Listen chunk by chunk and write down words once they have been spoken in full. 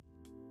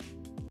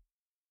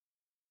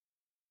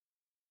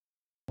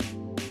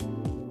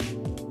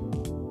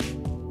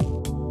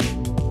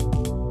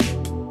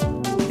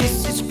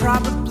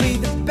probably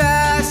the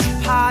best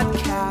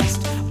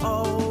podcast.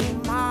 Oh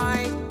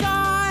my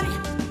God.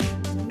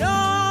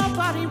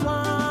 Nobody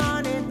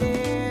wanted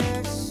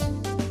this.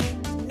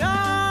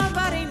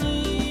 Nobody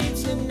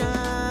needs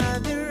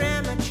another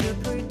amateur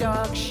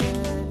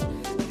production.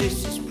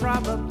 This is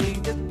probably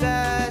the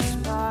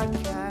best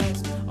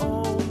podcast.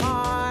 Oh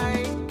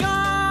my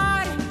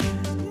God.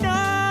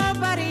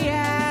 Nobody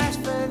asked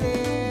for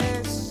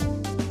this.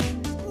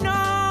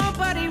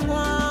 Nobody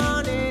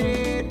wanted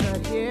it,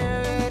 but here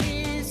it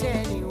is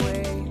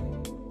anyway.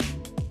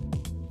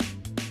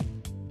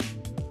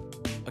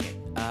 Okay,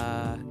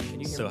 can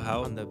you hear So me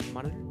how- on the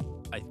monitor?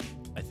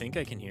 I think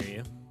I can hear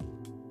you.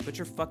 Put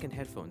your fucking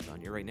headphones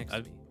on. You're right next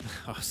to me.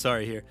 Oh,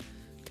 sorry here.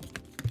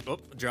 Oh,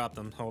 drop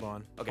them. Hold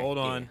on. Okay. Hold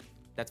yeah, on. yeah.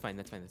 That's fine.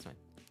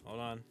 Hold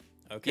on.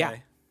 Okay. Yeah.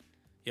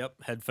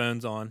 Yep.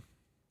 Headphones on.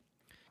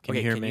 Can Okay,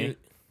 you hear can me?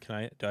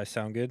 Do I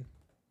sound good?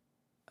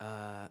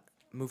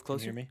 Move Can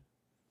closer. you hear me?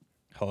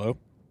 Hello?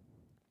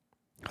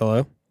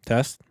 Hello?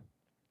 Test?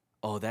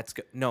 Oh, that's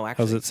good. No,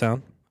 actually, How's it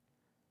sound?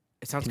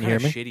 it sounds Can you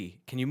kind of hear shitty.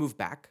 Can you move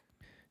back?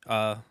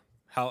 How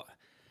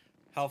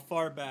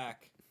far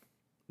back?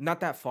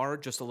 Not that far,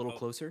 just a little Oh.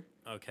 closer.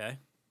 Okay.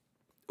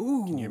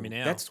 Ooh, you hear me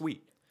now? That's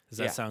sweet. Does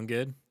that Yeah. sound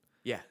good?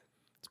 Yeah.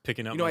 It's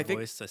picking up You know, my I think-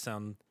 voice. I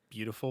sound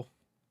beautiful.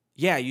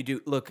 Yeah, you do.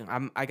 Look,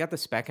 I got the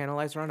spec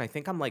analyzer on. I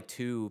think I'm like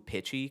too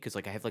pitchy because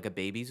like I have like a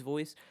baby's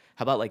voice.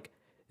 How about like,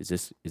 is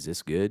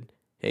this good?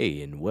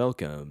 Hey, and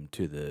welcome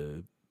to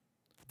the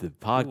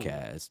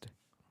podcast.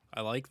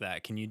 I like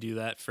that. Can you do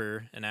that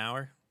for an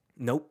hour?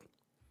 Nope.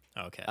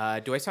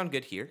 Okay. Do I sound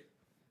good here?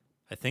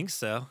 I think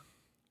so.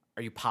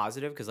 Are you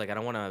positive? Because like I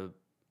don't want to.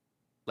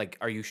 Like,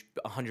 are you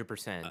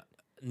 100%?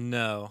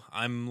 No,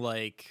 I'm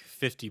like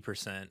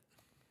 50%.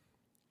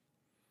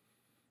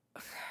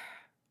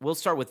 We'll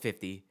start with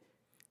 50.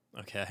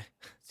 Okay.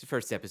 It's the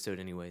first episode,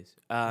 anyways.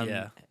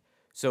 Yeah.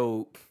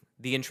 So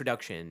the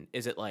introduction,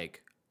 is it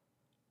like,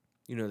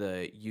 you know,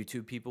 the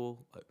YouTube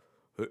people?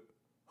 Like,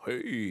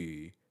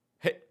 hey,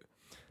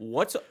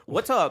 what's up?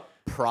 What's up?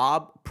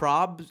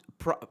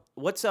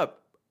 What's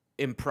up?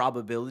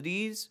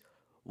 Improbabilities.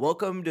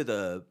 Welcome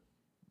to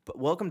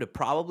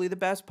probably the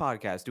best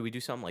podcast. Do we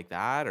do something like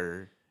that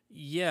or?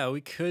 Yeah,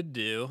 we could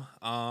do.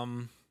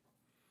 I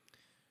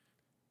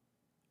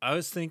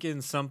was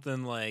thinking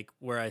something like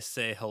where I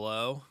say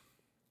hello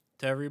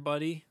to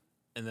everybody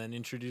and then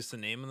introduce the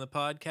name of the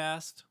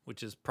podcast,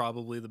 which is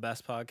probably the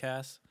best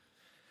podcast.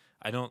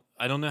 I don't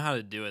know how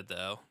to do it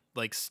though.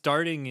 Like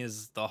starting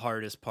is the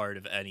hardest part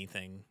of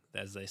anything,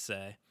 as they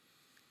say.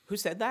 Who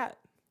said that?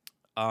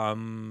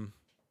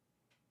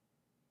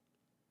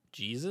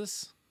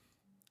 Jesus?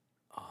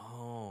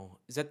 Oh,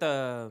 is that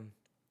the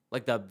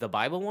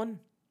Bible one?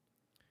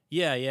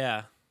 Yeah.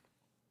 Yeah.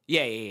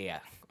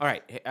 All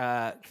right.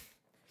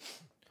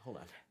 Hold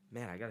on,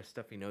 man. I got a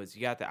stuffy nose.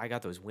 I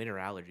got those winter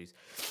allergies.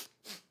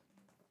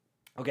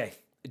 Okay,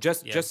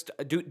 just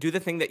do the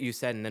thing that you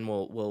said, and then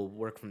we'll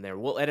work from there.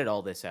 We'll edit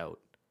all this out.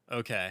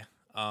 Okay.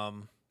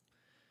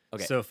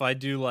 Okay. So if I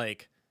do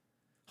like,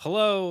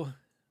 hello.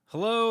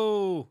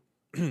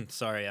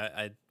 Sorry,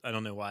 I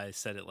don't know why I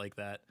said it like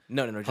that.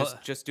 No.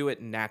 Just do it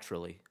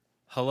naturally.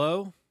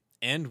 Hello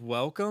and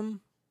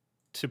welcome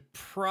to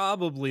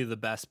probably the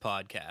best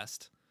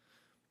podcast.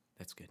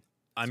 That's good.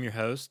 I'm your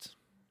host,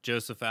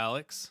 Joseph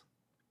Alex.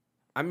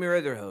 I'm your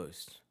other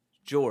host,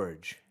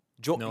 George.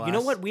 No you know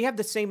last- what? We have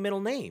the same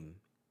middle name.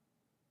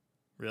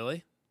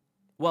 Really?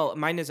 Well,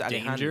 mine is Danger?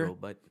 Alejandro,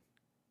 but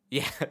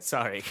yeah.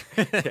 Sorry.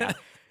 Yeah.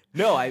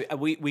 No,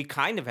 we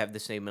kind of have the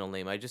same middle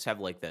name. I just have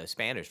like the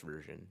Spanish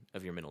version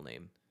of your middle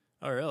name.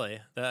 Oh, really?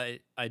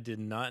 I did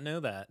not know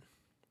that.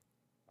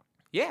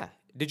 Yeah.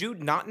 Did you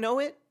not know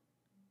it?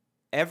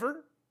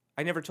 Ever?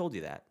 I never told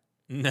you that.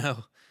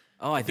 No.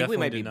 Oh, I think we definitely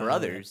might be did not know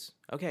brothers.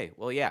 Okay.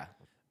 Well, yeah.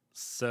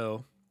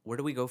 So, Where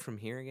do we go from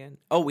here again?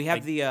 Oh, we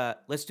have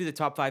let's do the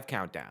top 5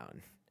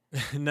 countdown.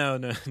 no.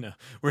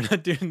 We're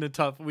not doing the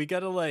top. We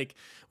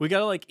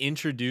gotta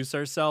introduce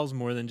ourselves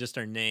more than just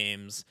our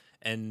names,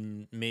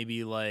 and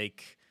maybe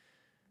like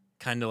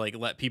kind of like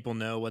let people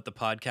know what the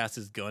podcast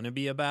is going to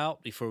be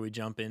about before we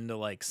jump into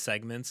like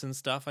segments and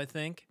stuff, I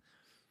think.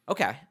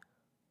 Okay.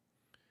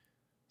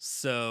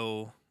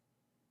 So,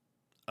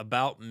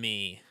 about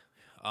me,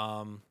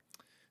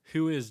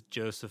 who is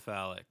Joseph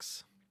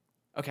Alex?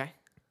 Okay.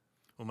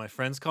 Well, my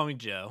friends call me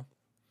Joe.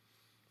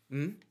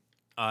 Hmm?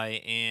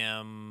 I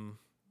am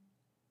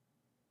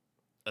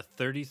a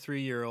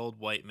 33-year-old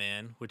white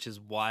man, which is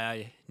why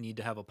I need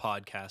to have a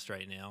podcast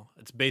right now.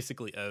 It's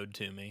basically owed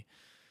to me.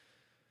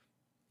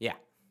 Yeah.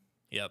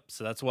 Yep,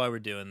 so that's why we're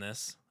doing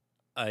this.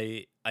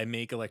 I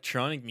make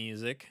electronic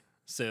music,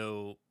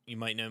 so you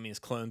might know me as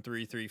Clone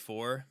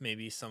 334.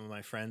 Maybe some of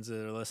my friends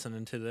that are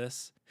listening to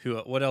this.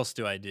 What else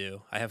do?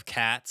 I have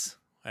cats.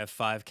 I have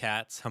 5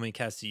 cats. How many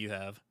cats do you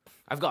have?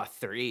 I've got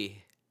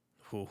 3.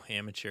 Ooh,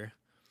 amateur.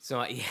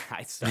 So yeah,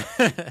 I suck.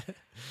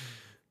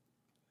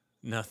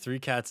 No, 3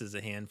 cats is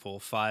a handful.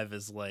 5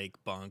 is like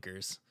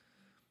bonkers.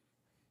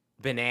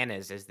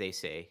 Bananas, as they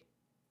say.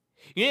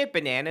 You know that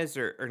bananas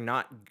are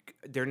not,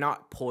 they're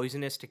not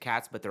poisonous to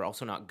cats, but they're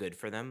also not good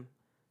for them?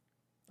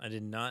 I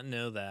did not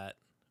know that.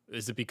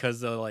 Is it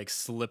because they'll like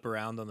slip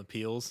around on the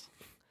peels?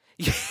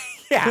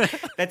 Yeah,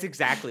 that's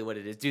exactly what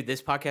it is. Dude,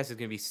 this podcast is going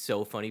to be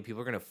so funny.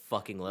 People are going to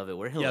fucking love it.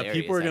 We're hilarious,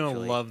 Yeah, people are going to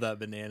actually. love that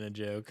banana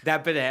joke.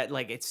 That banana,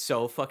 like, it's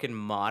so fucking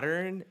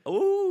modern.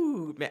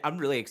 Ooh, man, I'm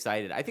really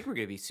excited. I think we're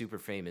going to be super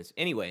famous.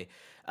 Anyway,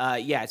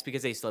 yeah, it's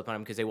because they slip on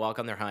them because they walk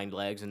on their hind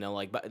legs and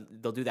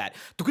they'll do that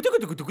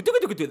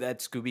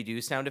Scooby-Doo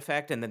sound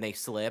effect, and then they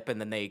slip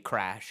and then they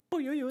crash.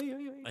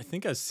 I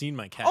think I've seen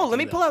my cat. Oh, let do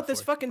me that pull out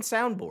this before. fucking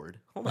soundboard.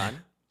 Hold on.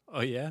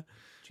 Oh yeah.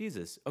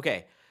 Jesus.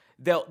 Okay.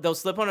 They'll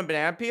slip on a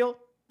banana peel,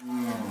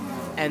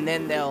 and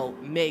then they'll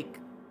make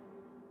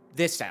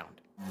this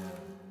sound.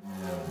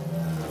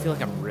 I feel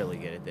like I'm really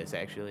good at this,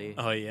 actually.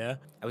 Oh yeah.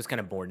 I was kind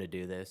of born to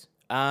do this.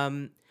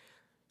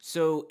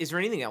 So is there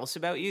anything else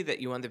about you that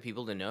you want the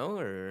people to know,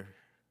 or?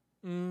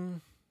 What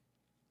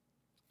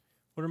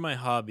are my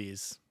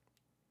hobbies?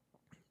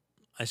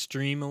 I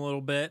stream a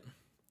little bit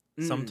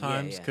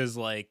sometimes because,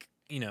 like,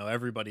 you know,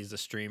 everybody's a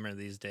streamer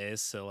these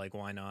days. So, like,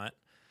 why not?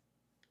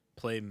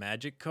 Play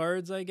Magic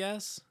cards, I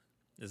guess.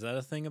 Is that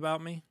a thing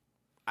about me?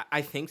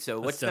 I think so.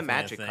 That's What's the definitely a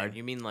magic thing. card?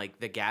 You mean like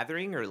the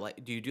Gathering, or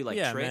like do you do like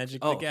Yeah, tricks?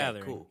 Magic Oh, the okay,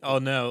 Gathering. cool. Oh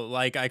no,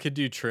 like I could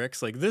do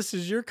tricks. Like, this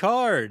is your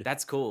card.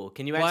 That's cool.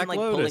 Can you imagine Black like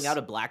Lotus. pulling out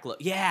a Black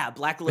Lotus? Yeah,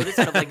 Black Lotus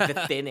out of like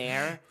the thin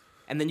air,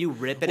 and then you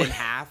rip it in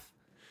half,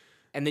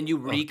 and then you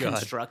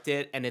reconstruct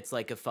it, and it's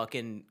like a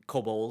fucking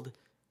kobold.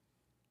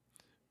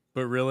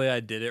 But really, I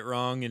did it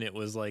wrong, and it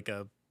was like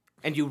a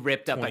And you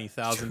ripped up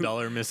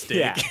 $20,000 mistake.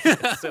 Yeah,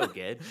 it's so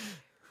good.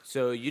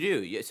 So you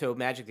do. So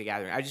Magic the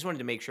Gathering. I just wanted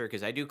to make sure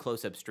because I do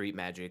close-up street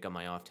magic on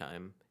my off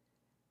time.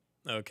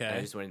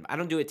 Okay. And I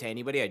don't do it to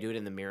anybody. I do it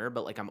in the mirror,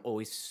 but like I'm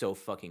always so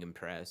fucking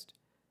impressed.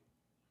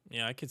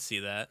 Yeah, I could see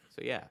that.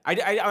 So yeah,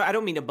 I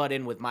don't mean to butt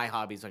in with my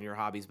hobbies on your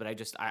hobbies, but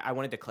I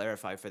wanted to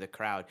clarify for the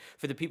crowd,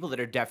 for the people that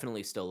are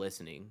definitely still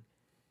listening.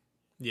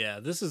 Yeah,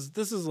 this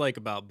is like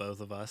about both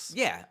of us.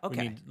 Yeah.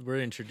 Okay.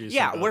 We're introducing.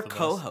 Yeah, both we're of us.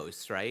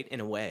 co-hosts, right?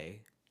 In a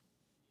way.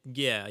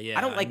 Yeah.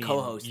 I don't like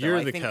co-host, though. You're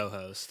I the think-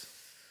 co-host,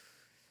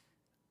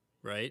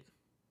 right?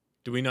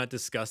 Do we not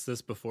discuss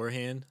this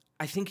beforehand?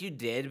 I think you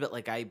did, but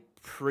like I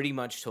pretty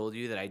much told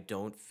you that I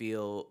don't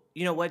feel.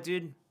 You know what,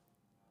 dude?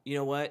 You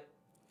know what?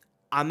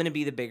 I'm gonna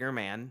be the bigger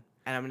man,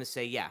 and I'm gonna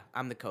say, yeah,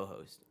 I'm the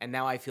co-host, and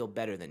now I feel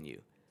better than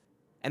you,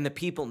 and the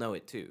people know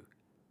it too.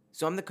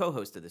 So I'm the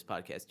co-host of this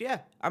podcast. Yeah,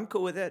 I'm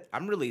cool with it.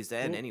 I'm really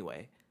zen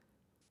anyway.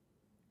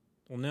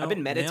 Well, now I've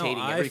been meditating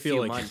every feel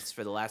few like months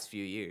for the last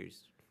few years.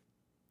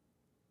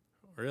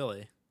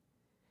 Really?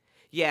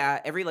 Yeah,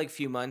 every like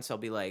few months I'll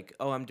be like,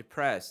 oh, I'm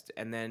depressed.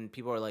 And then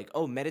people are like,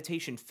 oh,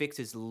 meditation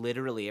fixes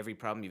literally every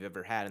problem you've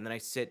ever had. And then I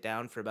sit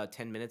down for about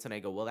 10 minutes and I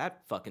go, well,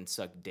 that fucking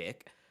sucked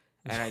dick.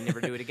 And I never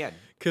do it again.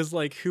 Because,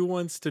 like, who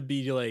wants to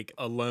be, like,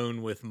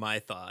 alone with my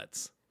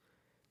thoughts?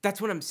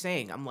 That's what I'm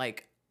saying. I'm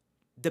like,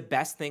 the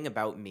best thing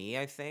about me,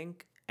 I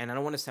think, and I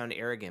don't want to sound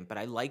arrogant, but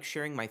I like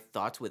sharing my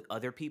thoughts with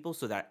other people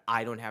so that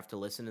I don't have to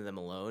listen to them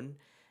alone.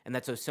 And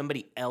that's so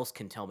somebody else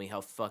can tell me how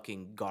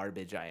fucking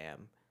garbage I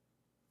am.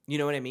 You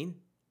know what I mean?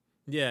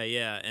 Yeah,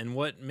 yeah. And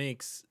what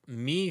makes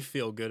me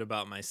feel good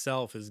about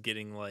myself is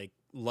getting, like,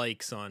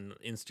 likes on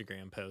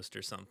Instagram post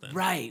or something.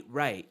 Right.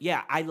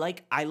 Yeah, I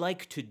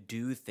like to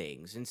do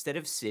things instead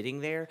of sitting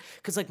there,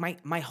 cuz like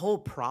my whole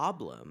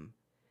problem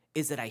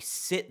is that I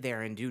sit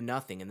there and do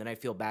nothing and then I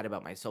feel bad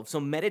about myself. So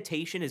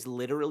meditation is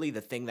literally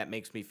the thing that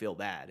makes me feel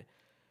bad.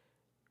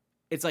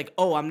 It's like,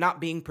 "Oh, I'm not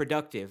being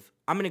productive.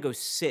 I'm going to go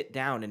sit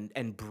down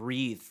and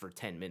breathe for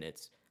 10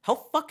 minutes." How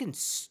fucking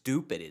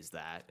stupid is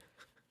that?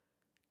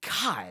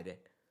 God.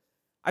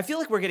 I feel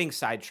like we're getting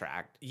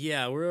sidetracked.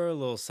 Yeah, we're a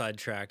little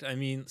sidetracked. I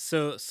mean,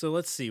 so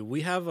let's see.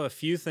 We have a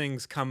few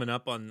things coming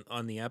up on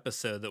the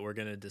episode that we're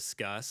going to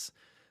discuss.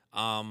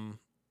 Coming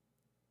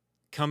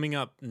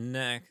up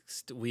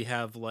next, we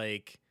have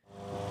like,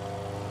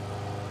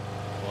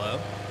 hello?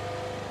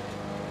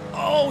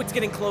 Oh, it's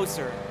getting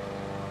closer.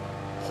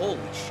 Holy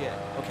shit.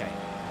 Okay.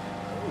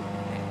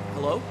 Oh, man.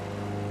 Hello?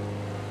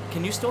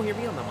 Can you still hear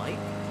me on the mic?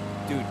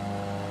 Dude.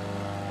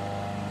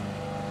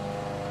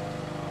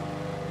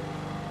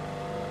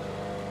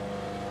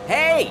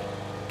 Hey!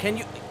 Can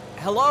you...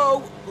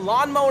 Hello?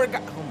 Lawnmower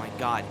guy... Oh, my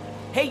God.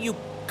 Hey, you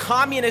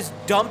communist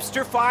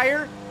dumpster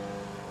fire?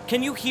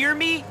 Can you hear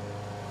me?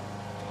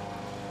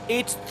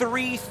 It's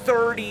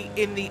 3:30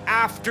 in the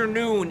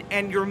afternoon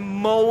and you're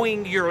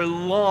mowing your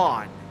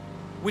lawn,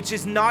 which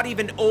is not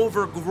even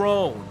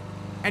overgrown,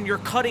 and you're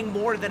cutting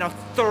more than a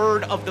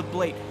third of the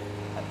blade.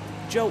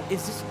 Joe,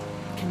 is this...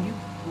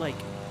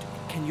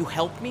 Can you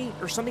help me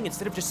or something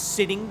instead of just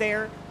sitting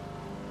there?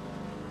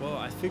 Well,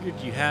 I figured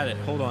you had it.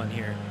 Hold on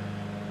here.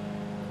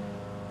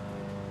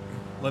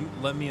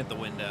 Let me at the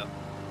window.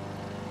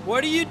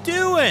 What are you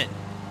doing?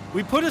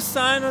 We put a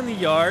sign on the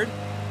yard.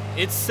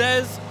 It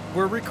says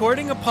we're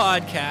recording a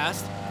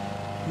podcast,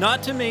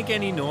 not to make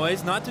any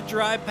noise, not to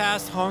drive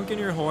past honking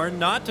your horn,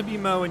 not to be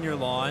mowing your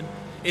lawn.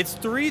 It's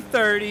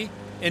 3:30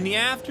 in the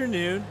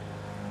afternoon,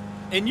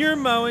 and you're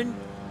mowing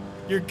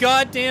your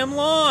goddamn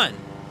lawn.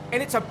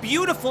 And it's a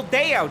beautiful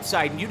day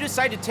outside, and you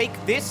decide to take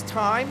this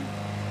time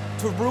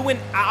to ruin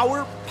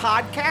our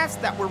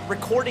podcast that we're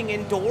recording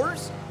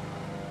indoors?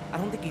 I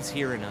don't think he's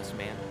hearing us,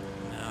 man.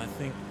 No, I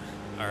think...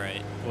 All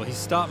right. Well, he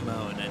stopped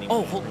mowing anyway.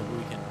 Oh, hold on.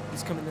 Maybe we can...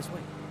 He's coming this way.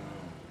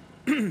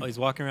 Oh, he's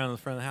walking around in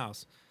the front of the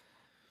house.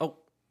 Oh.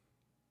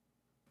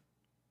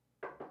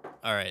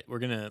 All right. We're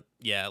going to...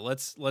 Yeah,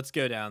 let's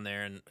go down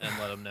there and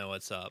let him know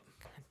what's up.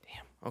 God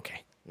damn.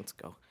 Okay, let's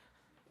go.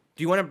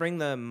 Do you want to bring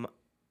them...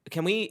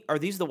 Can we... Are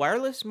these the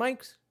wireless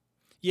mics?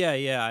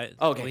 Yeah.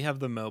 Okay. We have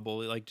the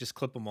mobile. Like, just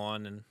clip them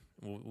on, and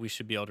we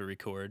should be able to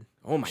record.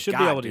 Oh, my God, Should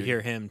be able to dude. hear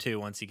him, too,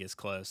 once he gets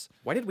close.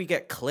 Why did we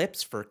get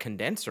clips for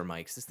condenser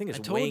mics? This thing is I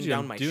told weighing you, down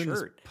I'm my doing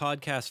shirt. This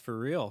podcast for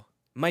real.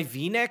 My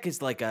V-neck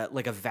is like a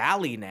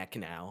valley neck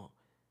now.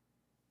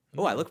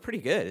 Oh, I look pretty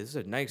good. This is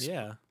a nice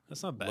Yeah,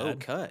 that's not bad. low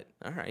cut.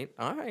 All right.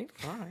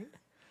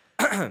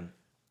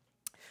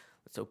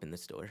 Let's open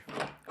this door.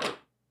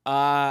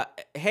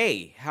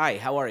 Hey, hi,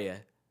 how are you?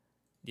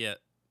 Yeah.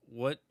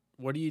 What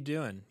are you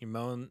doing? You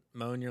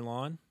mowing your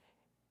lawn?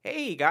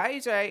 Hey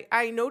guys,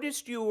 I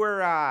noticed you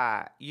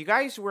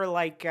guys were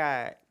like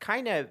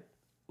kind of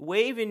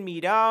waving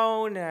me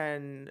down,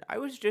 and I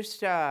was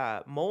just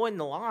mowing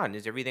the lawn.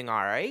 Is everything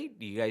all right?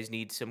 Do you guys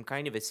need some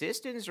kind of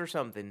assistance or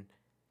something?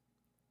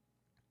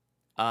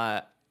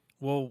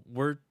 Well,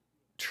 we're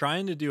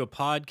trying to do a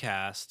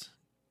podcast.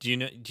 Do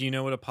you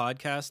know what a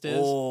podcast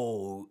is?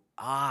 Oh,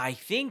 I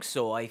think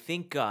so. I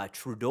think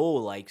Trudeau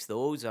likes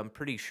those. I'm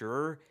pretty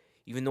sure.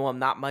 Even though I'm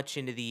not much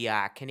into the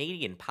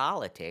Canadian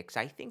politics,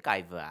 I think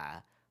I've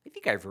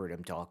heard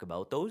him talk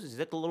about those. Is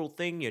that the little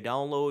thing you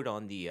download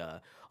on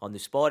the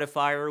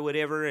Spotify or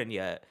whatever, and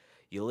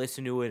you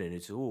listen to it, and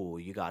it's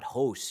you got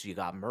hosts, you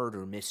got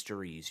murder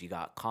mysteries, you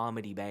got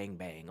comedy bang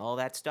bang, all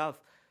that stuff.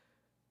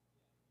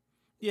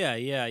 Yeah,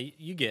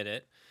 you get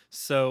it.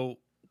 So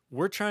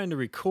we're trying to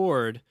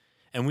record,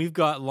 and we've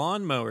got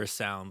lawnmower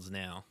sounds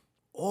now.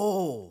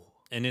 Oh.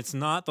 And it's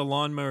not the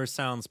Lawnmower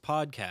Sounds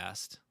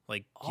podcast.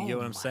 Like, do you get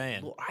what I'm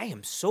saying? Lord, I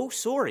am so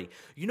sorry.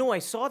 You know, I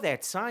saw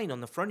that sign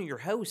on the front of your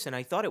house, and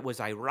I thought it was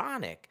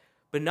ironic.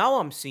 But now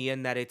I'm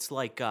seeing that it's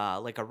like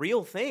a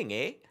real thing,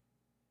 eh?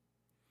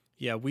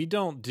 Yeah, we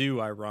don't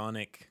do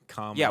ironic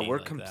comedy. Yeah, we're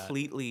like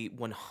completely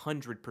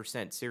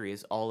 100%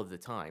 serious all of the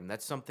time.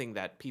 That's something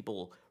that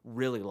people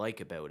really like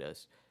about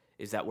us,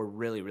 is that we're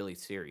really, really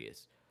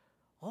serious.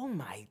 Oh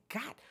my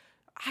God.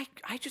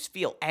 I just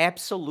feel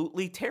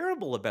absolutely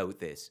terrible about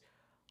this.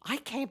 I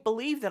can't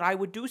believe that I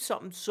would do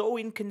something so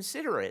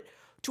inconsiderate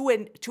to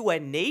a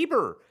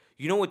neighbor.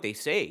 You know what they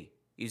say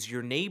is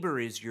your neighbor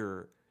is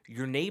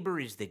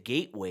the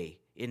gateway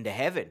into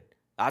heaven.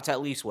 That's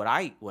at least what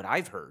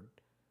I've heard.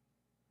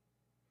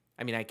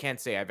 I mean, I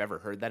can't say I've ever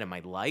heard that in my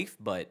life,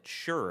 but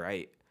sure,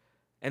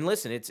 and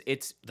listen,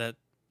 it's that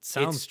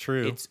sounds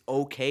true. It's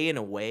okay in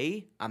a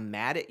way. I'm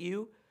mad at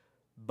you,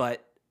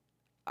 but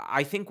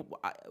I think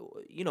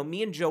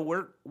me and Joe,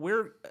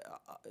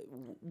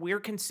 we're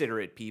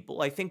considerate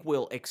people. I think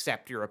we'll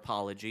accept your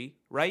apology,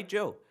 right,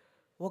 Joe?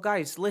 Well,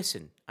 guys,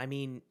 listen. I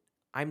mean,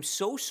 I'm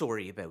so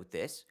sorry about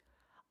this.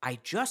 I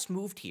just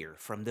moved here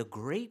from the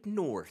great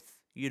north.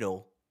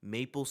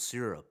 Maple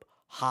syrup,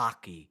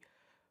 hockey,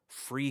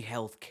 free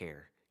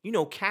healthcare.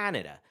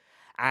 Canada.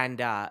 And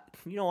I'm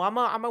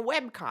a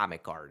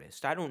webcomic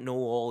artist. I don't know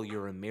all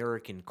your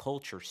American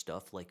culture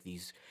stuff like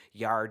these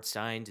yard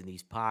signs and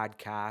these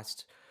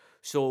podcasts.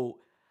 So,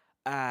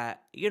 have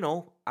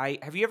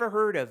you ever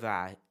heard of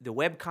the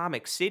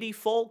webcomic City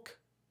Folk?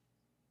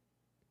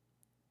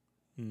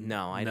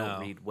 No, I don't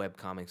read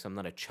webcomics. I'm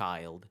not a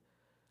child.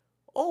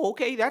 Oh,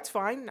 okay, that's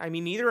fine. I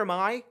mean, neither am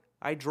I.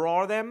 I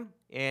draw them,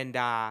 and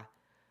I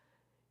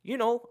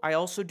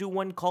also do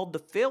one called The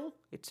Phil.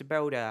 It's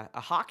about a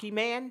hockey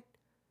man.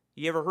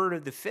 You ever heard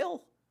of The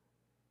Phil?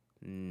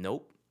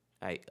 Nope.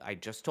 I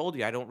just told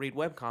you I don't read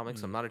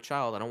webcomics. I'm not a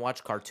child. I don't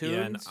watch cartoons.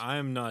 Yeah, and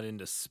I'm not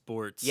into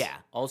sports. Yeah.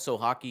 Also,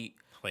 hockey.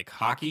 Like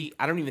hockey?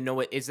 I don't even know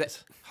what is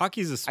that.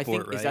 Hockey's a sport, I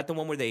think, right? Is that the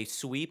one where they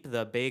sweep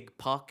the big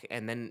puck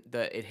and then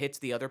it hits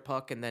the other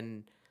puck and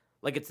then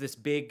like it's this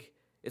big,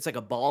 it's like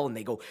a ball and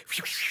they go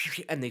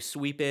and they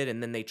sweep it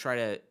and then they try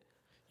to.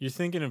 You're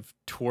thinking of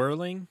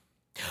twirling?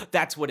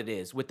 That's what it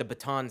is with the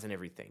batons and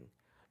everything.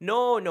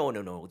 No.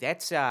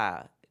 That's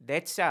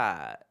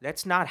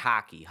not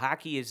hockey.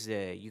 Hockey is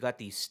you got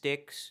these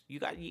sticks. You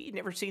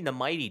never seen the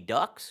Mighty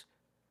Ducks?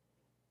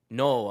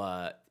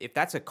 No, if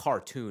that's a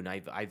cartoon,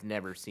 I've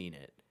never seen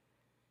it.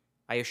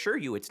 I assure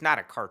you it's not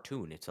a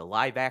cartoon. It's a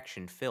live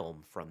action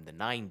film from the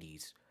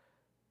 90s.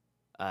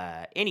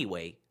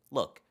 Anyway,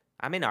 look,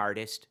 I'm an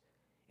artist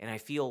and I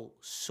feel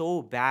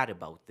so bad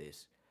about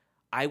this.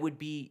 I would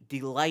be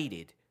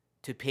delighted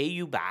to pay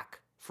you back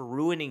for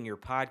ruining your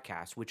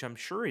podcast, which I'm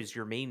sure is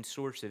your main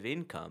source of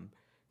income,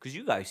 because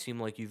you guys seem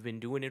like you've been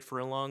doing it for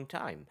a long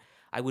time.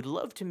 I would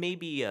love to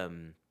maybe,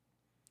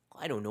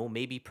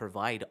 maybe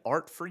provide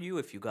art for you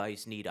if you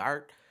guys need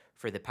art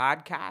for the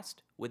podcast.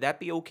 Would that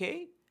be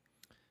okay?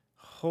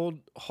 Hold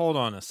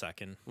on a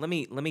second. Let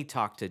me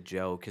talk to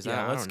Joe because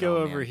Let's don't go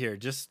know, over man. here.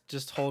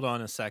 Just hold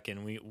on a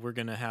second. We're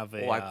gonna have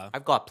a.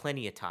 I've got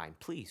plenty of time.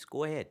 Please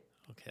go ahead.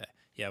 Okay.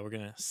 Yeah, we're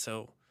gonna.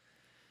 So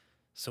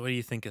what do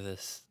you think of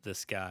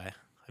this guy?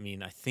 I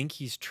mean, I think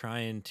he's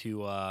trying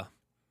to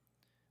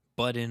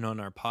butt in on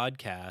our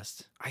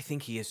podcast. I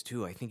think he is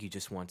too. I think he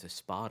just wants a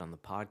spot on the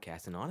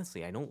podcast. And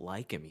honestly, I don't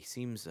like him. He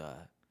seems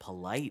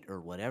polite or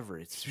whatever.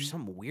 There's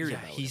something weird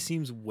about him. He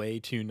seems way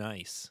too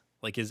nice.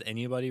 Like, is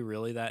anybody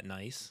really that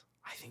nice?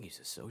 I think he's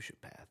a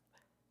sociopath.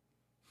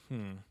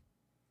 Hmm.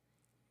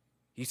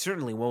 He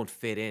certainly won't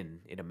fit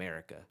in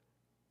America.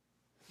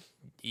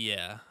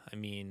 Yeah, I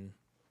mean,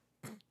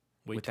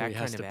 wait With till that he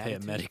has kind to of pay a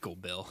attitude? medical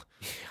bill.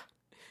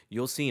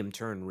 You'll see him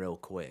turn real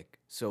quick.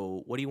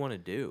 So what do you want to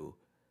do?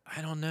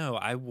 I don't know.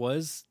 I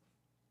was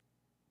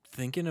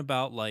thinking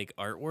about like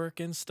artwork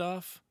and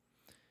stuff.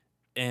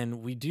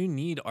 And we do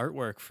need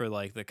artwork for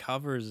like the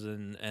covers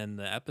and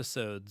the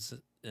episodes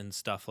and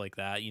stuff like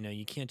that. You know,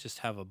 you can't just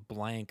have a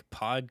blank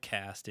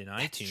podcast in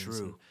That's iTunes.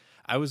 true. And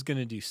I was going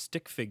to do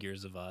stick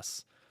figures of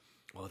us.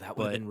 Oh, that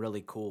would have been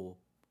really cool.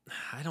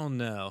 I don't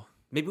know.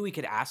 Maybe we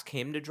could ask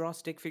him to draw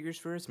stick figures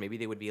for us. Maybe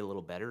they would be a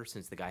little better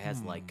since the guy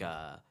has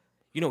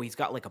he's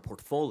got like a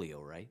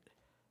portfolio, right?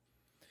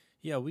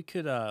 Yeah, we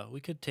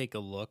could take a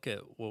look at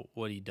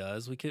what he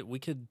does. We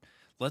could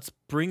let's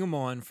bring him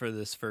on for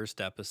this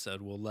first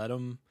episode. We'll let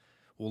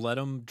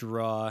him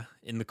draw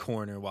in the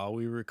corner while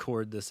we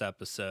record this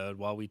episode,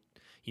 while we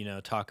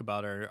talk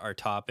about our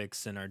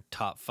topics and our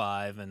top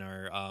 5 and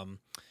our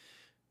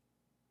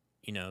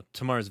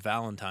tomorrow's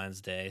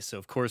Valentine's Day. So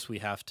of course we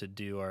have to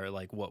do our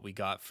like what I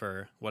got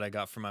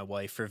for my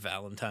wife for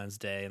Valentine's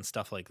Day and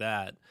stuff like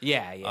that.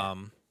 Yeah.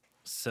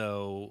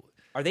 So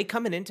are they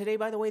coming in today,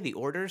 by the way, the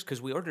orders?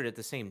 Because we ordered at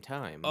the same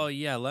time. oh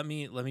yeah, let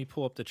me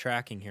pull up the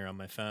tracking here on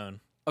my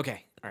phone.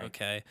 Okay. All right.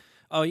 Okay.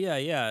 Oh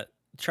yeah.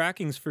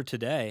 Tracking's for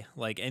today.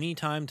 Like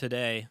anytime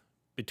today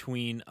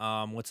between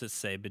what's it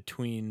say?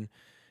 Between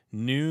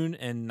noon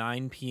and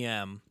 9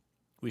 p.m.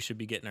 we should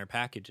be getting our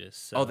packages.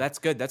 So. Oh, that's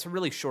good. That's a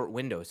really short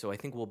window, so I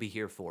think we'll be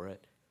here for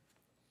it.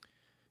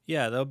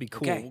 Yeah, that would be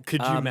cool. Okay.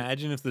 Could you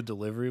imagine if the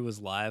delivery was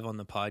live on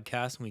the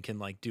podcast and we can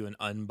like do an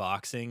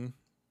unboxing?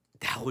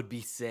 That would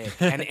be sick.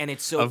 And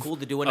it's so cool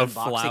to do an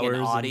unboxing in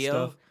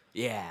audio.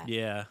 Yeah.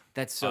 Yeah.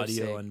 That's so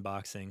audio sick.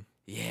 Unboxing.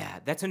 Yeah,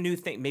 that's a new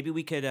thing. Maybe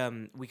we could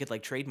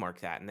like trademark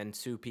that and then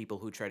sue people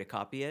who try to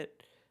copy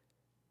it.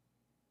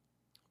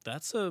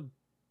 That's a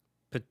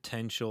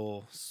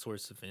potential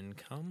source of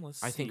income.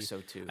 Let's see. I think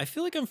so too. I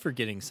feel like I'm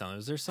forgetting something.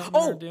 Is there something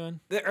we're doing?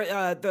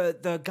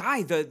 The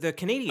guy, the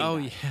Canadian Oh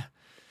guy.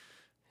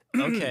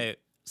 yeah. Okay.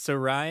 So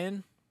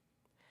Ryan.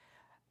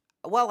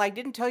 Well, I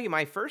didn't tell you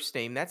my first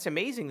name. That's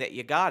amazing that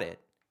you got it.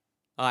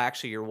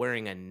 Actually, you're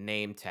wearing a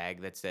name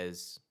tag that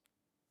says,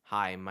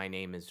 "Hi, my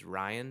name is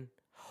Ryan."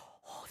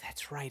 Oh,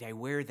 that's right. I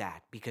wear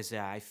that because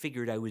I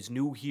figured I was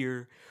new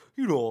here.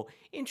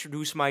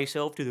 Introduce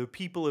myself to the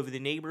people of the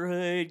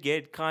neighborhood,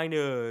 get kind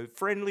of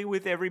friendly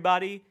with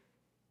everybody.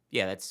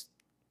 Yeah, that's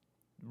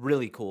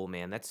really cool,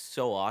 man. That's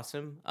so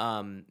awesome.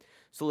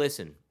 So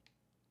listen,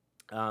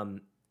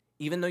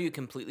 even though you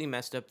completely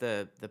messed up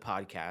the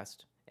podcast,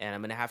 and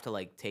I'm gonna have to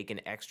like take an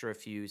extra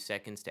few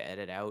seconds to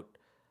edit out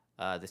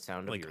the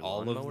sound Like of your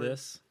all lawnmower. of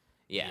this.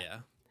 Yeah.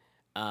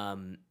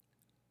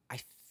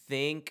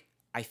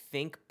 I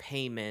think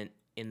payment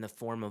in the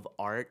form of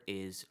art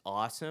is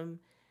awesome.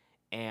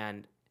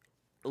 And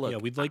look, Yeah,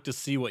 we'd like to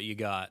see what you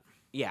got.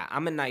 yeah,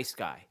 I'm a nice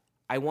guy.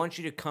 I want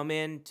you to come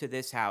in to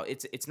this house.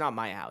 It's not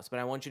my house, but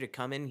I want you to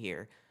come in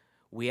here.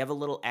 We have a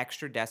little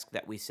extra desk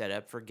that we set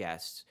up for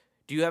guests.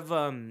 Do you have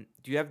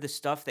the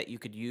stuff that you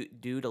could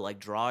do to like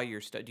draw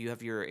your stuff? Do you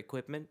have your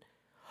equipment?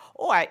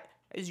 Oh,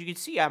 as you can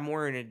see, I'm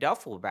wearing a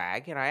duffel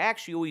bag, and I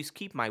actually always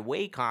keep my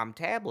Wacom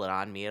tablet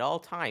on me at all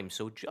times.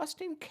 So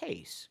just in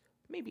case,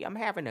 maybe I'm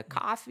having a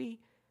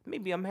coffee,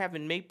 maybe I'm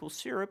having maple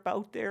syrup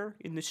out there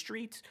in the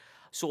streets,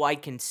 so I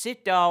can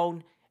sit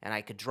down and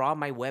I could draw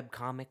my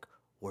webcomic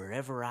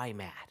wherever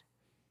I'm at.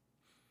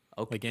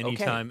 Okay. Like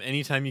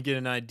anytime you get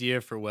an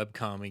idea for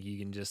webcomic, you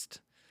can just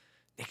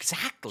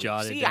Exactly.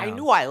 jot it See, down. I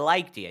knew I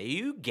liked you.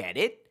 You get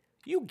it.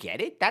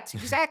 That's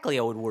exactly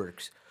how it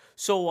works.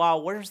 So,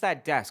 where's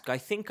that desk? I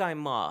think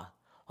I'm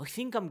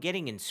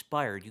getting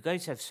inspired. You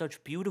guys have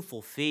such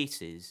beautiful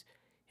faces,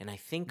 and I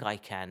think I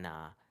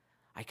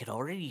could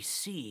already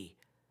see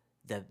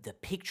the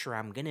picture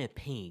I'm gonna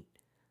paint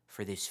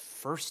for this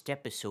first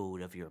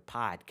episode of your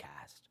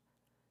podcast.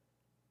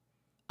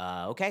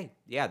 Okay,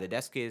 yeah, the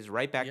desk is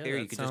right back Yeah, there.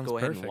 that You could just sounds go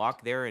ahead perfect. and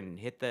walk there and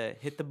hit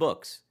the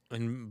books.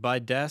 And by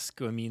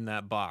desk, I mean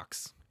that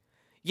box.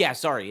 Yeah,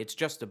 sorry, it's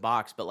just a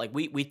box, but like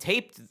we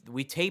taped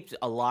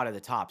a lot of the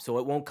top, so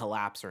it won't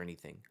collapse or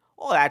anything.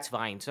 Oh, that's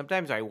fine.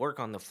 Sometimes I work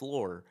on the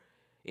floor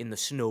in the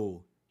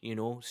snow,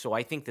 so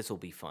I think this will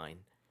be fine.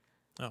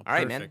 Oh, All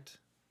right, man. perfect.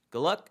 Good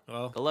luck.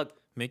 Well, Good luck.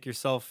 make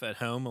yourself at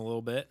home a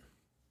little bit.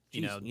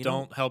 Jeez,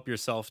 Don't help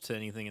yourself to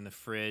anything in the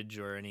fridge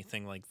or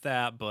anything like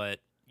that, but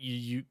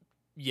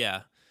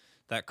yeah,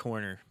 that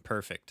corner,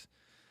 perfect.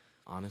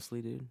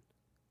 Honestly, dude,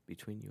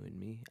 between you and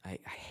me, I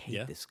hate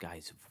Yeah. this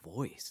guy's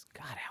voice.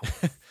 God,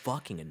 how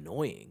fucking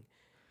annoying.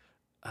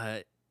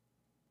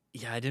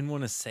 Yeah, I didn't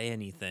want to say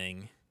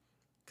anything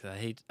because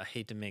I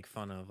hate to make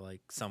fun of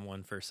like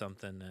someone for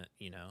something that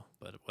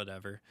but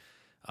whatever.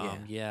 Yeah.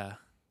 Yeah.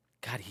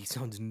 God, he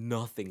sounds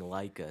nothing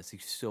like us.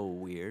 He's so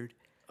weird.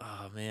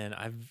 Oh man,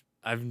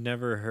 I've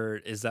never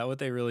heard. Is that what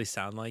they really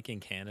sound like in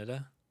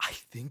Canada? I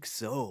think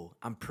so.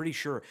 I'm pretty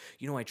sure.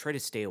 I try to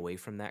stay away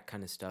from that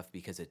kind of stuff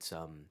because it's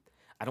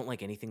I don't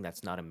like anything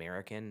that's not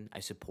American. I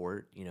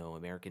support,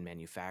 American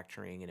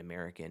manufacturing and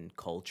American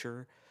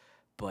culture,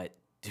 but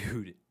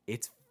dude,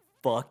 it's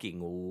fucking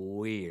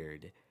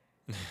weird.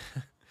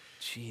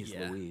 Jeez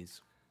Yeah.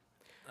 Louise.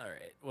 All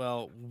right.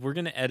 Well, we're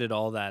gonna edit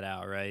all that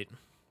out, right?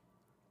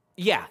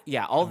 Yeah.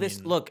 All this.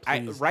 mean, Look,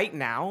 please. right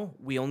now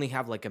we only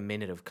have like a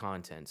minute of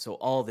content, so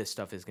all this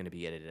stuff is going to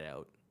be edited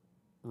out.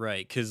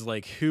 Right, because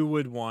like, who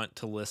would want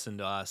to listen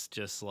to us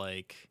just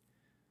like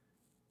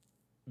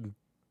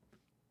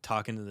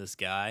talking to this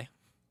guy?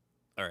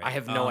 All right, I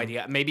have no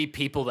idea. Maybe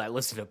people that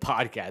listen to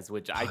podcasts,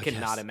 which I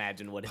cannot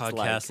imagine what it's like.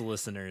 Podcast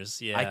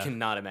listeners, yeah. I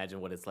cannot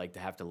imagine what it's like to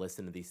have to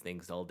listen to these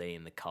things all day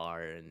in the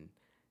car. And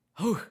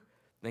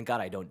thank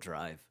God I don't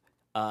drive.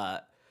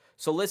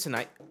 So listen,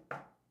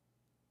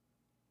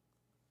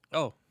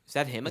 Oh, is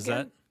that him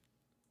again?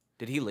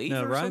 Did he leave?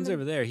 No, or Ryan's something?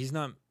 over there.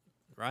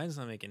 Ryan's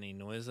not making any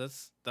noise.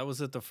 That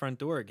was at the front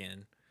door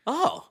again.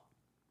 Oh,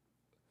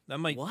 That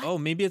might. What? Oh,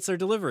 maybe it's their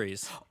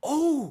deliveries.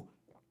 oh,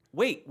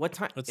 wait, what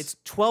time? It's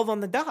 12 on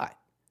the dot.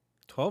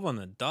 12 on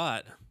the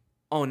dot.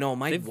 Oh no,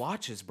 my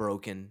watch is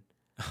broken.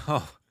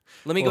 Oh,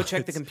 Let me go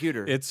check the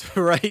computer. It's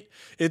right.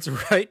 It's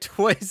right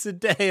twice a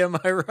day. Am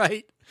I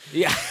right?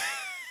 Yeah.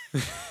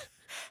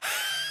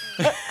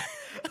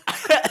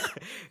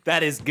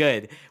 That is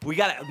good.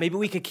 Maybe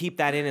we could keep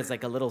that in as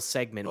like a little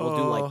segment. We'll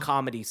do like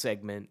comedy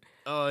segment.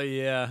 Oh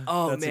yeah.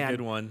 Oh, that's man. a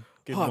good one.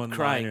 Good Oh, I'm one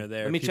crying. liner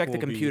there. Let me check the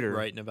People will be computer.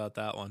 writing about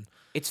that one.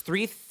 It's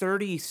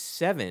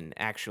 3:37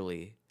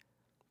 actually.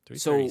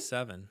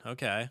 3:37.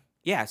 Okay.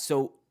 Yeah,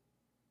 so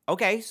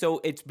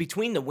it's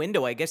between the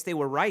window. I guess they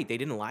were right. They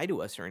didn't lie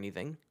to us or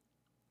anything.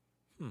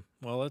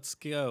 Well, let's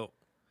go.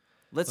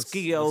 Let's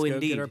go go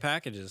indeed. get our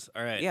packages.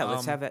 All right. Yeah,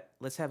 let's have it.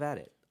 Let's have at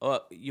it.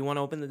 You want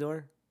to open the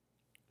door?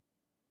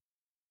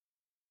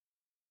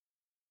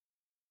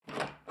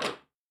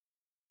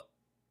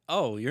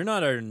 Oh, you're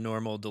not our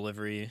normal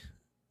delivery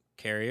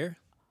carrier.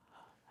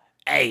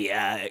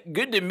 Hey,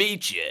 good to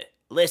meet you.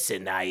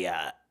 Listen,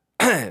 I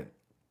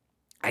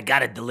I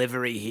got a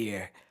delivery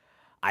here.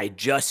 I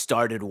just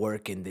started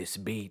working this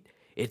beat.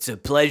 It's a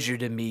pleasure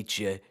to meet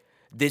you.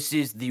 This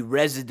is the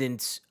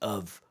residence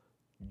of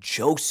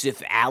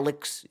Joseph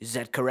Alex. Is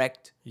that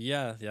correct?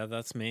 Yeah,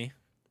 that's me.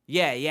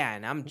 Yeah,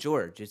 and I'm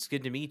George. It's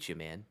good to meet you,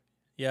 man.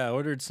 Yeah, I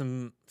ordered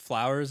some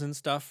flowers and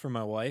stuff for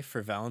my wife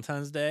for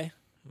Valentine's Day.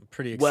 I'm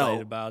pretty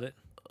excited about it.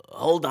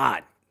 Hold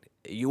on.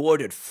 You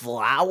ordered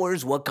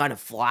flowers? What kind of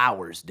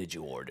flowers did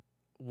you order?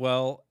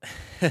 Well,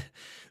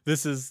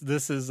 this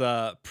is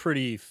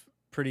pretty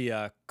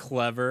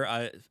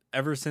clever.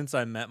 Ever since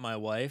I met my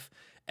wife,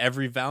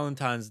 every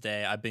Valentine's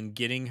Day I've been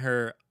getting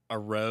her a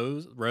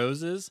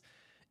roses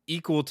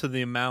equal to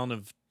the amount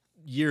of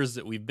years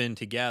that we've been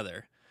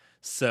together.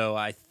 So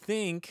I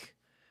think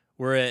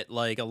we're at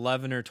like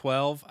 11 or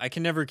 12. I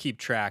can never keep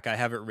track. I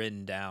have it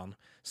written down.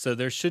 So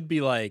there should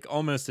be like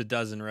almost a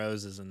dozen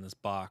roses in this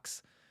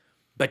box.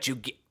 But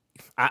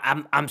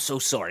I'm so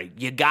sorry.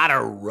 You got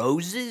her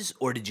roses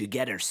or did you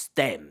get her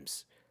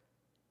stems?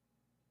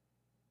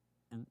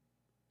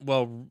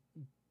 Well,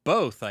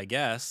 both, I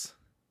guess.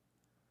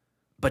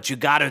 But you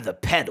got her the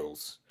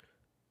petals.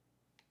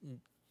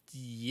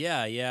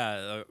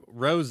 Yeah.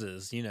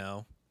 Roses,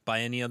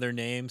 by any other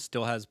name,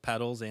 still has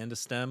petals and a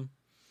stem.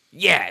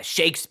 Yeah,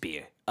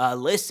 Shakespeare.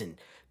 Listen,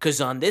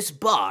 because on this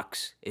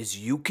box, as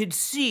you could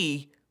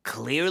see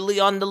clearly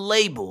on the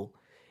label,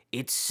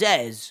 it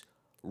says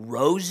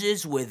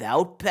roses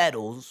without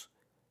petals,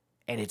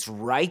 and it's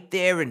right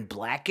there in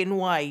black and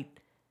white.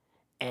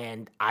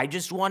 And I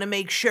just want to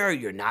make sure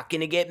you're not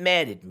going to get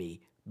mad at me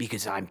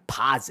because I'm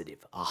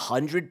positive,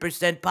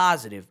 100%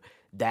 positive,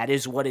 that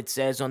is what it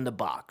says on the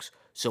box.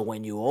 So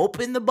when you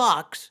open the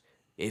box,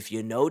 if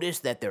you notice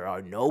that there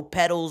are no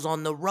petals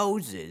on the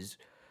roses,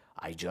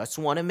 I just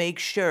want to make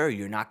sure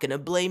you're not going to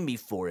blame me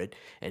for it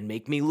and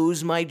make me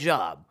lose my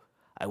job.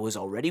 I was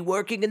already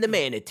working in the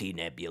Manatee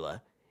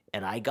Nebula,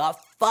 and I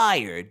got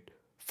fired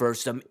for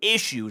some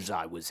issues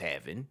I was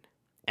having,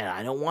 and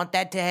I don't want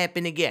that to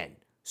happen again.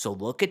 So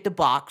look at the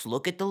box,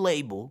 look at the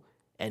label,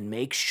 and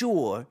make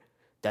sure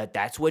that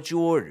that's what you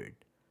ordered.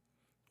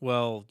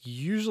 Well,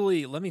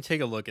 usually, let me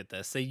take a look at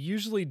this. They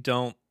usually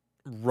don't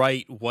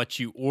write what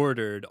you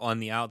ordered on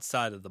the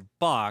outside of the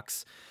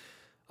box.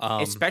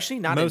 Especially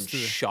not in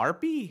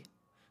Sharpie?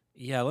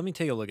 Yeah, let me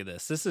take a look at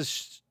this. This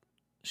is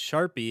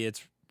Sharpie.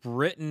 It's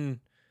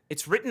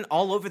written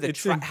all over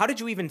the How did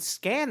you even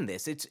scan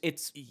this? It's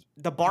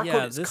the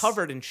barcode is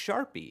covered in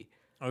Sharpie.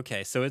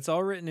 Okay, so it's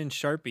all written in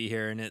Sharpie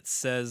here, and it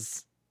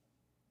says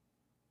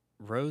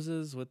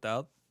roses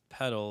without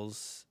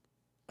petals.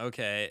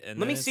 Okay, and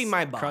Let then me see it's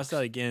my box. crossed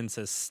out again.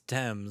 Says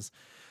stems.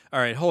 All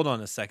right, hold on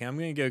a second. I'm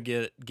gonna go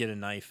get a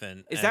knife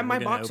and Is that and my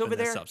we're gonna box open over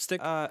this there? up.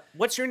 Stick.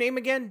 What's your name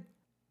again?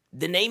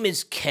 The name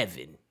is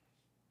Kevin.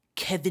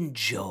 Kevin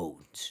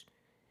Jones.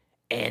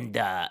 And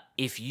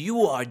if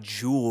you are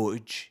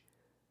George,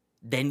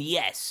 then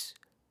yes,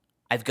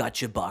 I've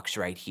got your box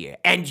right here.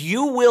 And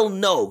you will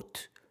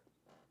note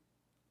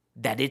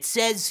that it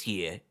says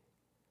here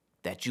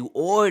that you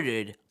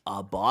ordered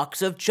a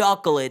box of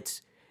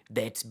chocolates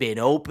that's been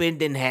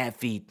opened and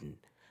half-eaten.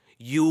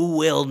 You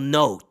will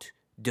note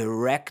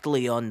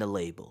directly on the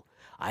label.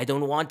 I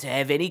don't want to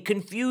have any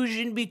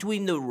confusion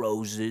between the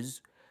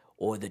roses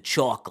or the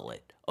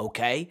chocolate,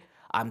 okay?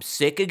 I'm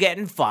sick of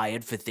getting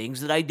fired for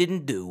things that I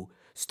didn't do,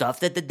 stuff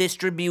that the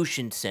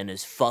distribution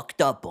centers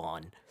fucked up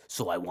on,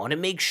 so I want to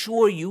make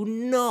sure you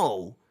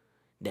know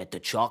that the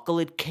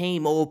chocolate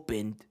came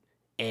opened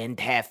and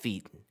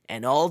half-eaten,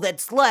 and all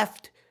that's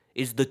left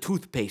is the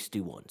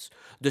toothpastey ones,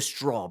 the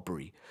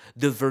strawberry,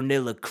 the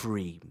vanilla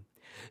cream,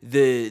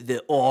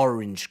 the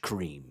orange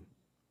cream,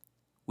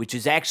 which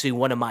is actually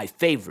one of my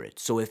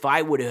favorites. So if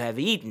I would have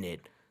eaten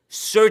it,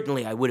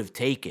 certainly I would have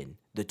taken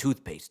the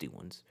toothpastey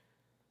ones.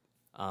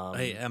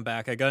 Hey, I'm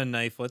back. I got a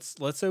knife.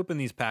 Let's open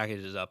these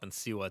packages up and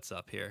see what's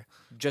up here.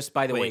 Just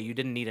by the way, Wait. you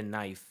didn't need a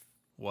knife.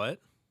 What?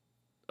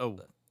 Oh,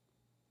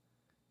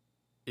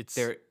 it's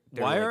They're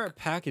why like- are our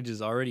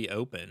packages already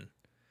open?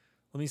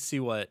 Let me see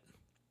what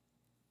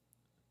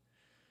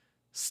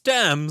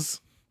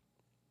stems.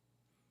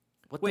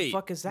 What Wait, the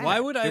fuck is that? why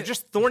would I- They're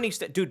just thorny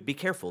dude, be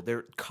careful.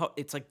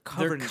 It's like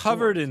covered They're in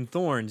covered thorns. in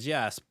thorns,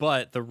 yes,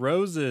 but the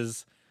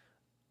roses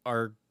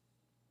are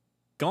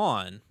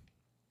gone.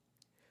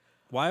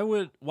 Why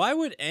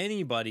would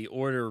anybody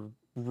order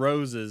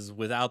roses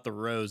without the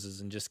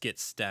roses and just get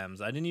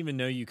stems? I didn't even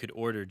know you could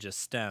order just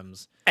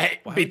stems. Why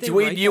would they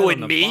Between write you that on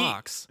and the me,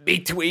 box?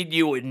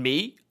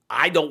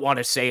 I don't want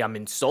to say I'm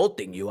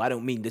insulting you. I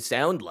don't mean to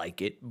sound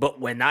like it. But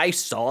when I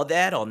saw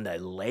that on the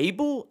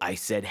label, I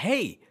said,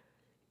 hey,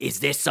 is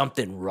there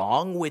something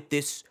wrong with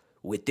this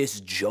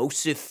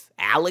Joseph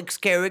Alex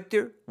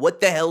character?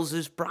 What the hell's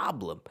his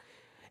problem?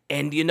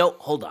 And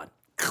hold on.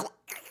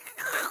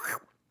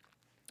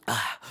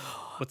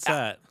 What's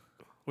that?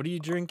 What are you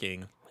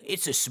drinking?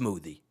 It's a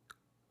smoothie.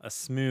 A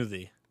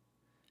smoothie.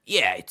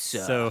 Yeah, it's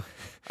So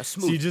a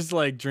So smoothie. you just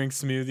like drink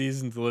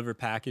smoothies and deliver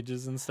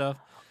packages and stuff?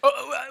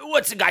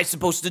 What's a guy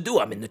supposed to do?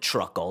 I'm in the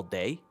truck all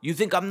day. You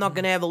think I'm not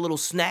gonna have a little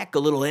snack, a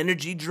little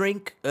energy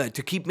drink to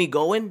keep me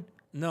going?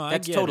 No,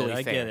 That's I get totally it.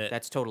 I fair. get it.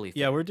 That's totally fair.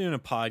 Yeah, we're doing a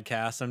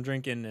podcast. I'm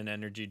drinking an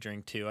energy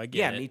drink too. I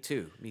get it. me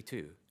too. Me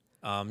too.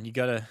 You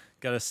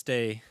gotta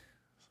stay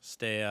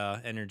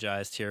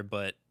energized here.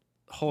 But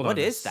hold on. What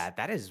is that?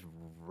 That is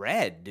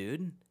red,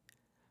 dude.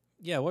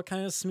 Yeah, what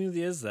kind of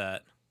smoothie is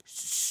that?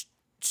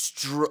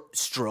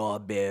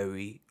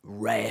 Strawberry,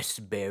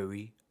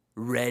 raspberry,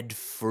 red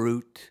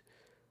fruit.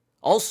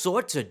 All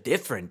sorts of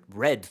different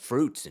red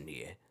fruits in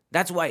here.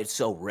 That's why it's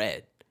so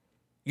red.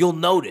 You'll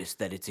notice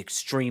that it's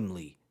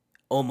extremely,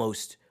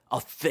 almost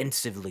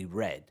offensively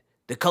red.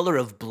 The color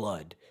of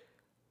blood.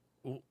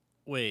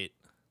 Wait.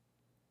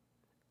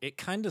 It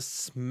kind of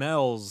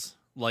smells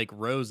like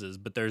roses,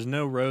 but there's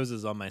no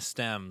roses on my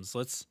stems.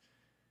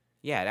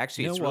 Yeah, You it's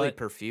know really what?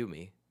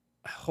 perfumey.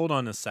 Hold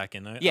on a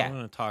second. I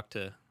want to talk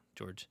to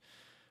George.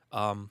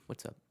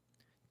 What's up?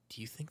 Do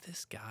you think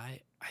this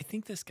guy? I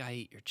think this guy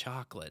ate your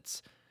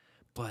chocolates,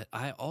 but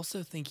I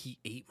also think he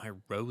ate my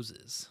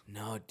roses.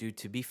 No, dude,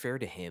 to be fair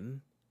to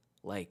him,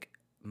 like,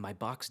 my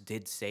box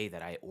did say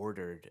that I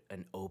ordered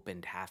an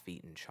opened,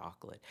 half-eaten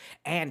chocolate.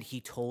 And he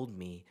told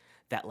me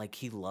that, like,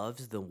 he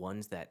loves the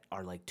ones that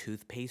are, like,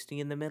 toothpastey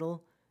in the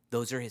middle.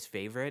 Those are his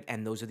favorite,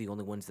 and those are the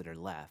only ones that are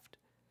left.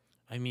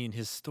 I mean,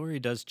 his story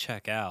does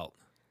check out.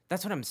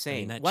 That's what I'm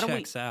saying. that Why don't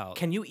checks out.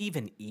 Can you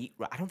even eat?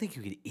 I don't think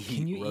you could eat.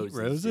 Can you roses, eat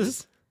roses?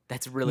 dude.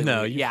 That's really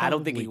No, weird. you Yeah, I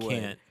don't think he probably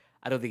would. can't.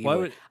 I don't think he Why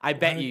would. would- I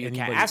bet why you would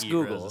can. anybody Ask eat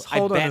Google. roses? I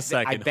Hold on bet a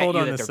second. I bet Hold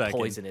you on that a they're second.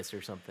 poisonous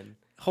or something.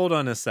 Hold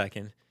on a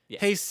second. Yeah.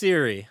 Hey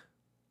Siri,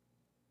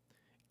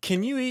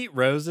 can you eat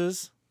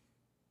roses?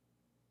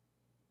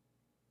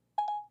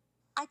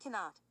 I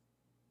cannot.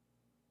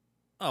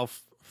 Oh,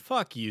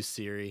 fuck you,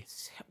 Siri.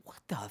 What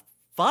the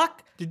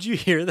fuck? Did you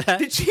hear that?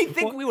 Did she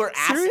think we were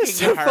Siri is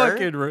asking so her?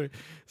 fucking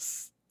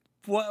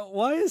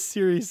why is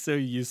Siri so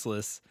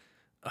useless?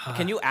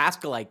 Can you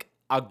ask like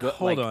a good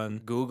Hold on.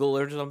 Google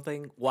or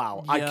something?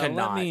 Wow, I Yeah,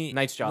 cannot.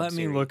 Nice job, Let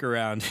Siri. me look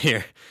around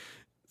here.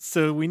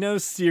 So we know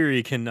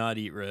Siri cannot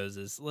eat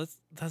roses.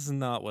 That's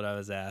not what I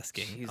was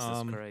asking.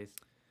 Jesus Christ.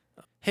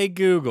 Hey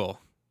Google,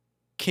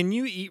 can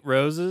you eat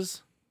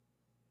roses?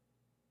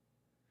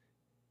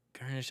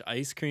 Garnish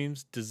ice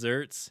creams,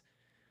 desserts.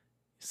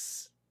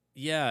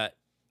 Yeah.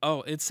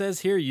 Oh, it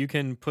says here you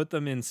can put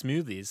them in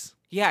smoothies.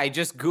 Yeah, I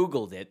just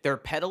Googled it. Their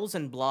petals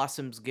and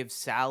blossoms give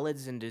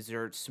salads and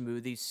desserts,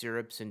 smoothies,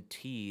 syrups, and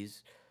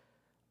teas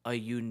a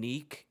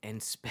unique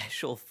and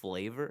special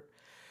flavor.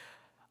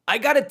 I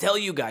gotta tell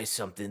you guys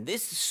something.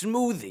 This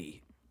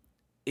smoothie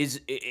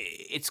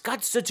it's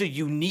got such a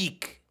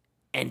unique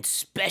and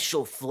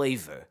special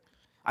flavor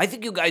I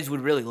think you guys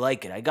would really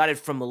like it. I got it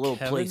from a little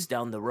Kevin? place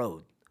down the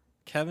road.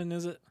 Kevin,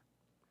 is it?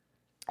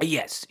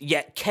 Yes,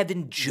 yeah,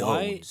 Kevin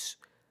Jones.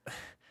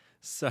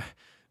 So,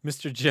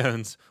 Mr.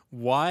 Jones,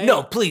 why?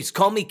 No, please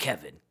call me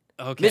Kevin.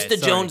 Okay, Mr.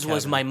 sorry, Jones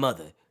was Kevin. my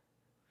mother.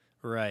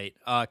 Right.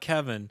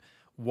 Kevin,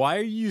 why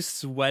are you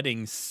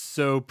sweating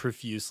so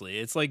profusely?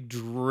 It's like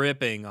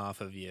dripping off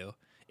of you.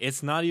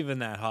 It's not even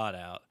that hot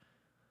out.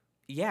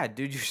 Yeah,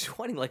 dude, you're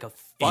sweating like a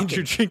fucking And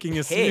you're drinking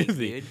a pig,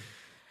 smoothie.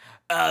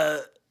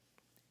 Dude.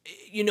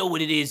 You know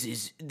what it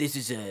is this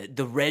is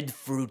the red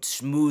fruit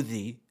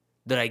smoothie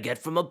that I get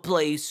from a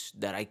place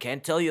that I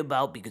can't tell you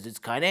about because it's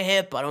kind of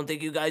hip. I don't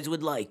think you guys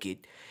would like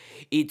it.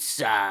 It's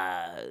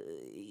a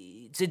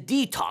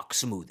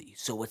detox smoothie.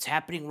 So what's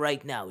happening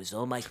right now is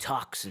all my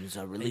toxins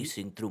are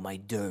releasing through my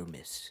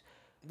dermis.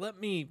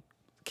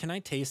 Can I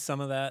taste some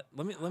of that?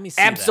 Let me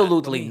see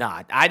Absolutely that.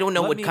 not. I don't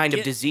know let what me kind of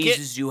get-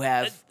 diseases you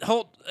have.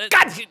 Hold.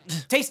 God,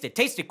 taste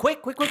it, quick.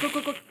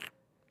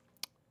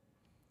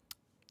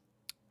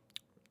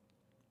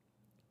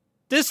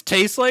 This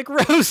tastes like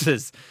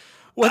roses.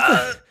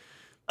 What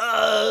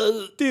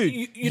the?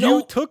 Dude, you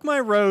know, took my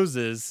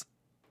roses,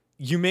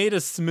 you made a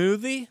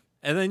smoothie,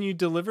 and then you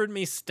delivered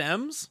me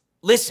stems?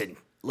 listen.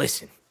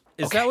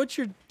 Is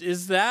Okay.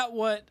 that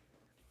what?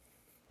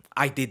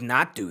 I did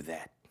not do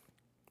that.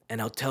 And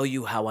I'll tell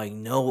you how I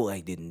know I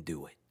didn't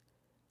do it.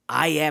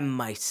 I am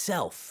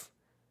myself.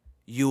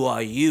 You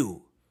are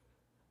you.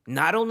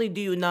 Not only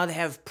do you not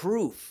have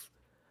proof,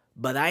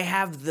 but I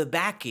have the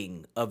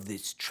backing of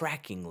this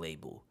tracking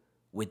label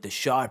with the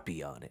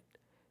Sharpie on it.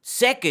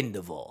 Second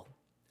of all,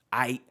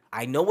 I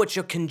know what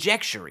you're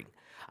conjecturing.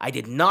 I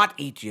did not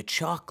eat your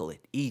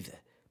chocolate either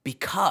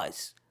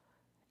because,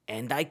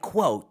 and I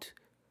quote,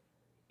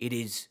 it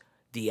is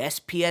the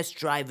SPS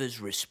driver's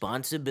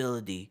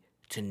responsibility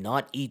to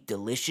not eat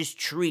delicious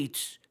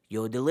treats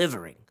you're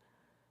delivering.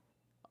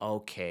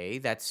 Okay,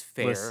 that's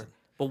fair. Listen.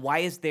 But why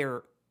is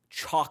there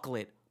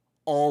chocolate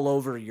all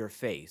over your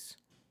face?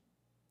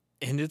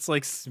 And it's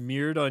like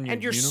smeared on your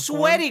And you're uniform?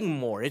 sweating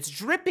more. It's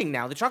dripping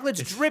now. The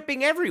chocolate's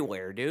dripping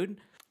everywhere, dude.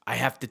 I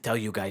have to tell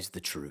you guys the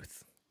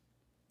truth.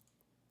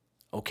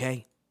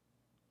 Okay?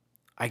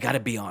 I gotta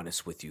be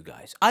honest with you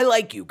guys. I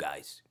like you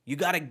guys. You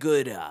got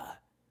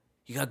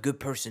good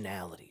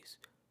personalities.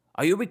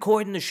 Are you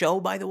recording the show,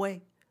 by the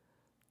way?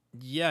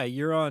 Yeah,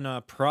 you're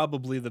on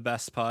probably the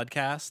best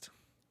podcast.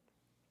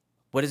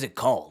 What is it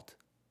called?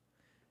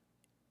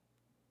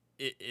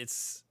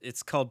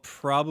 It's called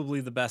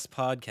Probably the Best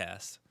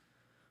Podcast.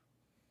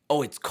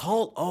 Oh, it's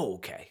called... Oh,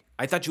 okay.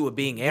 I thought you were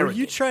being Were arrogant.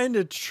 you trying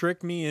to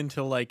trick me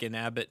into like an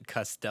Abbott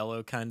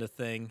Costello kind of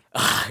thing?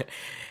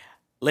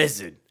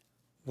 Listen,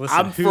 Listen,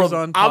 I'm who's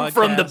on I'm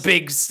from the podcast?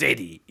 big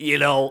city. You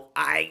know,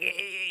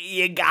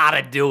 you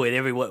gotta do it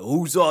everywhere.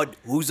 Who's on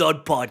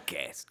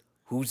podcast?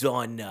 Who's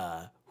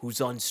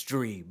on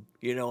stream?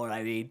 You know what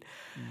I mean?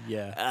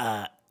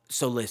 Yeah.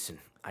 So listen,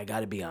 I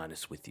gotta be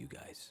honest with you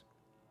guys.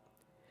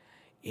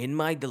 In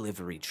my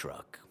delivery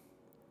truck,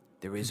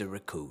 there is a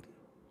raccoon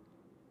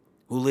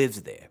who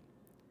lives there.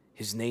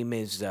 His name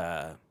is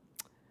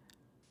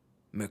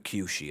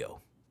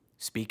Mercutio.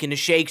 Speaking of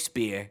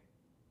Shakespeare,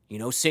 you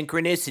know,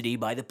 synchronicity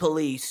by the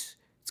police.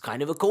 It's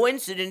kind of a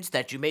coincidence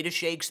that you made a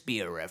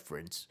Shakespeare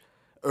reference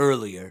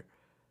earlier.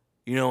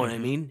 You know what I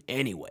mean?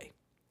 Anyway,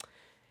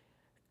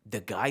 the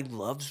guy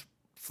loves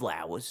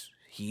flowers.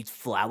 He eats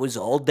flowers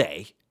all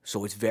day,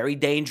 so it's very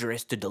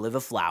dangerous to deliver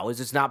flowers.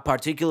 It's not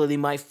particularly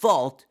my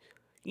fault.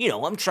 You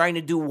know, I'm trying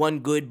to do one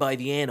good by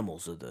the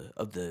animals of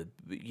the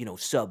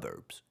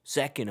suburbs.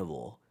 Second of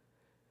all,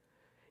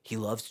 he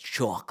loves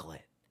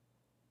chocolate.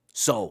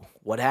 So,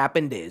 what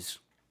happened is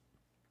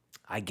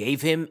I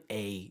gave him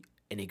an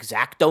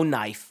X-Acto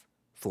knife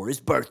for his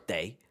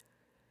birthday,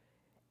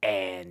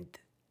 and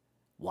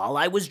while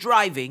I was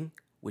driving,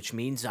 which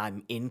means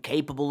I'm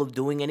incapable of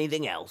doing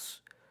anything else,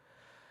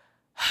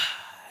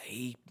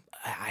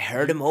 I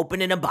heard him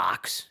opening a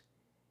box,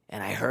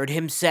 and I heard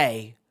him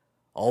say,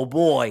 "Oh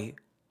boy,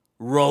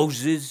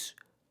 roses.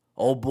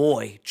 Oh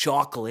boy,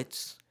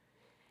 chocolates."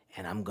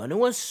 And I'm going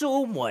to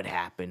assume what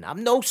happened.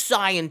 I'm no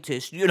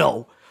scientist, you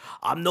know.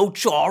 I'm no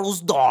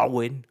Charles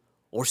Darwin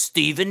or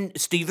Stephen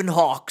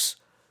Hawks.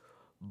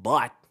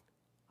 But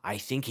I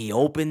think he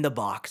opened the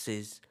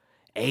boxes,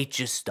 ate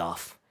your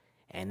stuff,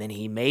 and then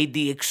he made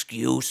the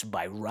excuse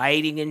by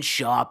writing in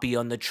Sharpie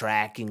on the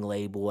tracking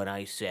label, and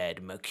I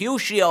said,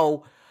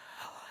 "Mercutio,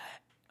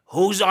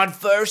 who's on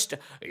first?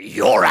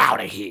 You're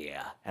out of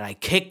here." And I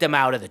kicked him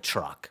out of the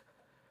truck.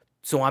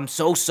 So I'm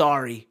so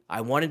sorry.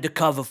 I wanted to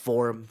cover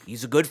for him.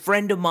 He's a good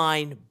friend of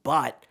mine,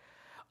 but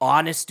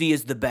honesty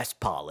is the best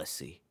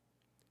policy.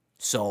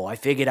 So I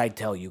figured I'd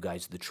tell you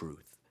guys the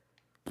truth.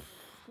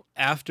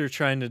 After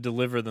trying to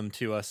deliver them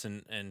to us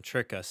and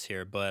trick us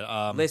here,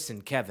 but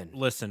Listen, Kevin.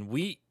 listen,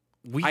 we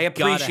I appreciate-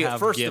 gotta have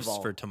first of gifts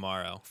all- for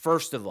tomorrow.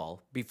 First of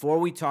all, before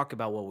we talk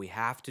about what we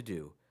have to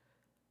do,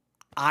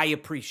 I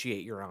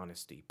appreciate your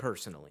honesty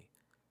personally.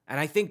 And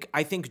I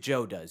think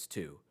Joe does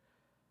too.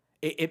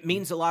 It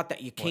means a lot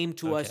that you came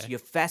to us, Okay. you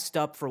fessed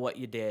up for what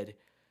you did,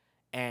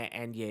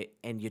 and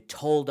you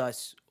told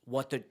us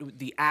what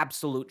the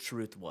absolute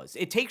truth was.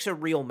 It takes a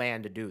real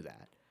man to do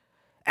that.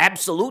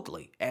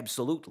 Absolutely,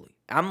 absolutely.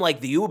 I'm like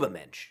the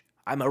Ubermensch.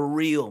 I'm a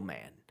real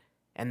man.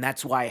 And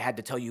that's why I had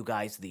to tell you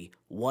guys the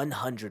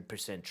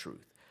 100%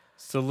 truth.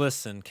 So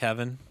listen,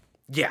 Kevin.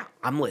 Yeah,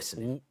 I'm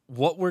listening.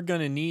 What we're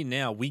going to need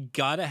now, we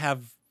got to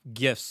have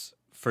gifts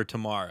for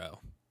tomorrow.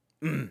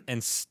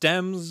 And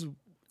stems.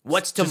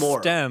 What's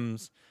tomorrow?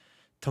 Stems.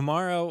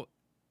 Tomorrow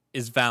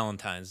is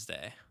Valentine's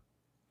Day.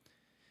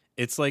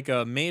 It's like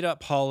a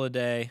made-up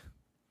holiday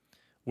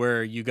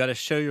where you got to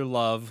show your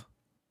love.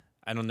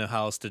 I don't know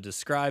how else to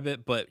describe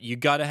it, but you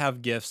got to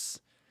have gifts.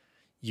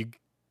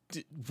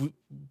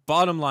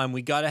 Bottom line,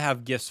 we got to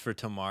have gifts for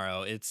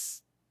tomorrow.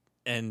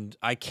 And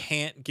I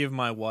can't give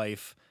my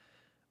wife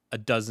a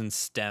dozen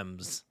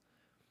stems.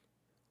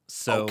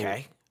 So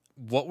okay.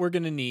 What we're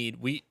gonna need,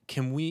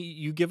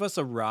 you give us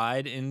a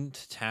ride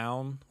into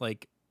town?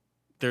 Like,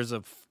 there's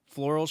a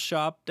floral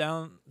shop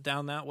down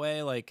that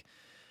way. Like,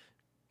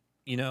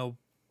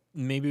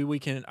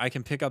 maybe I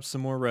can pick up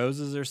some more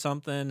roses or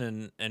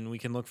something, and we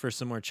can look for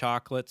some more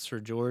chocolates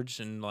for George,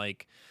 and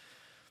like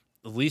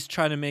at least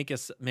try to make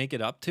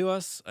it up to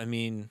us. I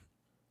mean,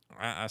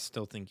 I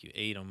still think you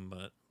ate them,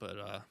 but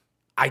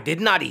I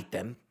did not eat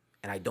them,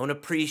 and I don't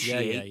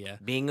appreciate Yeah.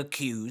 being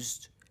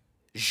accused.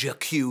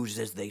 J'accuse,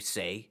 as they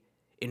say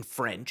in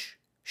French,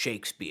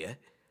 Shakespeare.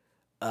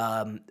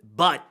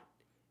 But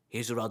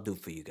here's what I'll do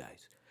for you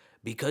guys.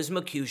 Because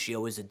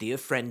Mercutio is a dear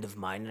friend of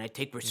mine, and I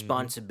take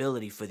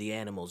responsibility for the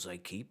animals I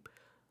keep,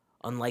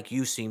 unlike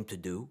you seem to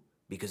do,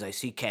 because I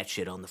see cat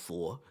shit on the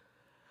floor,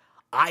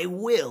 I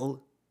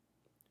will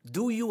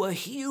do you a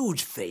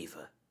huge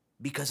favor,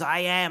 because I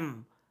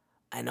am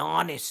an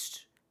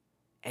honest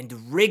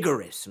and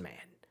rigorous man.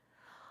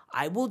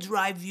 I will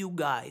drive you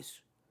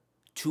guys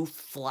to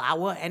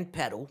Flower and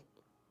Petal,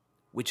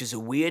 which is a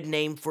weird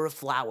name for a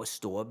flower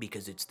store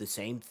because it's the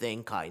same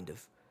thing, kind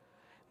of,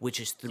 which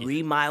is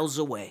 3 miles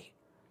away.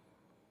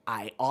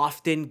 I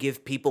often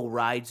give people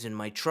rides in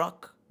my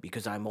truck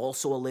because I'm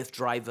also a Lyft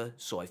driver,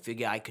 so I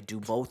figure I could do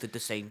both at the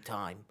same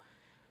time.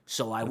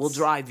 So I will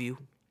drive you.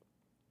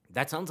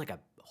 That sounds like a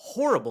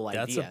horrible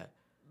idea.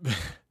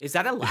 Is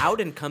that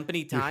allowed in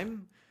company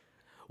time?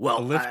 Well,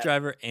 a Lyft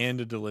driver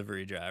and a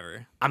delivery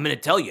driver. I'm going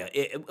to tell you.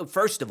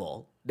 First of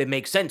all, that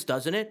makes sense,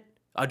 doesn't it?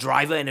 A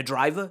driver and a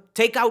driver.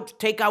 Take out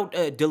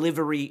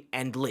delivery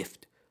and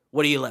Lyft.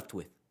 What are you left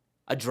with?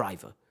 A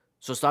driver.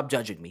 So stop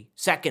judging me.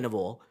 Second of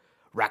all,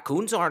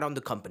 raccoons aren't on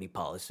the company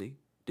policy.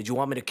 Did you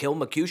want me to kill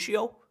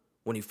Mercutio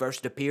when he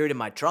first appeared in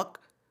my truck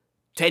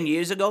 10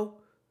 years ago?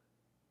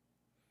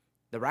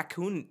 The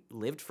raccoon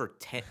lived for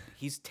 10.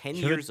 He's 10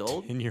 years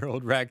old.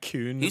 10-year-old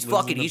raccoon. He's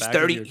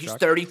 30. He's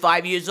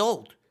 35 years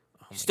old.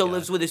 He still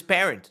lives with his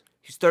parents.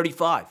 He's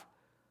 35.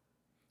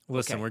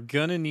 Listen, we're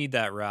gonna need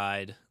that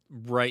ride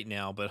right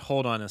now, but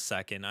hold on a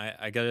second.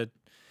 I gotta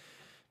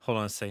hold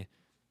on a second.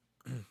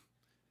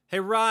 Hey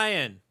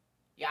Ryan.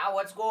 Yeah,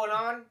 what's going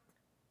on?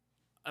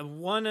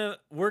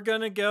 We're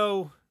gonna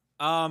go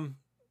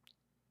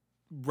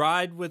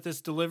ride with this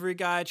delivery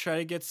guy, try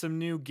to get some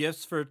new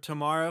gifts for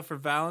tomorrow for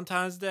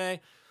Valentine's Day.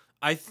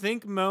 I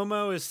think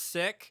Momo is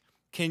sick.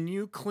 Can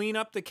you clean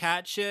up the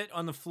cat shit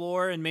on the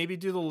floor and maybe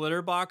do the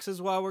litter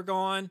boxes while we're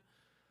gone?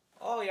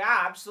 Oh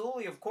yeah,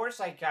 absolutely. Of course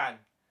I can.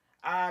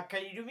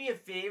 Can you do me a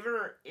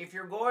favor? If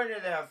you're going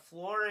to the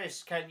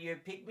florist, can you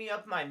pick me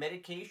up my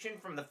medication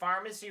from the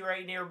pharmacy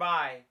right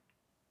nearby?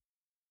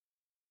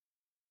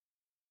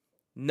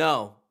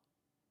 No.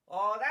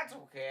 Oh, that's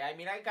okay. I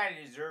mean, I kind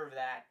of deserve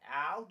that.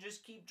 I'll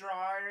just keep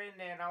drawing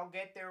and I'll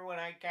get there when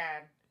I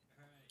can.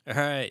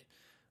 All right.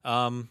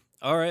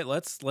 All right,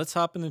 let's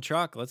hop in the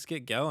truck. Let's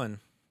get going.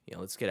 Yeah,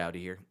 let's get out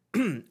of here.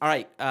 All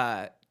right,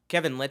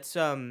 Kevin, let's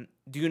do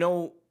you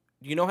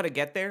know how to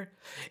get there?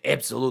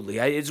 Absolutely.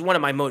 It's one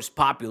of my most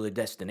popular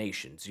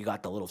destinations. You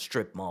got the little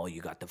strip mall, you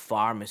got the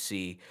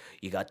pharmacy,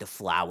 you got the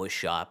flower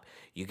shop,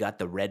 you got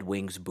the Red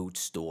Wings boot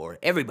store.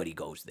 Everybody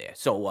goes there.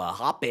 So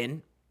hop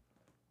in.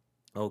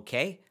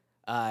 Okay.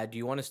 Do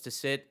you want us to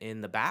sit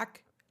in the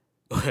back?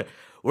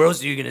 Where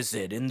else are you gonna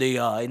sit? In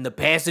the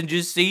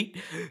passenger seat?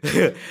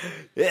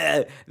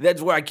 Yeah,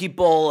 that's where I keep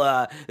all.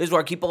 This is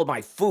where I keep all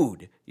my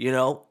food. You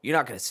know, you're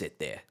not gonna sit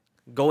there.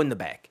 Go in the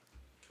back.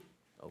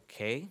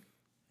 Okay.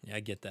 Yeah, I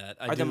get that.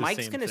 Are the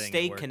mics gonna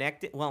stay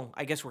connected? Well,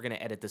 I guess we're gonna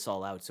edit this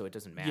all out, so it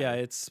doesn't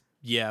matter.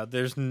 Yeah.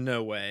 There's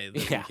no way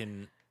that we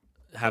can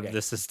have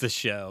this as the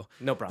show.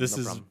 No problem. This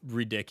is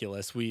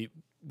ridiculous. We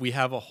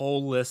have a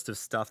whole list of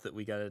stuff that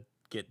we gotta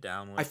get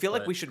down with. I feel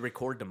like we should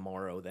record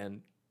tomorrow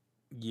then.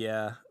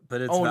 Yeah, but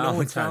it's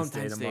Valentine's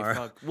Day tomorrow.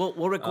 Fuck.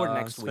 We'll record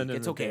next week.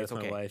 It's okay. It's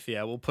okay. My wife.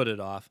 Yeah, we'll put it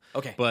off.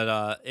 Okay.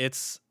 But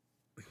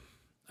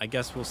I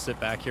guess we'll sit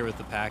back here with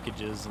the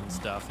packages and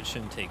stuff. It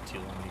shouldn't take too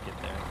long to get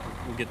there.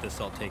 We'll get this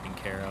all taken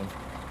care of.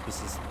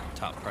 This is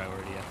top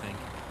priority, I think.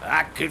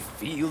 I could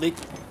feel it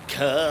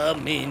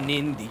coming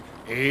in the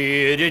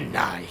air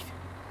tonight.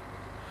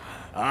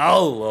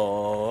 Oh,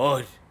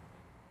 Lord.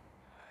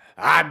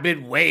 I've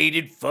been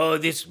waiting for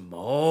this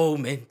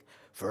moment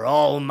for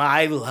all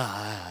my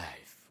life.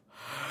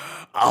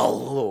 Oh,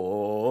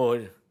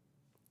 Lord.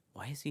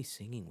 Why is he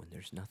singing when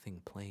there's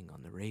nothing playing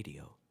on the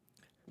radio?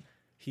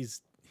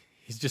 He's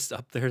just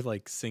up there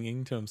like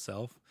singing to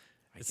himself.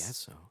 I guess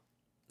so.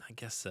 I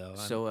guess so.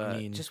 So, I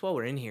mean, just while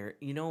we're in here,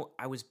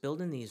 I was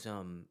building these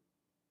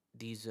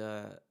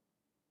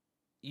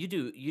you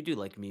do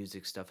like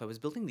music stuff. I was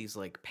building these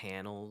like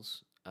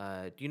panels.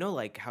 Do you know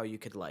like how you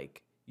could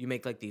like you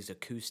make like these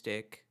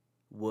acoustic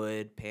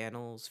wood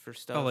panels for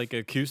stuff? oh, like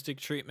acoustic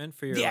treatment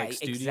for your like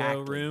studio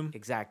exactly, room.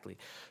 Exactly.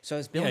 So I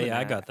was Yeah, building. yeah,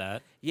 I got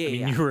that. Yeah, I mean,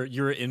 yeah.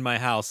 you were in my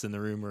house in the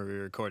room where we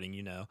were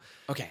recording.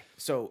 Okay,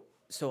 so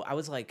I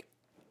was like,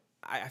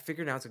 I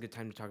figured now's a good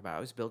time to talk about it.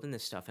 I was building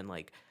this stuff and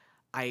like,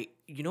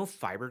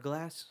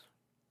 fiberglass.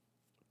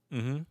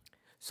 Mm-hmm.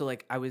 So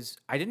like I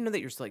didn't know that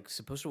you're like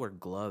supposed to wear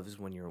gloves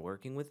when you're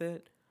working with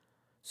it.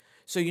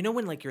 So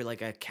when like you're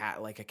like a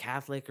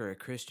Catholic or a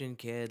Christian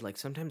kid, like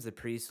sometimes the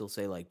priest will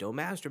say like don't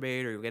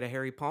masturbate or you'll get a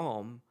hairy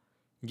palm.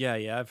 Yeah,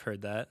 I've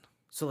heard that.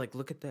 So like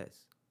look at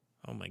this.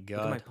 Oh my Look at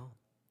my god, palm.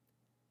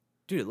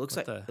 Dude, it looks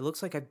What like the- it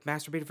looks like I've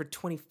masturbated for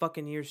 20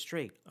 fucking years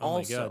straight. Oh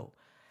my God. Also,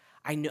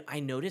 I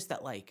noticed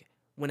that like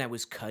when I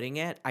was cutting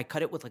it, I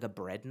cut it with like a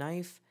bread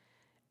knife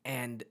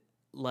and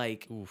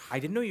like Oof. I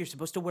didn't know you're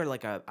supposed to wear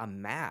like a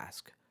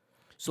mask.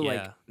 So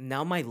like Yeah.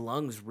 now my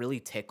lungs really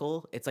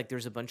tickle. It's like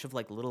there's a bunch of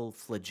like little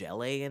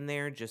flagellae in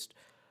there just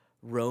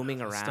roaming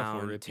That around. stuff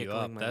will rip you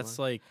tickling up. my That's lungs.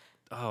 like,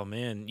 oh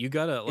man, you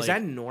gotta like. Is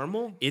that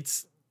normal?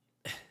 It's.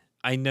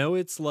 I know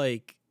it's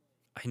like,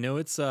 I know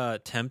it's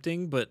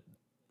tempting, but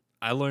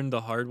I learned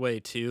the hard way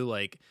too.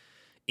 Like,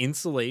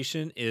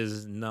 insulation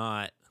is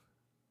not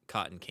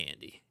cotton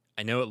candy.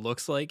 I know it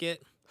looks like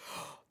it.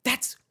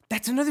 That's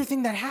another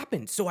thing that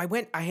happened. So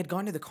I had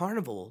gone to the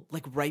carnival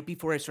like right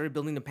before I started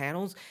building the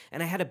panels,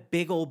 and I had a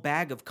big old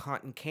bag of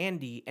cotton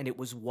candy, and it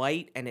was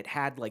white, and it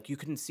had like you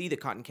couldn't see the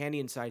cotton candy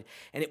inside,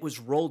 and it was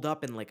rolled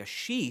up in like a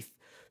sheath.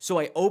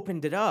 So I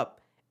opened it up,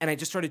 and I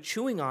just started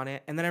chewing on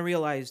it, and then I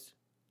realized,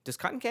 does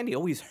cotton candy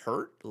always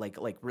hurt? Like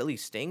really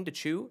sting to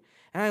chew?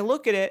 And I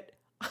look at it,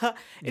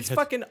 it's Yeah.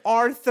 fucking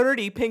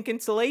R30 pink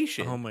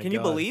insulation. Oh my Can you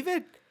God. believe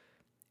it?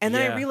 And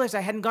then I Yeah. realized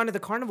I hadn't gone to the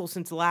carnival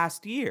since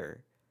last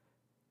year.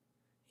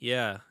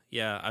 Yeah.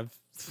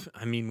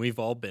 I mean, we've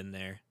all been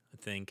there. I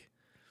think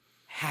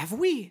Have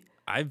we?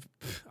 I've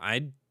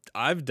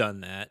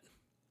done that.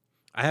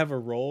 I have a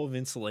roll of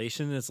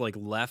insulation that's like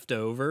left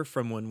over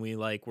from when we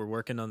like were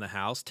working on the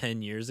house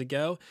 10 years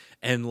ago,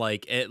 and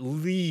like at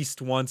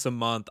least once a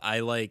month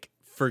I like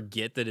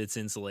forget that it's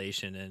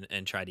insulation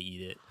and try to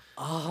eat it.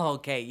 Oh,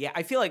 okay. Yeah,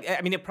 I feel like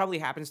it probably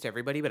happens to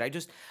everybody, but I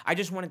just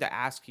wanted to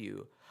ask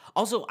you.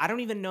 Also, I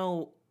don't even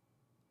know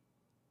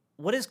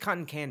what is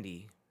cotton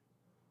candy.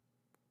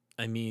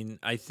 I mean,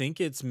 I think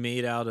it's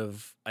made out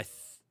of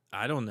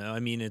I don't know. I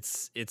mean,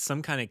 it's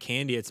some kind of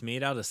candy. It's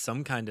made out of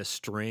some kind of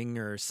string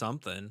or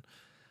something.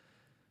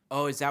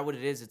 Oh, is that what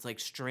it is? It's like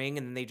string,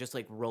 and then they just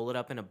like roll it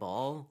up in a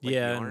ball. Like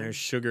Yeah, yarn? and there's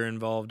sugar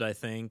involved, I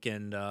think,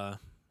 and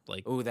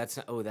like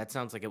that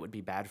sounds like it would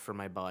be bad for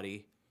my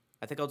body.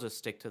 I think I'll just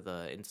stick to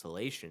the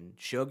insulation.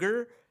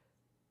 Sugar?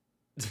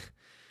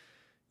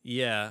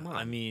 yeah. Come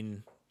I on.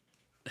 mean,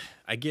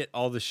 I get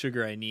all the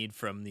sugar I need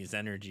from these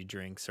energy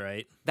drinks,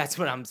 right? That's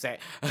what I'm saying.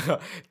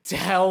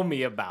 Tell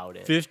me about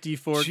it.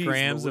 54 Jeez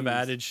grams of Louise.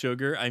 added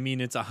sugar. I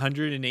mean, it's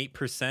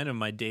 108% of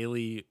my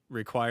daily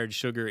required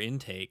sugar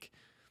intake.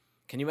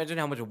 Can you imagine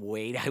how much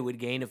weight I would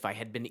gain if I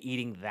had been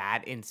eating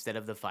that instead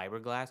of the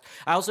fiberglass?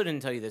 I also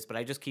didn't tell you this, but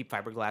I just keep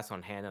fiberglass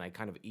on hand and I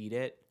kind of eat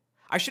it.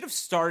 I should have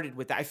started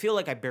with that. I feel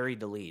like I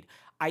buried the lead.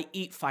 I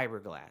eat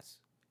fiberglass,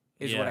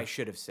 is what Yeah. I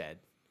should have said.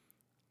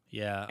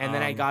 Yeah. And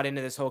then I got into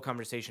this whole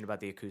conversation about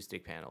the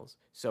acoustic panels.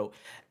 So,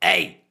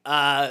 hey,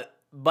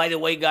 by the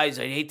way, guys,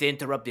 I hate to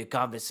interrupt your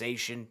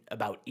conversation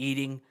about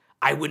eating.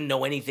 I wouldn't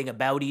know anything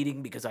about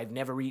eating because I've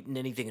never eaten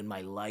anything in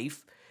my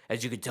life,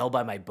 as you could tell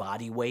by my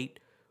body weight,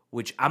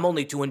 which I'm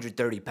only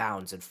 230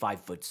 pounds and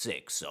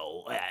 5'6",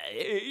 so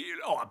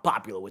I'm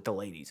popular with the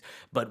ladies.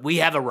 But we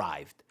have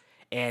arrived,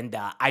 and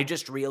I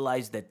just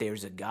realized that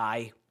there's a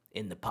guy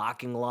in the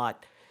parking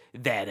lot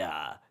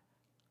that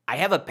I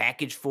have a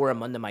package for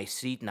him under my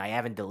seat, and I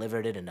haven't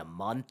delivered it in a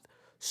month.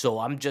 So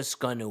I'm just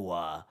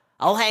gonna,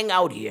 I'll hang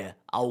out here.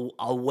 I'll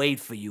wait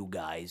for you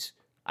guys.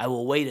 I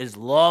will wait as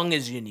long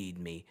as you need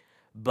me.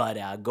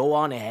 But go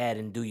on ahead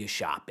and do your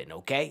shopping,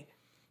 okay?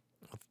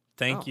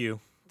 Thank Oh. you.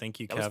 Thank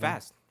you, That Kevin. was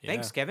fast. Yeah.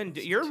 Thanks, Kevin.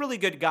 You're a really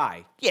good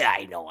guy. Yeah,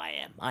 I know I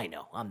am. I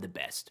know. I'm the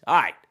best. All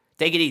right.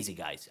 Take it easy,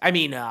 guys. I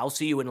mean, I'll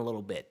see you in a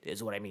little bit,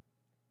 is what I mean.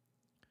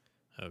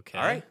 Okay.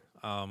 All right.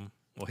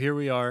 Well, here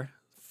we are.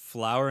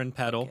 Flower and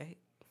petal. Okay.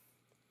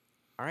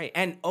 All right.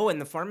 And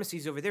the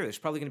pharmacy's over there. There's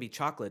probably going to be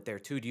chocolate there,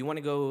 too. Do you want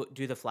to go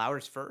do the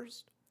flowers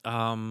first?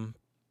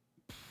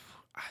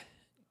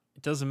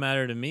 It doesn't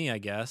matter to me, I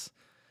guess.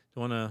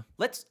 Do you want to?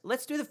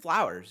 Let's do the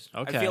flowers.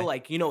 Okay. I feel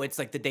like, it's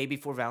like the day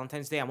before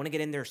Valentine's Day. I want to get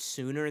in there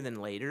sooner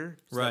than later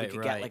so that we Right, could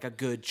right. get like a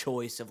good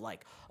choice of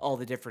like all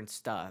the different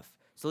stuff.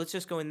 So let's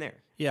just go in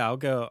there. Yeah, I'll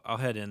go. I'll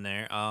head in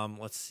there.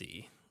 Let's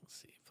see.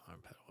 Flower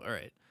and petal. All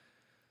right.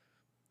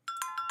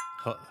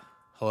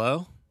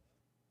 Hello?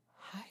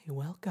 Hi,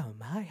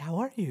 welcome. Hi, how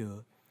are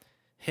you?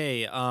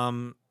 Hey,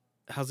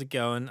 how's it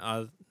going?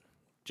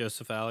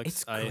 Joseph Alex.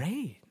 It's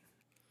great.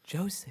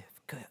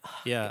 Joseph, good.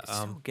 Yeah, It's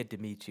so good to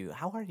meet you.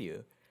 How are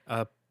you?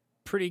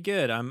 Pretty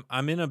good.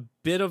 I'm in a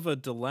bit of a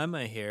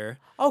dilemma here.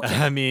 Okay.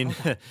 I mean,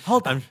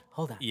 Hold on. I'm-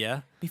 Hold on.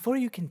 yeah. Before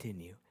you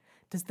continue,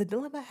 does the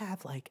dilemma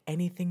have like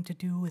anything to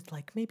do with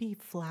like maybe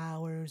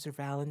flowers or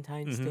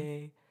Valentine's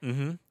Day?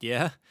 Mm-hmm.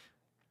 Yeah.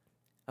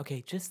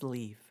 Okay, just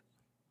leave.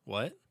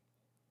 What?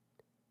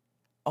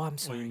 Oh, I'm What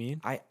sorry. do you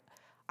mean?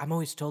 I'm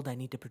always told I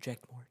need to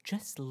project more.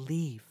 Just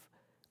leave.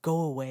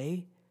 Go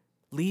away.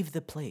 Leave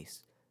the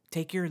place.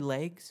 Take your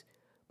legs,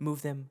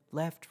 move them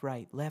left,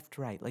 right,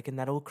 like in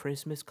that old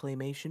Christmas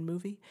claymation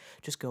movie.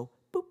 Just go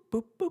boop,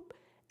 boop, boop,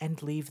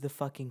 and leave the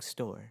fucking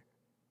store.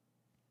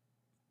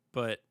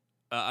 But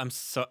I'm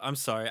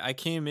sorry. I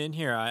came in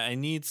here. I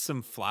need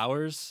some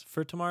flowers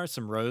for tomorrow.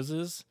 Some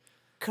roses.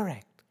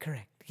 Correct.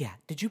 Yeah.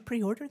 Did you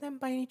pre-order them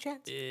by any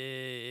chance?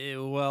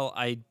 Well,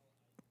 I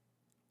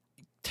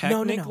No.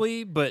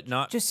 technically, but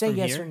not. Just say from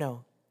yes here. or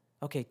no.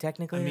 Okay,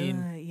 technically,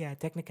 yeah,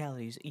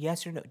 technicalities.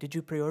 Yes or no. Did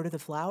you pre-order the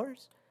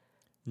flowers?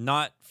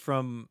 Not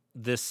from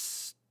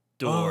this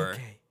store.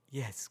 Okay.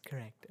 Yes,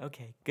 correct.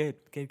 Okay, good.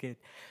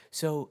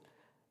 So,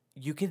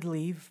 you could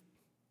leave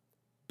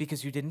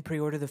because you didn't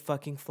pre-order the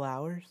fucking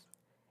flowers,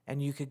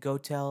 and you could go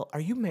tell,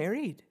 "Are you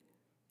married?"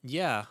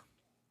 Yeah,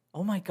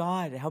 Oh my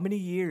god, how many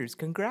years?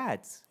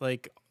 Congrats.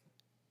 like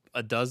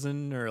a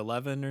dozen or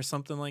 11 or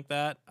something like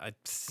that. I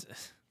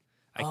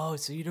Oh,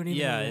 so you don't even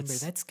yeah, remember. it's-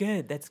 That's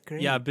good. That's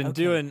great. Yeah, I've been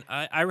Okay. doing.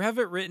 I have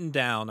it written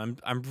down.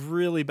 I'm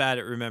really bad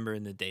at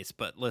remembering the dates,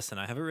 but listen,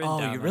 I have it written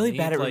down. Oh, you're I really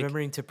bad need, at like-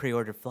 remembering to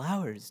pre-order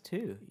flowers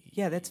too.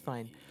 Yeah, that's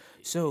fine.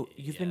 So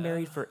you've been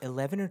married for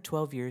 11 or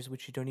 12 years,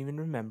 which you don't even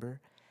remember,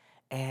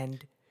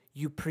 and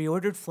you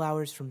pre-ordered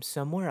flowers from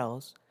somewhere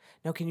else.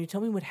 Now, can you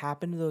tell me what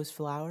happened to those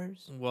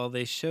flowers? Well,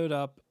 they showed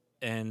up,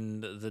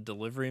 and the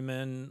delivery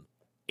man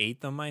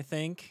ate them. I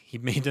think he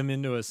made them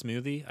into a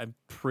smoothie. I'm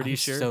pretty I'm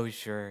sure. so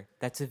sure.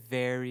 That's a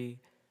very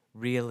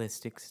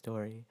realistic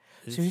story.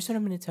 So here's what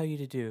I'm going to tell you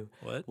to do.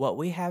 What? What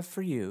we have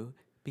for you,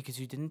 because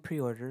you didn't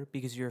pre-order,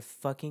 because you're a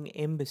fucking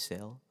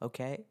imbecile,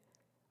 okay?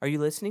 Are you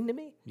listening to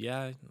me?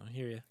 Yeah, I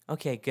hear you.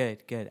 Okay,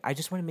 good. I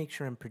just want to make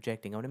sure I'm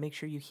projecting. I want to make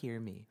sure you hear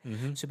me.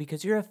 Mm-hmm. So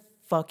because you're a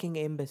fucking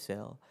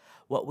imbecile,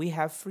 what we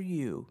have for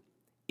you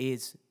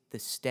is the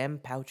stem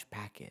pouch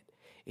packet.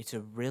 It's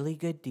a really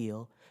good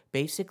deal.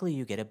 Basically,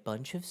 you get a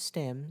bunch of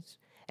stems,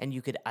 and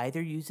you could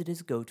either use it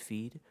as goat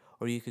feed,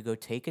 or you could go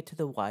take it to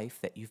the wife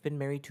that you've been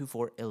married to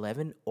for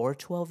 11 or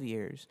 12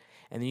 years,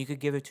 and then you could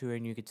give it to her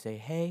and you could say,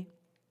 "Hey,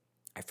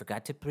 I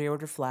forgot to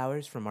pre-order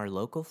flowers from our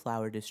local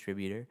flower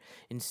distributor.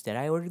 Instead,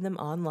 I ordered them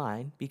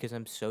online because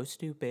I'm so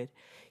stupid.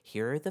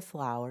 Here are the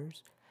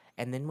flowers."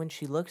 And then when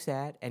she looks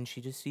at and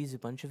she just sees a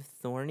bunch of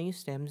thorny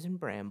stems and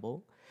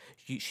bramble,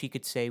 she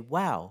could say,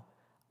 "Wow,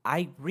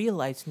 I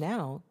realize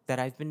now that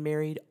I've been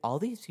married all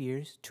these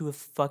years to a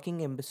fucking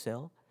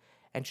imbecile."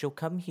 And she'll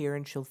come here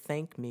and she'll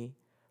thank me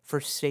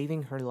for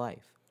saving her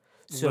life.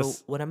 So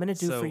Lis- what I'm going to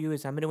do for so- you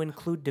is I'm going to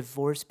include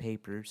divorce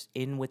papers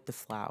in with the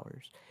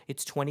flowers.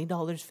 It's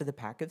 $20 for the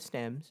pack of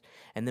stems,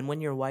 and then when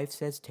your wife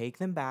says take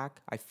them back,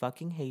 I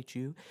fucking hate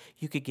you,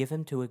 you could give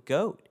them to a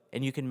goat,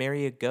 and you can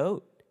marry a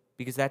goat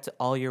because that's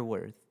all you're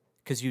worth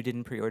because you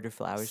didn't pre-order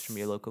flowers from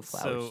your local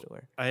flower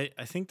store. I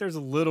think there's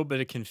a little bit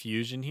of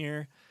confusion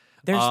here.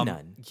 There's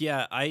none.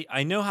 Yeah,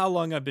 I know how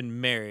long I've been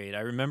married.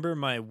 I remember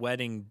my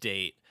wedding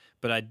date,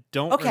 but I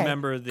don't Okay,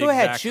 remember the go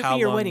exact ahead, shoot how me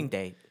your long- wedding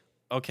date.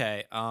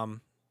 Okay,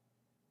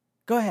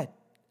 Go ahead.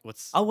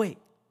 what's I'll wait.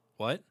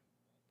 what?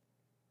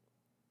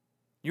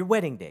 Your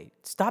wedding date.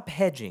 Stop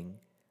hedging.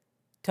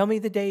 Tell me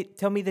the date.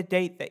 Tell me the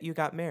date that you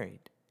got married.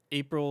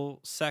 April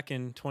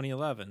 2nd,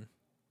 2011.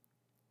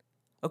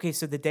 Okay,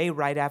 so the day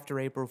right after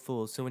April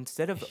Fool's. So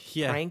instead of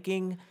Yeah.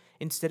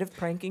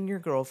 pranking your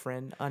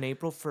girlfriend on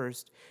April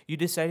 1st, you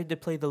decided to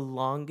play the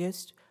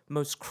longest,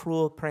 most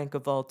cruel prank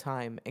of all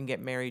time and get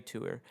married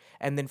to her,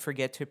 and then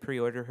forget to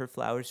pre-order her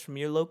flowers from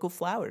your local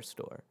flower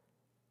store.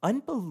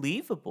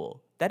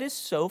 Unbelievable. That is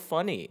so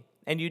funny.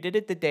 And you did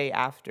it the day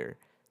after.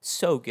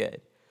 So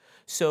good.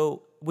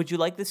 So, would you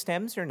like the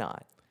stems or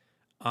not?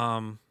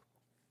 No,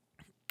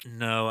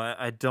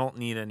 I don't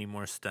need any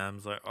more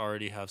stems. I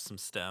already have some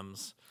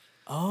stems.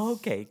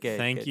 Okay, good.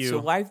 Thank good. you. So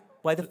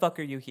why the fuck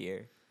are you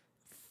here?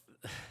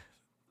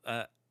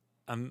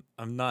 I'm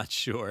not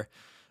sure.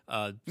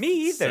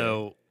 Me either.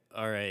 So,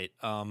 all right.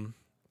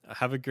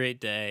 Have a great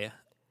day.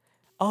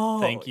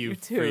 Oh, Thank you you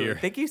for too. your-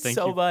 Thank you thank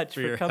so you much for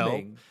for your help.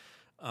 coming.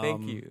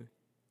 Thank you.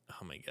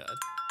 Oh my god.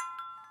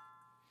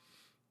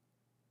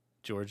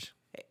 George.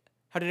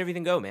 How did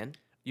everything go, man?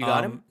 You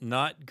got him?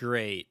 Not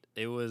great.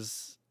 It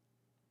was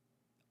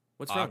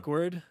What's wrong?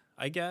 awkward,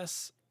 I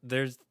guess.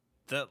 There's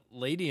that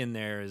lady in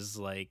there is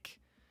like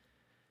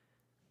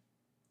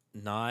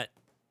not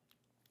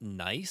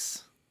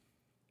nice.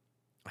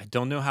 I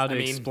don't know how to I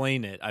mean-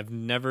 explain it. I've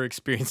never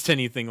experienced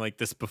anything like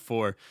this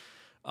before.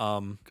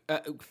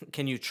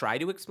 Can you try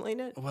to explain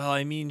it? Well,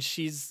 I mean,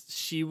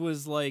 she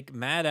was like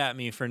mad at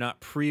me for not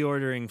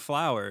pre-ordering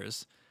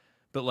flowers.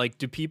 But like,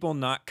 do people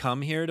not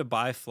come here to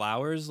buy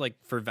flowers like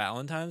for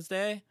Valentine's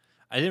Day?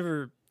 I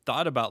never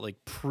thought about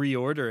like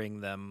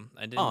pre-ordering them.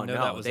 I didn't know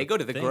that was they a go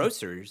to the thing.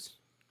 grocers.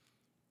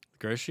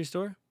 Grocery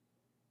store?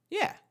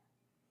 Yeah.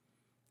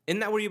 Isn't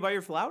that where you buy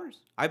your flowers?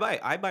 I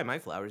buy my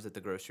flowers at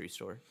the grocery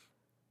store.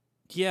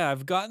 Yeah,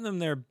 I've gotten them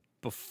there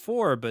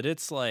before, but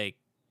it's like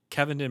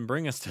Kevin didn't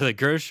bring us to the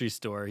grocery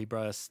store. He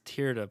brought us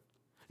here to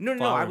No,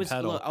 Flower I and was.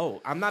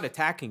 Petal. I'm not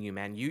attacking you,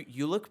 man.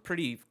 You look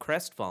pretty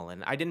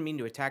crestfallen. I didn't mean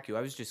to attack you.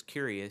 I was just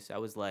curious. I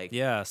was like,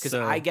 Yeah, because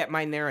so I get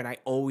mine there, and I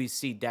always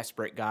see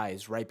desperate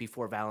guys right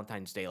before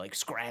Valentine's Day, like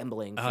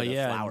scrambling for the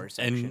flower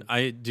section.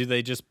 and do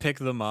they just pick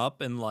them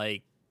up and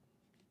like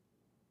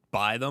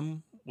buy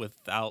them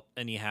without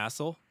any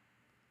hassle?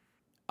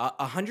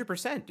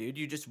 100%, dude.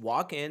 You just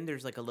walk in.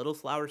 There's like a little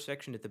flower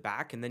section at the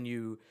back, and then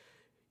you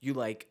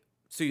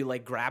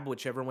grab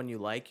whichever one you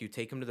like. You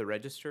take them to the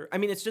register. I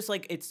mean, it's just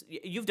like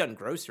you've done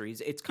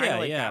groceries. It's kind of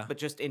like that, but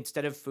just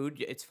instead of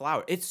food, it's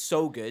flour. It's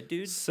so good,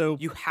 dude. So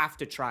you have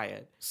to try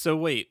it. So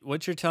wait,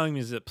 what you're telling me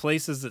is that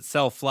places that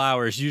sell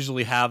flowers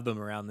usually have them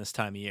around this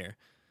time of year.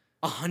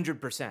 100%.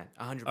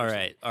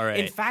 100%. All right.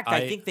 In fact,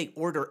 I think they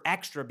order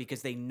extra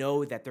because they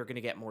know that they're going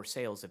to get more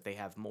sales if they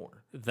have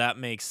more. That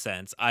makes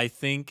sense. I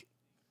think.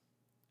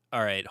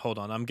 All right, hold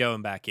on. I'm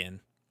going back in.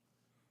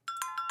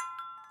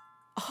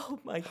 Oh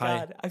my Hi.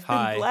 God. I've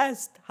Hi. been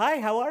blessed. Hi,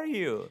 how are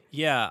you?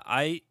 Yeah,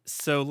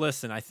 so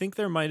listen, I think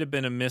there might have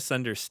been a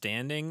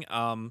misunderstanding.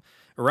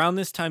 Around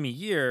this time of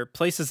year,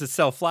 places that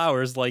sell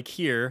flowers like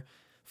here,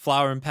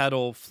 Flower and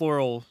Petal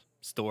Floral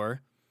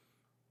Store.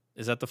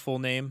 Is that the full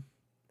name?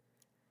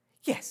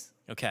 Yes.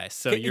 Okay,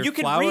 so You your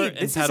can Flower read.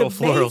 and This Petal is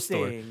Floral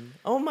Store. amazing.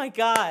 Oh my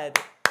God.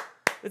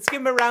 Let's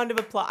give him a round of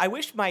applause. I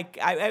wish my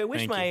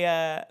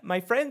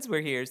friends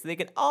were here so they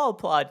could all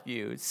applaud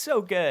you. It's so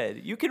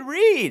good. You can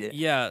read.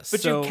 Yeah,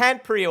 But you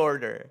can't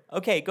pre-order.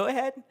 Okay, go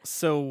ahead.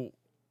 So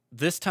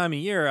this time of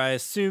year, I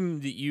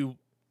assume that you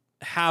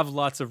have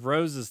lots of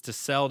roses to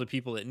sell to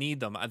people that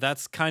need them.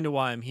 That's kind of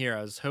why I'm here.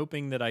 I was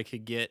hoping that I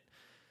could get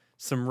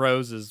some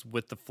roses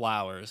with the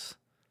flowers.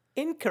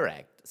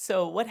 Incorrect.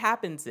 So what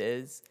happens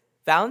is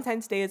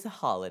Valentine's Day is a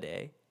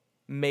holiday,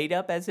 made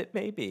up as it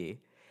may be,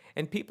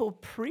 and people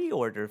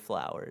pre-order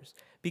flowers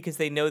because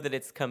they know that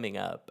it's coming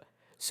up.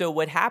 So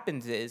what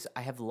happens is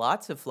I have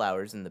lots of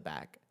flowers in the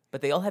back,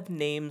 but they all have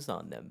names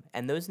on them,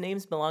 and those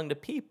names belong to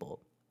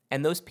people.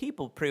 And those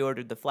people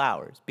pre-ordered the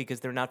flowers because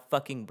they're not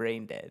fucking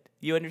brain dead.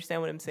 You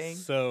understand what I'm saying?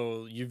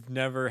 So you've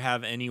never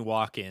have any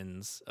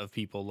walk-ins of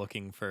people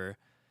looking for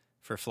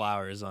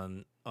flowers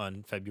on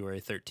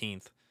February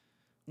 13th?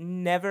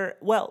 Never.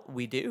 Well,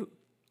 we do.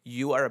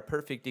 You are a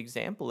perfect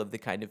example of the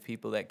kind of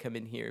people that come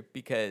in here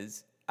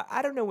because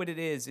I don't know what it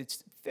is.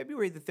 It's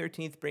February the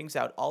 13th brings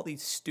out all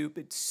these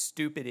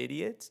stupid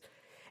idiots.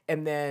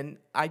 And then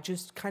I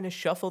just kind of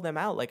shuffle them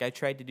out like I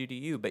tried to do to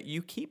you. But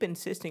you keep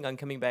insisting on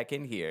coming back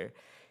in here.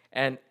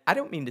 And I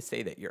don't mean to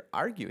say that you're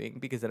arguing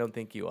because I don't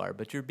think you are,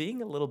 but you're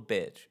being a little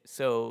bitch.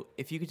 So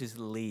if you could just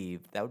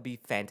leave, that would be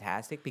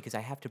fantastic because I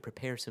have to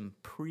prepare some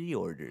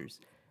pre-orders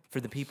for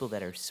the people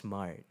that are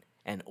smart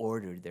and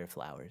ordered their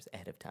flowers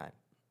ahead of time.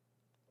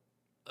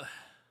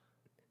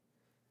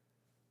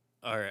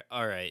 All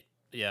right.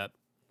 Yeah.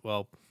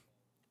 Well,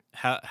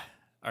 all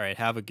right.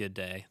 Have a good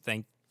day.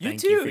 Thank you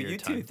for your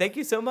time. You too. Thank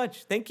you so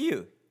much. Thank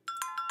you.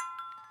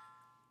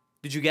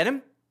 Did you get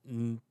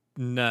him?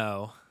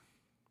 No.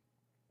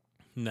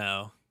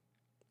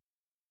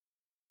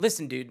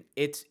 Listen, dude,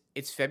 it's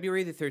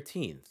February the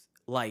 13th.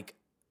 Like,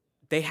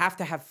 they have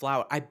to have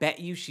flour. I bet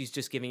you she's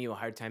just giving you a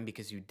hard time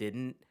because you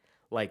didn't,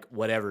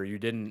 you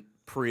didn't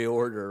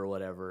pre-order or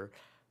whatever.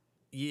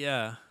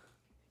 Yeah.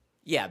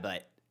 Yeah,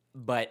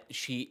 but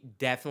she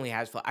definitely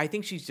has flour. I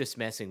think she's just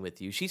messing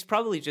with you. She's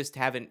probably just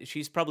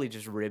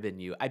ribbing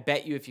you. I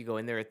bet you if you go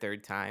in there a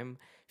third time,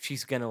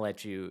 she's going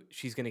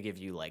to give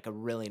you like a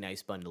really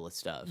nice bundle of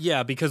stuff.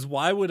 Yeah, because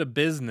why would a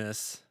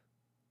business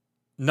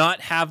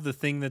not have the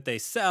thing that they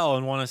sell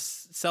and want to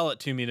sell it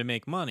to me to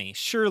make money?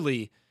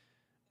 Surely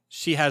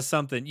she has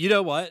something. You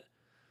know what?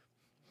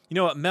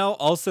 Mel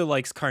also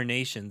likes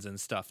carnations and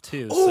stuff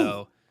too. Ooh,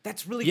 so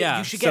that's really yeah, good.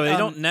 You should so get, they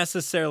don't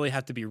necessarily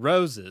have to be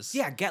roses.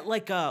 Yeah, get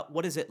like a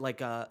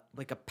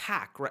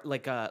pack, right?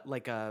 Like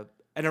an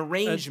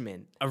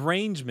arrangement.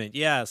 Arrangement,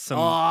 yeah.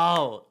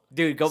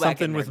 Dude, go back in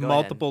something there. with Go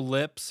multiple ahead.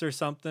 lips or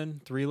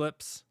something. 3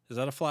 lips. Is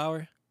that a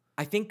flower?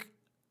 I think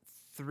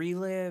 3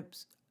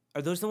 lips.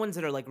 Are those the ones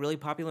that are like really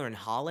popular in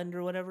Holland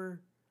or whatever?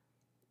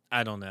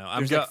 I don't know.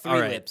 There's like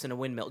 3 lips and a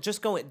windmill.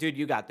 Just go, dude.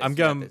 You got this. I'm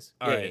going.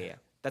 All right. Yeah.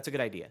 That's a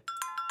good idea.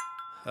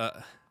 Oh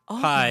my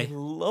hi.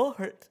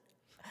 Lord.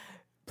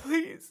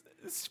 Please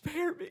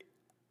spare me.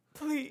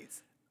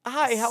 Please.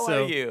 Hi, how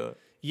are you?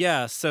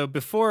 Yeah, so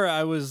before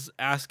I was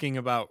asking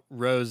about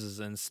roses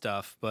and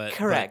stuff, but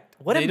correct.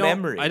 What a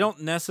memory. I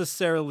don't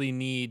necessarily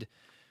need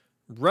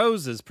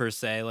roses per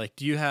se. Like,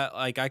 do you have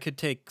I could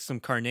take some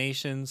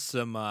carnations,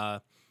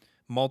 some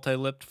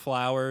multi-lipped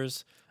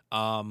flowers.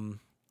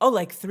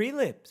 Like 3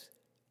 lips.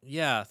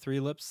 Yeah, 3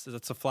 lips.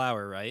 That's a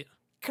flower, right?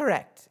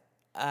 Correct.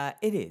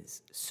 It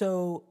is.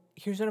 So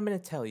here's what I'm going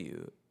to tell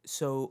you.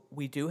 So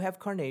we do have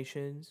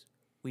carnations.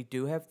 We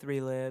do have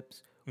 3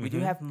 lips. We do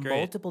have Great.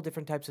 multiple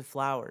different types of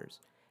flowers.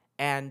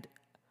 And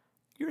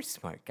you're a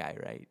smart guy,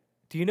 right?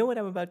 Do you know what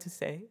I'm about to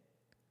say?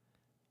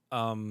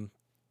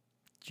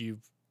 You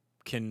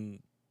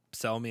can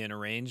sell me an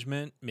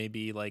arrangement,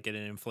 maybe like at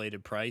an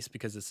inflated price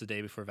because it's the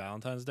day before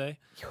Valentine's Day.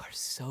 You are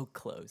so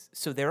close.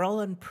 So they're all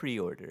on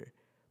pre-order.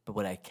 But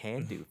what I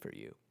can do for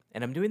you,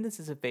 and I'm doing this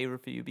as a favor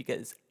for you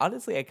because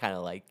honestly, I kind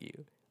of like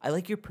you. I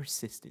like your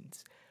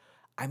persistence.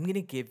 I'm going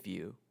to give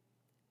you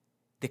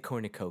the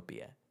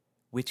cornucopia,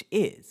 which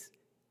is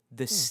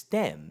the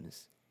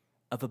stems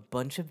of a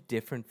bunch of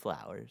different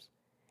flowers.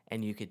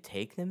 And you could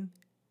take them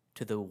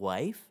to the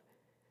wife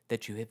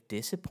that you have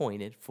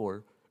disappointed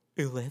for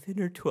 11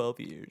 or 12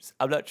 years.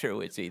 I'm not sure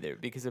which either,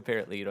 because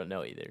apparently you don't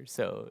know either.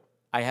 So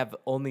I have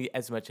only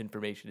as much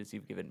information as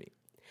you've given me.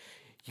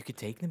 You could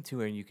take them to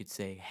her and you could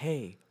say,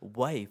 hey,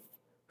 wife,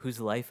 whose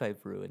life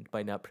I've ruined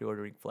by not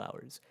pre-ordering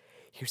flowers,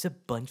 here's a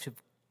bunch of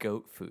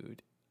goat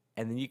food.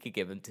 And then you could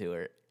give them to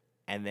her.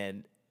 And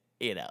then,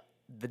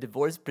 the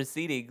divorce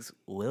proceedings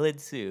will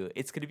ensue.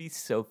 It's going to be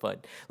so fun.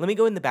 Let me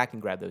go in the back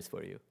and grab those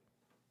for you.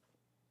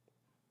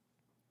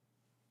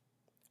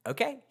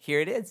 Okay,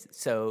 here it is.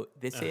 So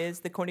this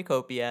is the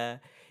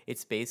cornucopia.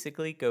 It's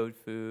basically goat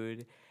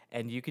food.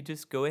 And you could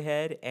just go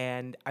ahead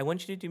and I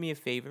want you to do me a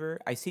favor.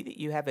 I see that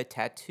you have a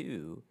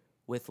tattoo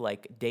with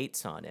like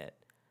dates on it.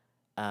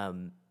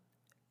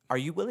 Are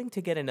you willing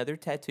to get another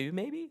tattoo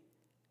maybe?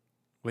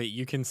 Wait,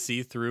 you can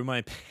see through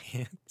my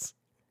pants?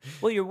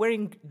 Well, you're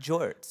wearing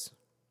jorts.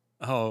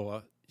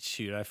 Oh,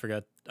 shoot. I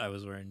forgot I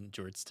was wearing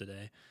jorts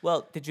today.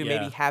 Well, did you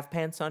maybe Yeah. have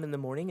pants on in the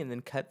morning and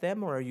then cut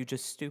them, or are you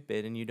just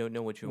stupid and you don't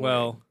know what you're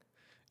Well, wearing?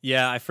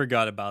 yeah, I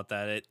forgot about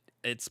that.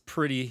 It's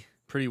pretty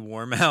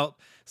warm out,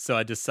 so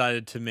I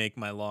decided to make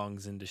my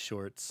longs into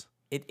shorts.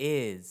 It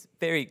is.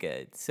 Very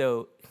good.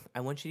 So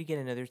I want you to get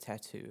another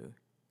tattoo.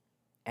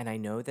 And I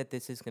know that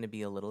this is going to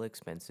be a little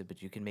expensive,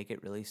 but you can make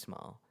it really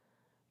small.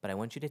 But I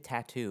want you to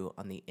tattoo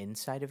on the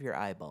inside of your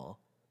eyeball,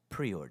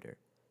 pre-order,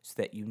 so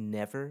that you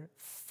never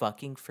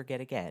fucking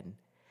forget again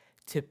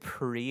to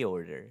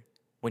pre-order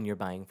when you're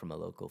buying from a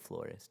local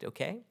florist,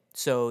 okay?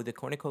 So the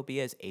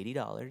cornucopia is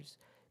 $80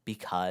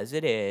 because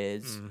it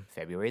is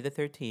February the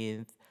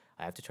 13th.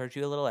 I have to charge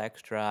you a little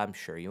extra. I'm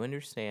sure you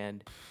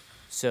understand.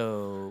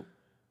 So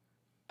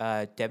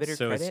debit or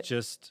So credit?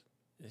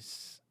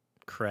 it's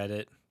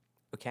credit.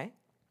 Okay.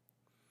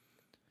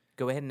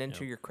 Go ahead and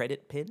enter your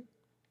credit PIN.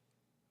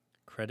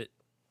 Credit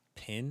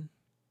pin?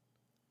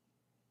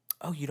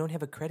 Oh, you don't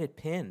have a credit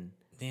PIN.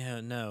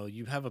 Yeah, no,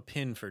 you have a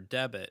pin for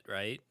debit,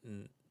 right?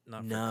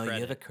 Not No, for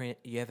you credit.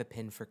 you have a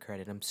PIN for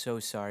credit. I'm so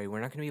sorry. We're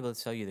not going to be able to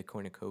sell you the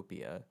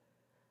cornucopia.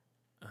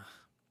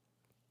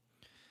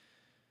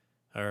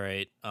 All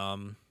right.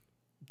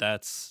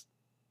 That's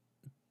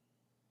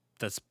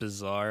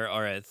bizarre.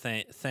 All right,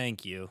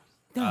 thank you.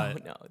 No,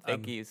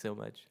 thank you so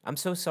much. I'm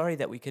so sorry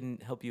that we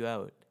couldn't help you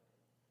out.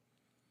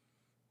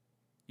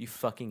 You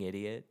fucking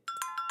idiot.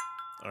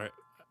 All right.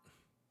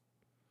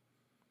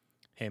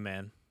 Hey,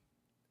 man.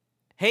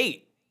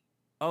 Hey!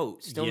 Oh,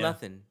 still Yeah.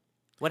 nothing.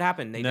 What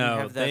happened? They No, didn't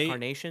have the they-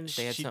 carnations?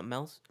 They had she- something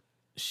else?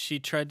 She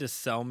tried to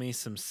sell me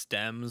some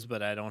stems,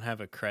 but I don't have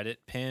a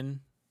credit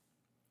pin.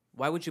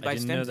 Why would you I buy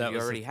didn't know stems if that you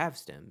was a- already have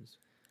stems?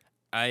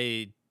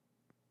 I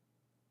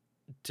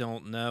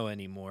don't know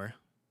anymore.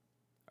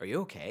 Are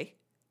you okay?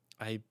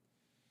 I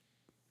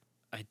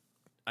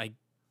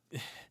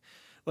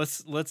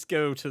let's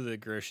go to the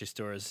grocery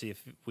store and see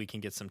if we can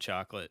get some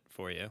chocolate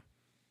for you.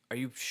 Are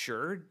you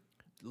sure?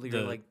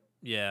 You're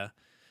Yeah,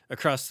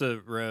 across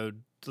the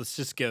road. Let's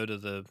just go to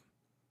the.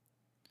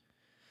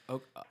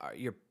 oh,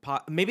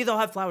 maybe they'll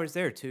have flowers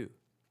there too.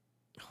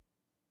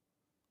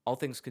 All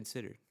things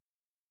considered.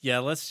 Yeah,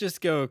 let's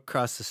just go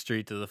across the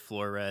street to the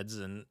Floor Reds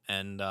and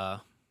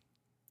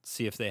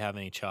see if they have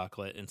any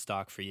chocolate in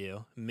stock for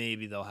you.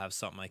 Maybe they'll have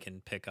something I can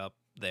pick up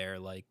there,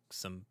 like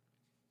some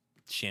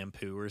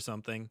shampoo or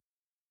something.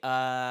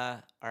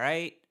 All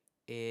right.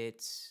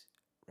 It's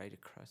right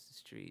across the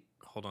street.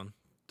 Hold on,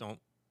 don't.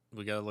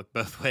 We gotta look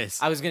both ways.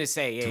 I was gonna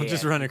say, yeah. Don't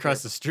just run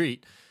across the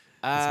street.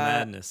 It's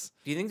madness.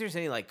 Do you think there's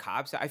any like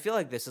cops? I feel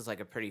like this is like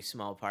a pretty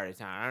small part of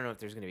town. I don't know if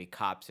there's gonna be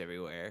cops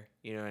everywhere.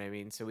 You know what I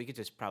mean? So we could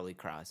just probably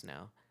cross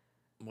now.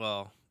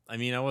 Well, I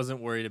mean, I wasn't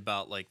worried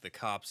about like the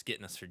cops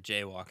getting us for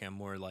jaywalking. I'm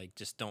more like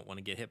just don't want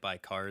to get hit by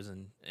cars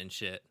and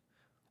shit.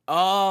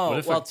 Oh, What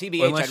if well, a-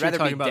 TBH, unless I'd you're rather be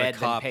talking about dead a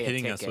than cop pay a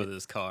hitting us ticket. with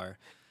his car.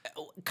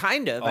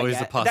 Kind of. Always I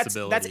a guess. That's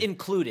possibility.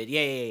 included.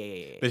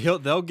 Yeah.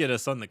 But they'll get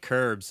us on the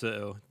curb,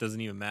 so it doesn't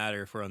even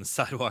matter if we're on the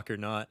sidewalk or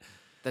not.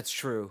 That's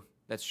true.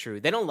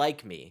 They don't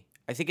like me.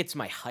 I think it's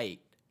my height.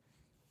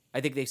 I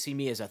think they see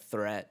me as a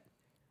threat.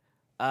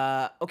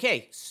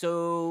 Okay,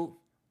 so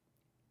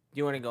do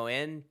you want to go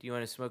in? Do you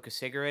want to smoke a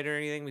cigarette or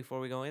anything before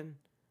we go in?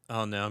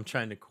 Oh no, I'm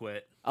trying to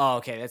quit. Oh,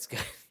 okay, that's good.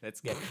 That's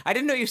good. I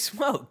didn't know you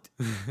smoked.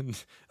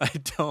 I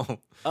don't.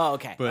 Oh,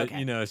 okay. But okay.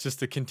 you know, it's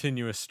just a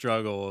continuous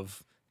struggle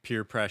of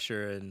peer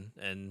pressure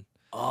and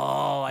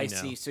Oh, I you know.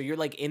 see. So you're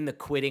like in the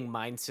quitting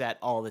mindset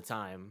all the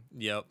time.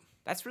 yep.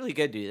 That's really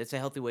good, dude. That's a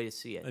healthy way to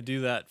see I it.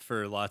 do that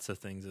for lots of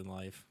things in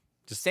life.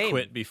 Just Same.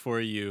 quit before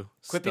you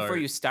Quit start. before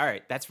you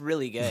start. That's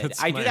really good. That's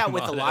I do my that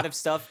with a motto. lot of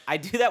stuff. I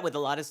do that with a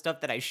lot of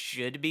stuff that I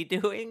should be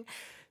doing.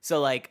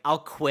 So like I'll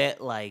quit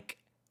like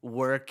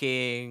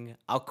working.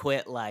 I'll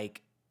quit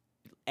like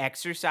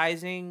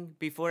exercising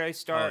before I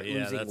start yeah,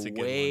 losing that's a good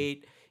one.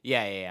 weight.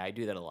 Yeah, I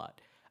do that a lot.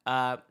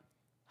 Hi.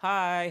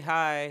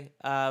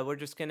 We're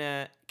just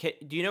gonna.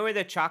 Do you know where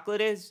the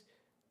chocolate is?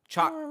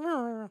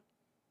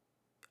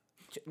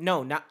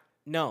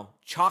 No,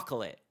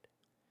 chocolate.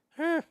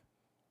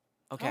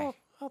 Okay.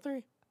 All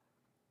three.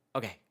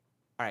 Okay.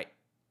 All right.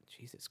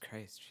 Jesus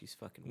Christ, she's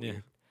fucking Yeah.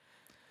 weird.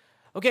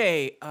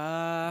 Okay.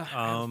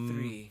 Round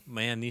 3.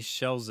 Man, these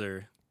shells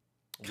are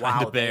kind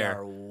Wow, of they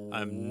bare. are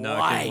I'm not gonna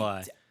lie.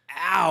 wiped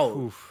out.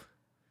 Oof.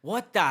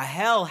 What the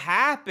hell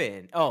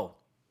happened? Oh,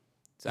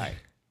 sorry.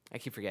 I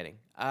keep forgetting.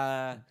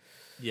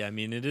 Yeah, I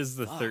mean, it is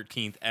the Fuck.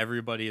 13th.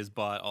 Everybody has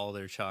bought all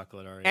their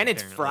chocolate already. And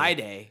it's apparently.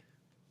 Friday.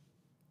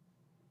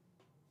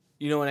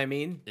 You know what I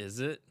mean? Is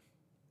it?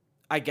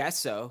 I guess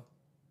so.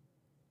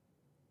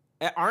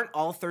 Aren't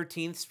all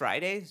 13ths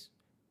Fridays?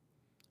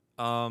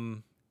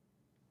 No,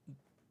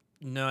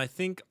 I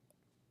think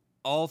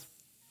all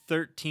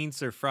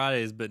 13ths are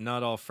Fridays, but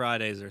not all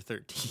Fridays are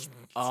 13th.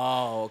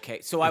 Oh,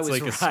 okay. So I It's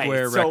was like a right.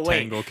 square So wait,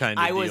 rectangle kind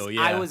of I was, deal,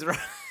 yeah. I was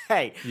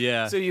right.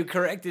 Yeah. So you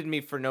corrected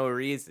me for no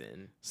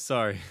reason.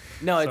 Sorry.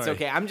 No, it's Sorry.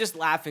 okay. I'm just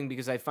laughing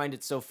because I find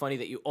it so funny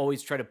that you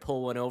always try to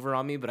pull one over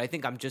on me, but I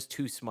think I'm just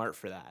too smart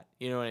for that.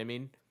 You know what I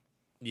mean?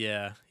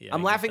 Yeah. I'm I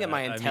get laughing at that.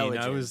 my I mean,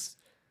 intelligence.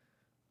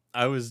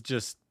 I was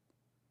just.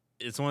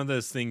 It's one of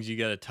those things you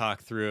got to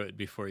talk through it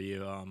before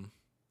you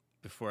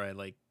before I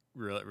like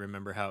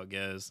remember how it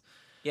goes.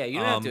 Yeah, you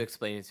don't have to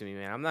explain it to me,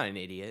 man. I'm not an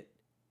idiot.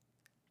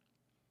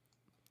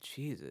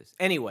 Jesus.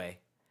 Anyway,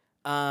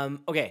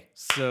 okay.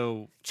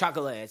 So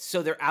Chocolates.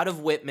 So they're out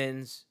of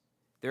Whitman's.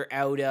 They're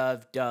out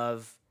of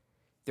Dove.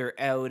 They're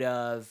out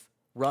of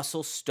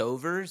Russell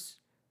Stover's,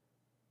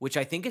 which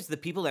I think is the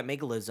people that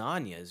make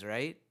lasagnas,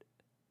 right?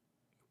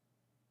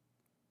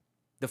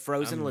 The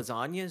frozen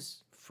lasagnas.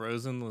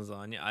 frozen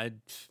lasagna.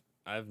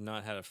 I've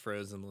not had a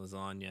frozen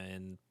lasagna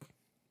in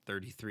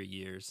 33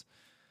 years.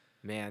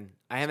 Man,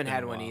 I haven't been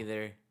had a one while.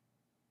 either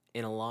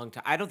in a long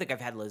time. I don't think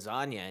I've had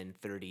lasagna in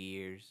 30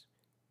 years.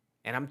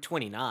 And I'm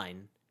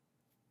 29.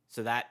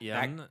 So that, Yeah,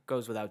 that I'm not-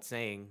 goes without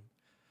saying.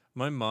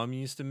 My mom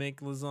used to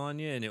make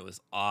lasagna and it was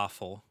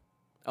awful.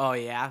 Oh,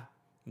 yeah?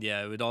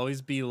 Yeah, it would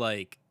always be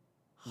like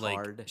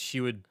Hard.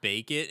 she would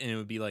bake it and it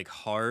would be like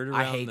hard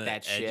I around hate the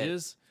that shit.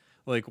 edges.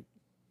 Like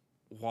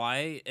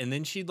why? And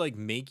then she'd like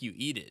make you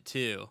eat it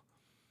too.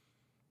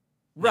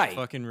 That Right.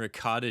 fucking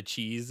ricotta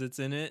cheese that's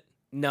in it.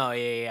 No,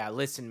 yeah.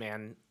 Listen,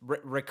 man.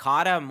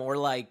 Ricotta, more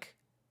like...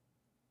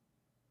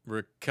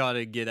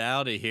 Ricotta, get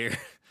out of here.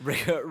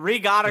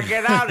 Gotta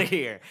get out of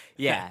here.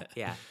 Yeah.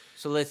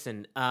 So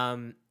listen,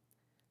 so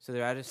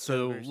they're out of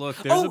So Stover's. look,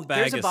 there's a there's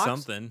bag of box.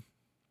 something.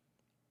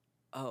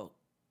 Oh.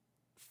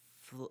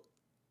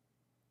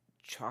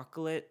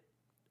 Chocolate.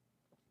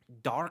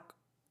 Dark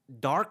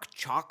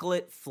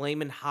chocolate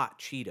flamin' hot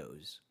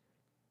Cheetos.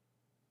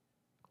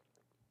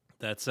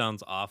 That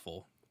sounds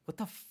awful. What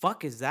the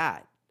fuck is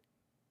that?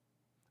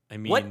 I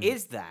mean, What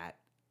is that?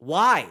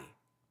 Why?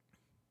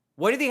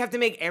 Why do they have to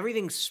make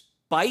everything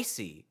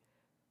spicy?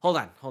 Hold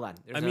on. There's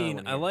I another mean,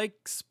 one I here.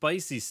 like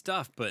spicy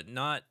stuff, but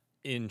not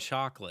in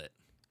chocolate.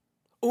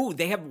 Ooh,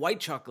 they have white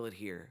chocolate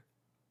here.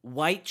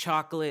 White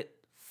chocolate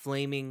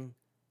flaming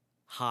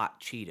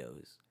hot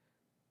Cheetos.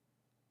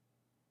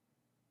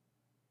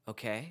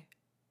 Okay.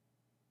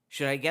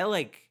 Should I get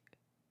like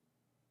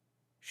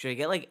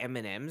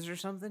M&Ms or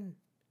something?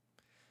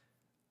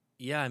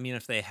 Yeah, I mean,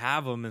 if they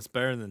have them, it's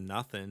better than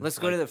nothing. Let's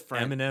go to the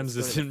front. M&M's Let's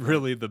go to the isn't front.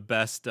 really the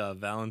best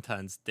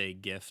Valentine's Day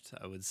gift,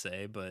 I would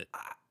say, but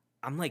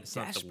I'm like it's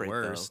not the desperate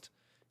worst.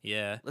 though.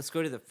 Yeah. Let's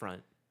go to the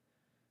front.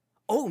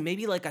 Oh,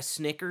 maybe like a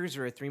Snickers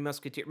or a Three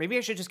Musketeer. Maybe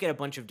I should just get a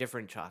bunch of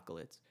different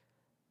chocolates.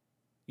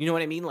 You know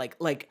what I mean? Like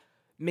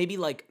maybe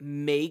like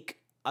make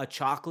a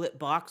chocolate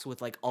box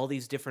with like all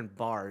these different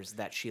bars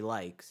that she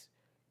likes.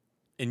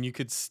 And you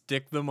could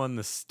stick them on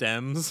the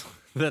stems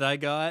that I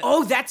got.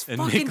 Oh, that's and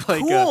fucking make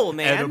like cool, a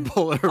man.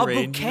 edible A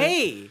arrangement.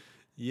 bouquet.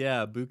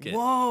 Yeah, bouquet.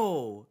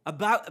 Whoa.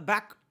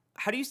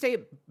 How do you say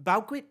it?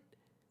 Bouquet?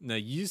 No,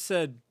 you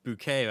said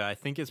bouquet, but I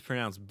think it's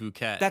pronounced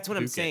bouquet. That's what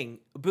I'm Bouquet. saying.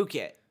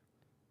 Bouquet.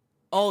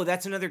 Oh,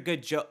 that's another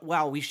good joke.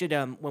 Wow, we should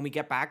when we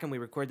get back and we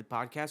record the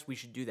podcast, we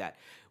should do that.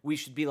 We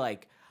should be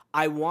like,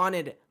 I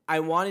wanted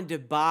to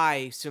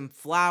buy some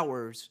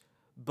flowers,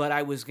 but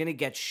I was gonna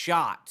get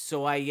shot,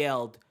 so I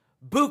yelled,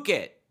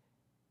 bouquet.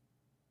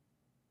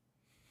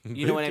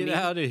 You know what I mean? Get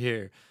out of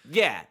here.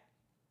 Yeah.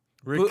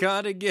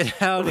 Ricotta,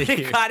 get out of We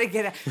here. gotta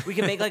get out. We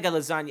can make like a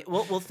lasagna.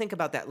 We'll think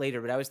about that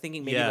later, but I was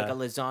thinking maybe Yeah. like a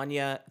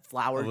lasagna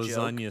flower A joke.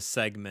 lasagna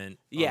segment.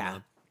 Yeah.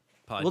 On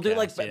the podcast, We'll do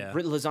like yeah.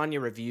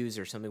 lasagna reviews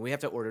or something. We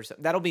have to order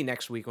something. That'll be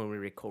next week when we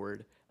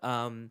record.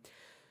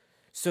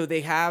 So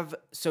they have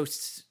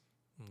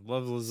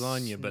Love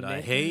lasagna, but I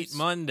hate Snickers?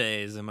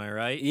 Mondays. Am I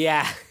right?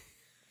 yeah.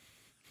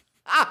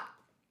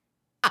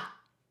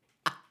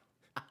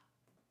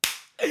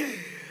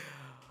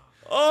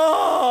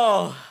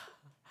 Oh.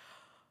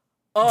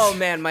 Oh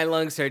man, my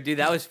lungs hurt, dude.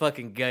 That was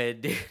fucking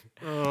good, dude.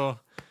 Oh,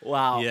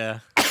 Wow. yeah.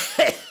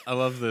 I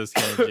love those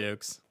kind of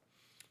jokes.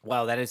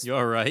 Wow, that is You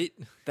all right?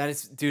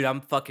 dude.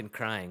 I'm fucking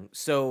crying.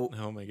 So,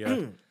 Oh my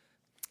god.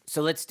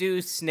 so let's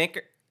do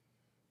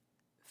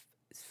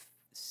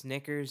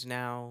Snickers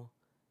now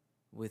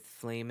with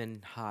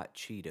flamin' hot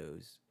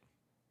Cheetos.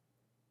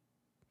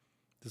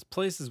 This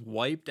place is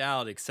wiped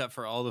out except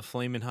for all the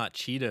flaming hot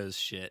Cheetos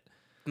shit.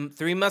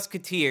 Three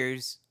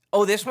Musketeers.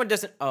 Oh, this one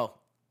doesn't. Oh,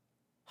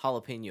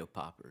 jalapeno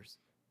poppers.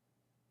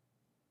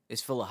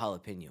 It's full of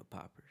jalapeno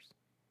poppers.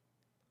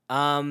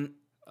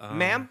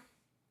 Ma'am,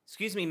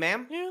 excuse me,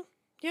 ma'am. Yeah.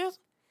 Yes.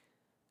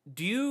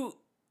 Do you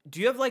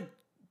have like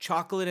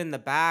chocolate in the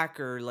back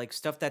or like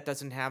stuff that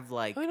doesn't have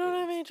like? We don't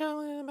have any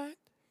chocolate in the back.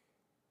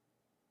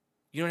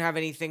 You don't have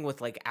anything with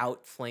like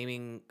out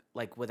flaming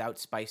like without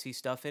spicy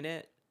stuff in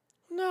it.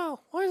 No.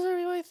 Why does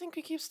everybody think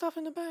we keep stuff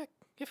in the back?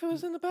 If it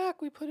was in the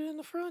back, we put it in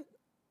the front.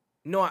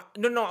 No,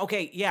 no.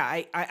 Okay,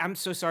 yeah. I'm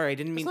so sorry. I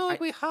didn't mean. It's not like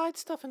we hide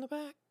stuff in the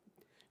back.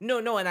 No,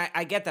 and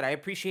I get that. I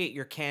appreciate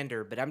your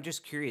candor, but I'm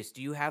just curious.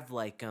 Do you have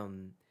like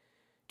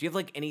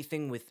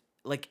anything with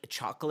like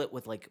chocolate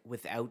with like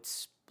without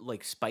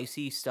like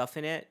spicy stuff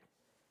in it?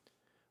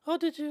 Oh,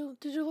 did you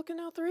look in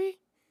aisle 3?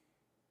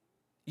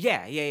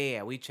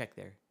 Yeah. We checked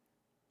there.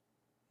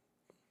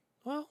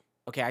 Well,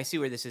 Okay, I see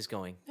where this is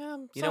going. yeah,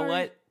 I'm You sorry. know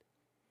what?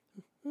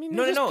 I mean,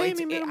 No, they no, just no, pay it's-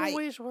 me it- minimum I-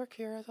 wage to work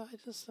here.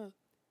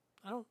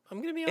 I'm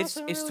gonna be honest.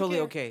 I don't It's really totally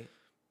care. okay.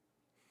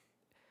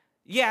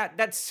 Yeah,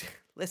 that's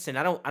listen,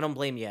 I don't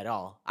blame you at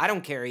all. I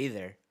don't care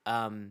either.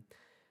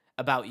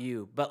 About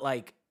you, but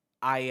like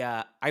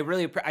I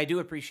really I do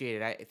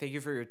appreciate it. I thank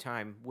you for your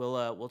time.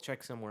 We'll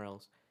check somewhere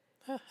else.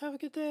 Have a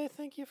good day.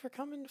 Thank you for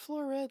coming to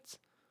Floor Reds.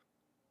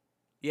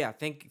 Yeah,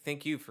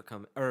 thank you for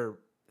coming. Or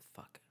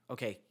fuck.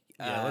 Okay.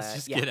 Yeah, let's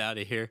just yeah. get out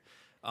of here.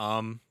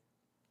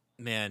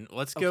 Man,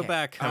 let's go Okay,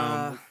 back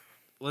home.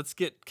 Let's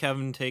get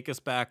Kevin take us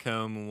back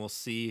home, and we'll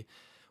see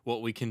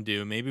what we can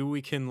do. Maybe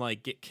we can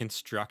like get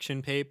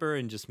construction paper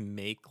and just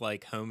make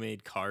like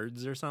homemade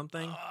cards or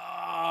something.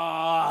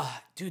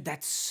 Dude,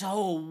 that's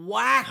so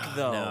whack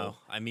though. No,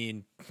 I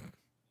mean,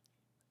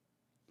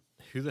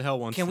 who the hell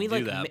wants Can to we, do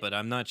like, that? But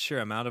I'm not sure.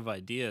 I'm out of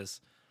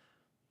ideas.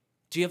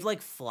 Do you have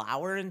like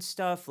flour and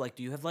stuff? Like,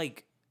 do you have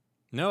like?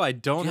 No, I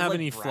don't you have, have like,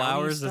 any brownie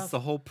flowers. stuff? That's the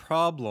whole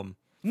problem.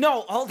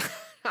 No, hold.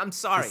 I'm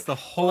sorry. That's the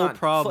Hold whole on.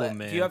 problem,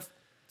 man. Do you have?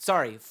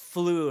 Sorry,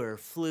 fleur.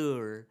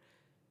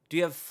 Do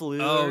you have fleur?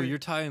 Oh, you're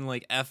talking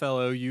like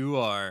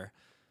FLOUR.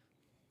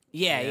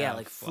 yeah,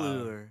 like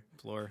flour.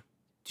 fleur.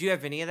 Do you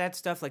have any of that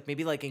stuff? Like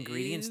maybe like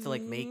ingredients to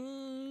like make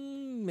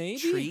Maybe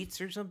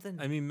treats or something?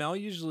 I mean, Mel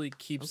usually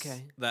keeps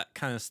Okay. that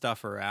kind of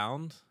stuff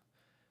around.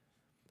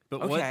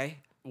 But Okay.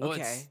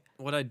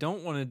 what I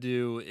don't want to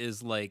do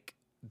is like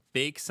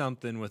bake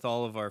something with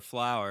all of our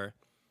flour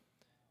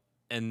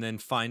and then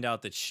find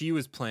out that she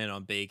was planning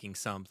on baking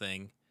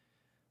something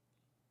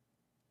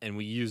and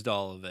we used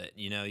all of it.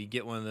 You know, you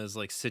get one of those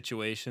like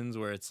situations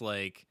where it's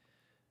like,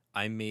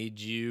 I made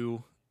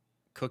you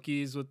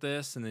cookies with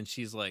this, and then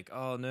she's like,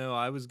 oh no,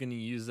 I was going to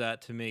use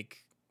that to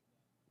make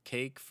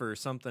cake for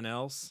something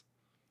else.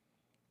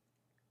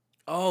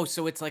 Oh,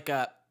 so it's like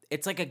a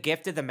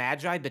gift of the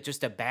Magi, but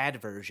just a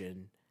bad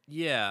version.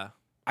 Yeah.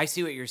 I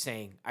see what you're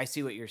saying.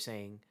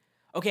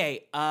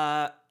 Okay,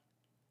 I'm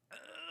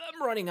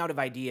running out of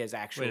ideas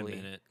actually. Wait a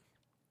minute.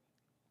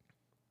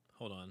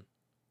 Hold on.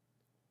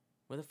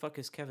 Where the fuck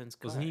is Kevin's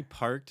car? Wasn't he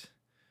parked?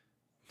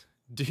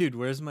 Dude,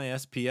 where's my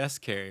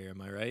SPS carrier?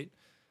 Am I right?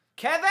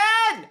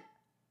 Kevin!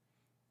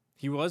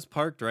 He was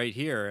parked right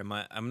here.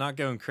 I'm not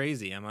going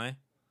crazy, am I?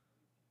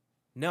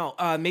 No,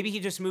 maybe he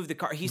just moved the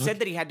car. He said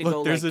that he had to Look,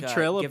 go. there's like, a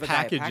trail give of a guy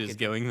a packages package.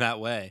 going that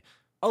way.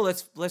 Oh,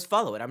 let's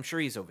follow it. I'm sure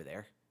he's over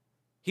there.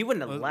 He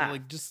wouldn't have left.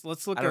 Like, just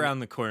let's look I don't- around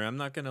the corner. I'm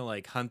not gonna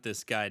like hunt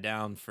this guy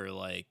down for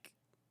like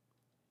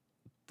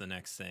the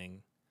next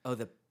thing. Oh,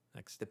 the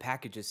Next.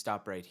 packages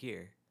stop right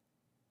here.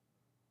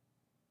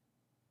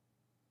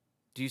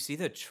 Do you see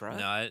the truck?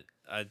 No,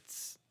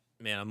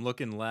 man, I'm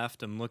looking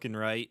left. I'm looking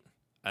right.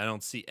 I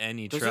don't see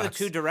any Those trucks. are the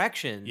two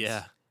directions.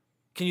 Yeah.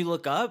 Can you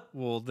look up?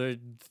 Well, the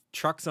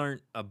trucks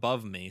aren't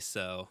above me,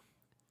 so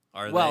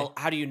are Well,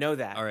 how do you know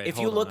that? All right, if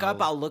you hold on, look up,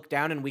 I'll- I'll look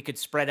down, and we could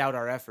spread out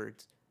our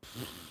efforts.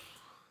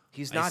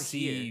 He's they? not I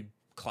see here.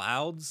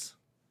 clouds.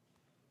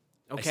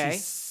 I Okay.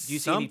 see Do you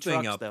see any something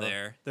trucks up though?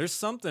 there? There's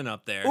something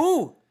up there.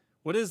 Ooh,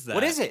 What is that?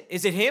 what is it?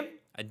 Is it him?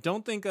 I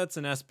don't think that's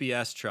an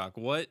SBS truck.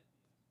 What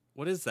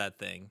is that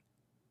thing?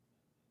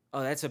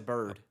 Oh, that's a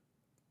bird.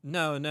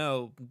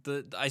 No.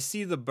 I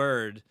see the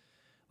bird.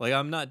 Like,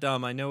 I'm not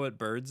dumb. I know what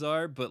birds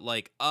are, but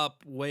like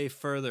up way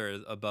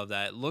further above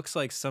that, it looks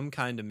like some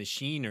kind of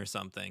machine or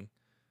something.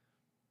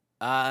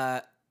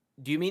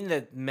 Do you mean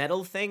the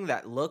metal thing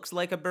that looks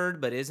like a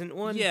bird but isn't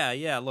one?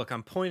 Yeah. Look,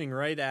 I'm pointing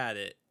right at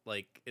it.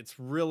 Like, it's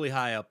really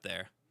high up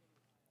there.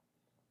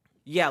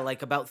 Yeah,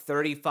 like about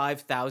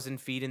 35,000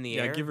 feet in the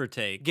Yeah, air. give or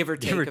take. Give or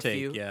take a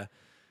few. Yeah.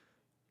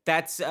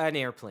 That's an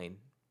airplane.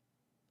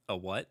 A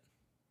what?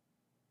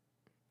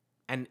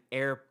 An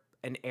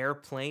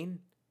airplane.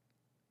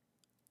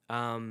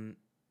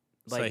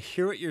 So I Like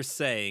hear what you're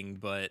saying,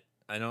 but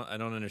I don't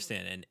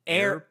understand. An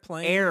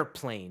airplane,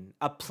 airplane?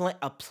 a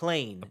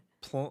plane.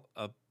 Pl-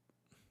 a,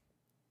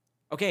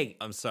 Okay,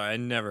 I'm sorry, I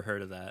never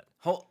heard of that.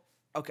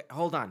 okay,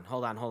 hold on.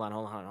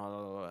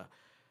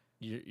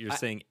 You're I-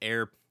 saying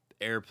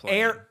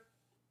airplane.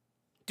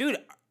 Dude,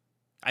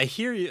 I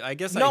hear you. I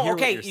guess I no, hear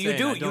okay, what you're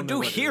saying. I you don't know do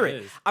what hear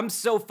it. is. I'm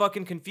so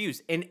fucking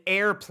confused. An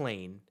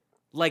airplane,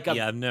 like a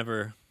Yeah, I've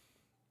never.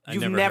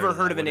 you've never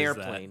heard of that. an What is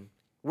that? airplane.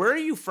 Where are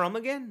you from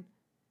again?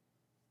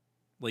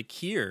 Like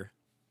here.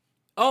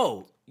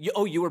 Oh,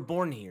 you were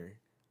born here.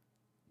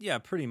 Yeah,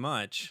 pretty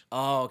much.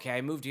 Oh, okay.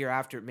 I moved here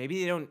after. Maybe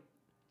they don't.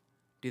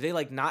 Do they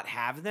like not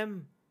have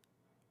them?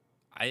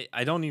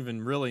 I don't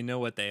even really know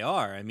what they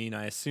are. I mean,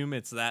 I assume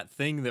it's that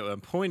thing that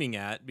I'm pointing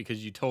at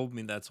because you told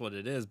me that's what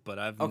it is, but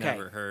I've Okay.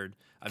 never heard.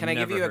 Can I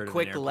give you a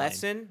quick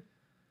lesson?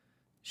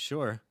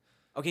 Sure.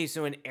 Okay,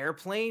 so an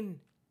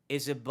airplane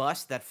is a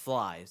bus that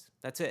flies.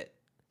 That's it.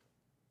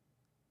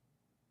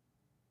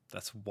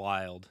 That's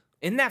wild.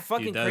 Isn't that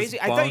fucking Dude, that is crazy?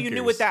 I thought you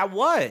knew what bonkers. that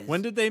was.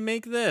 When did they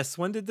make this?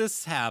 When did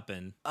this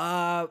happen?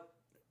 Let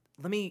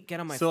me get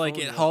on my So phone. like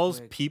it real hauls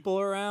quick. people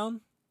around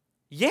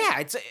Yeah,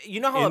 it's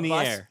you know how in a the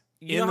bus air.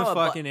 You know In the how a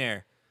fucking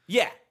air.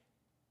 Yeah.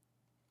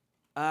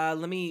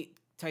 Let me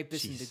type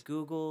this into Jeez.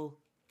 Google.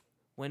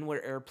 When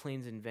were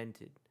airplanes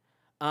invented?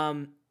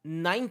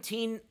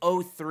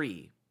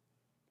 1903.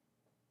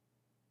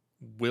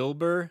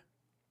 Wilbur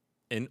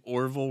and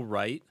Orville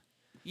Wright.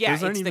 Yeah,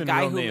 Those aren't it's the even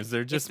guy real who names.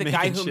 They're just it's the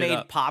guy making who shit made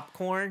up.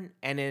 popcorn,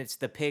 and it's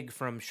the pig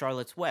from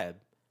Charlotte's Web.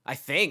 I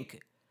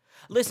think.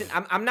 Listen,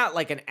 I'm not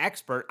like an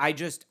expert.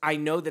 I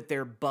know that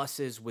they're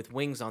buses with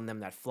wings on them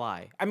that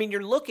fly. I mean,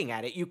 you're looking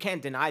at it. You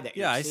can't deny that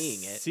Yeah, you're I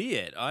seeing it. see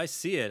it. I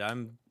see it.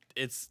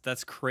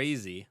 That's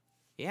crazy.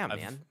 Yeah,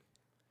 I've- man.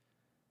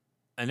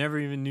 I never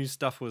even knew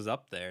stuff was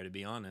up there, to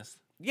be honest.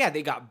 Yeah,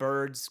 they got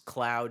birds,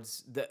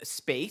 clouds, the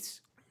space,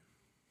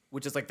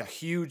 which is like the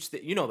huge thing.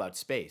 You know about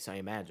space, I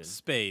imagine.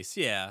 Space,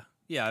 yeah.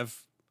 Yeah,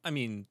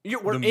 we're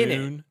We're the in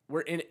moon, it.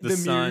 We're in it. the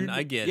sun, moon.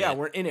 I get Yeah, it.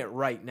 we're in it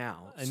right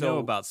now. I know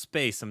about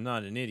space. I'm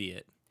not an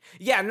idiot.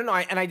 Yeah, no.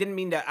 I didn't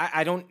mean to.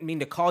 I don't mean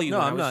to call you. No,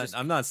 when I I'm was not. Just,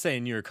 I'm not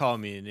saying you're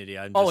calling me an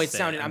idiot. I'm Oh, just it saying,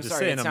 sounded- I'm just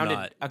sorry, saying it sounded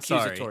not.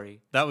 accusatory.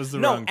 Sorry. That was the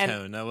No, wrong and-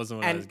 tone. That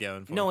wasn't what I was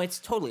going for. No, it's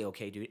totally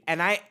okay, dude.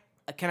 And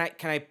can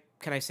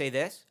I say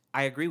this?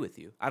 I agree with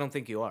you. I don't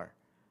think you are.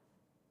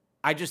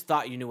 I just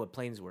thought you knew what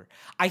planes were.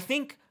 I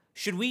think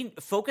should we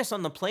focus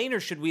on the plane or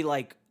should we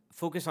like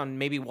focus on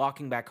maybe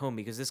walking back home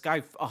because this guy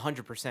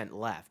 100%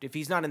 left. If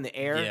he's not in the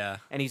air Yeah.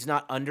 and he's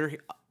not under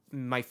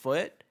my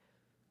foot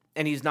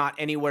and he's not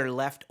anywhere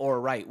left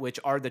or right, which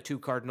are the two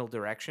cardinal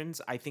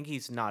directions, I think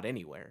he's not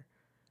anywhere.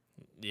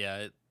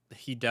 Yeah,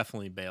 he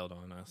definitely bailed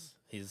on us.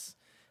 He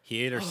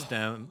ate our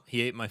stem.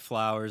 He ate my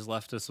flowers,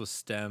 left us with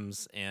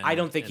stems, and I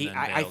don't think and he. then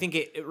I bailed. think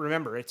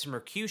remember, it's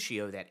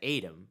Mercutio that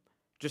ate him.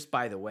 Just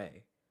by the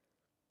way,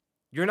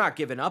 you're not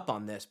giving up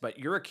on this, but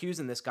you're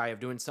accusing this guy of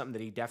doing something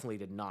that he definitely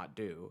did not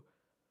do.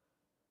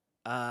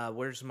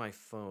 Where's my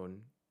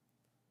phone?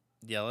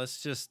 Yeah,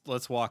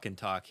 let's walk and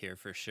talk here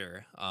for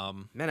sure.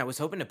 Man, I was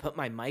hoping to put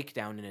my mic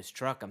down in his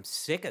truck. I'm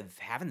sick of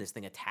having this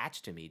thing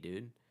attached to me,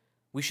 dude.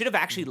 We should have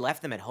actually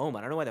left them at home.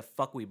 I don't know why the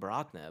fuck we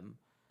brought them.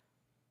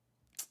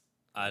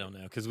 I don't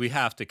know, because we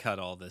have to cut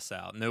all this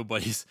out.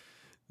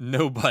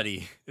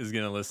 Nobody is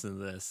gonna listen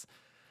to this.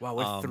 Wow,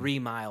 we're 3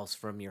 miles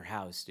from your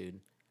house, dude.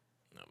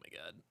 Oh my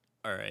god.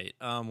 All right.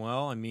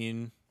 Well, I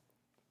mean,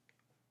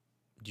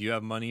 do you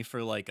have money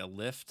for like a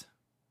Lyft,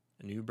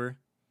 an Uber?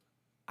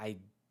 I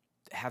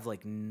have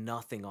like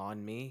nothing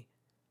on me,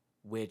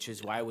 which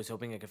is why I was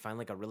hoping I could find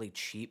like a really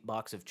cheap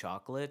box of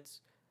chocolates.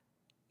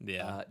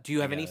 Yeah. Do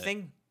you have I got it.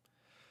 anything?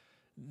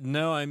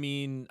 No, I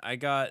mean, I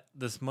got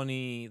this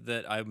money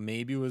that I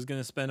maybe was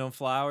gonna spend on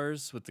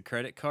flowers with the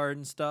credit card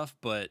and stuff,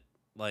 but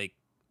like,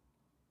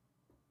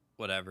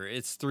 whatever.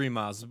 It's 3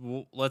 miles.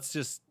 We're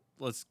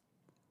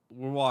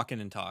walking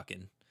and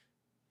talking.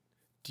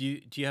 Do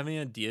you have any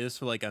ideas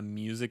for like a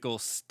musical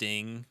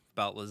sting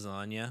about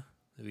lasagna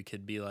that we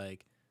could be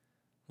like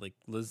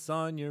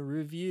lasagna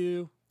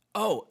review?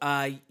 Oh,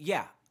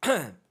 yeah.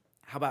 How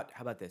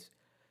about this?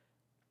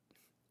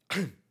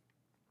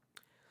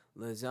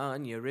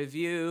 Lasagna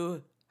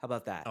review. How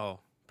about that? Oh,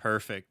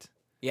 perfect.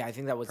 Yeah, I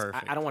think that was.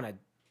 Perfect. I don't want to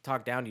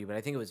talk down to you, but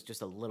I think it was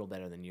just a little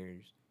better than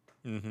yours.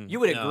 Mm-hmm. You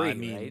would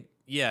agree, right?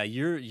 Yeah,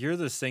 you're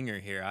the singer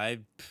here.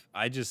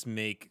 I just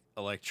make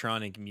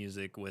electronic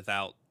music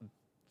without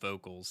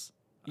vocals.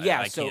 Yeah,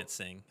 I so- can't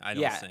sing. I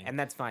don't Yeah, sing. and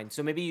that's fine.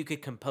 So maybe you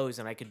could compose,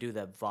 and I could do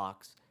the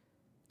vox.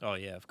 Oh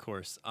yeah, of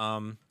course.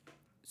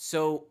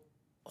 So,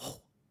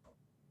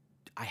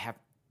 I have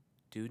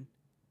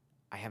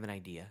an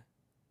idea.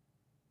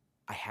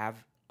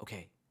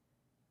 Okay.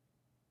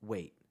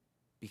 Wait,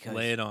 because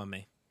lay it on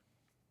me.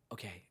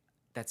 okay,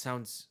 that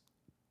sounds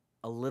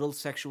a little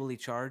sexually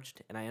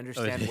charged, and I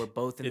understand yeah, we're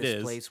both in it this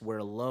is. place. We're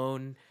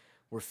alone.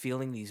 We're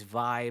feeling these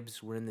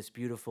vibes. We're in this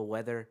beautiful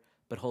weather.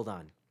 But hold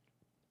on.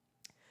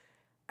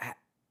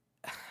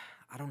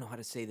 I don't know how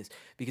to say this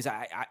because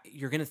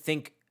you're gonna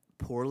think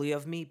poorly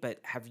of me. But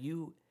have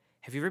you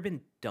ever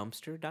been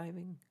dumpster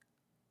diving?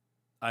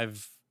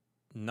 I've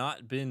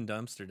not been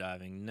dumpster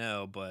diving,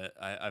 no, but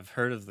I've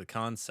heard of the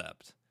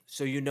concept.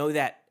 So you know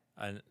that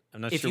I'm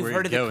not if sure you've where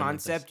heard you're of the going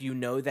with this. concept, you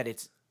know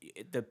that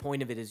the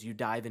point of it is you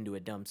dive into a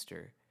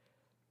dumpster.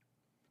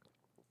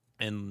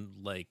 And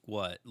like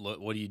what?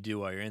 What do you do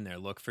while you're in there?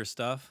 Look for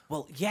stuff?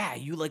 Well, yeah,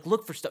 you like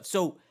look for stuff.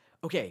 So,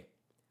 okay,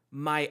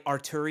 my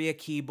Arturia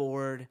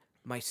keyboard,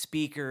 my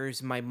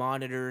speakers, my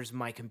monitors,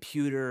 my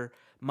computer,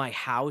 my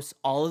house,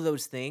 all of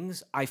those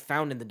things I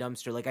found in the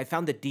dumpster. Like I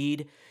found the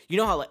deed. You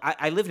know how like,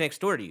 I live next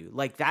door to you.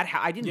 Like that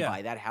I didn't Yeah.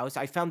 buy that house.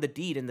 I found the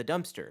deed in the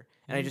dumpster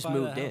and I didn't just buy that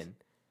moved house? in.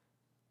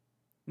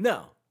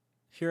 No.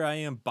 Here I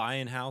am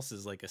buying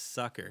houses like a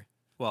sucker.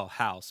 Well,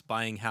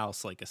 buying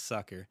house like a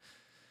sucker.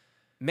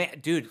 Man,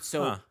 dude,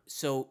 so Huh.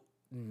 so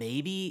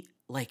maybe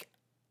like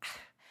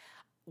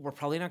we're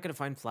probably not going to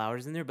find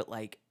flowers in there, but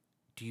like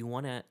do you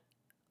want to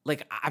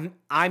like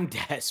I'm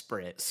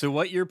desperate. So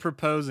what you're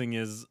proposing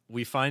is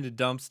we find a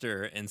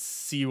dumpster and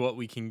see what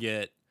we can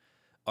get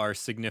our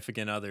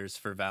significant others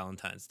for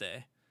Valentine's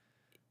Day.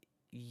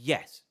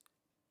 Yes.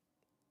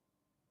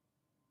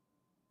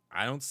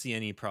 I don't see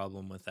any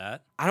problem with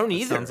that. I don't That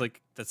either.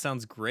 that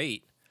sounds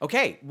great.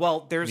 Okay,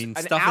 well, there's I mean,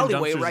 an stuff in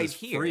alleyway dumpsters right is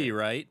here. free,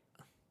 right?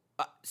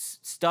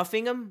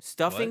 Stuffing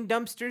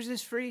dumpsters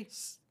is free.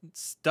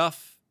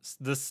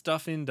 The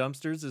stuff in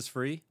dumpsters is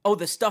free. Oh,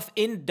 the stuff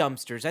in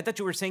dumpsters. I thought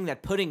you were saying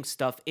that putting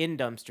stuff in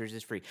dumpsters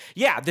is free.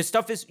 Yeah, the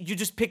stuff is you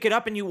just pick it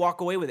up and you walk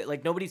away with it.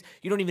 Like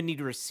you don't even need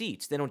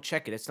receipts. They don't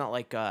check it. It's not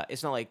like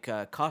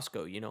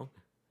Costco, you know.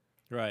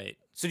 Right.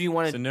 So do you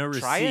want So to no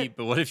try receipt, it?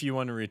 but what if you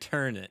want to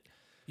return it?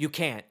 You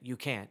can't.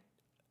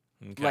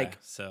 Okay, Like-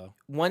 so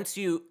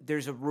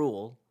There's a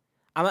rule.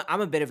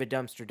 I'm a bit of a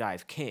dumpster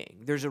dive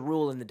king. There's a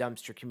rule in the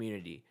dumpster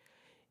community.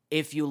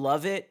 If you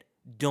love it,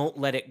 don't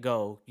let it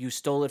go. You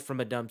stole it from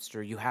a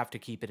dumpster. You have to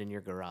keep it in your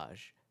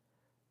garage.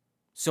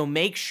 So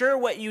make sure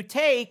what you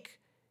take,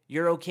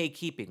 you're okay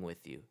keeping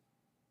with you.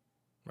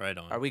 right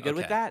on. Are we good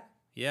with Okay. that?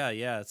 Yeah,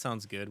 it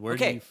sounds good. Where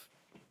Okay.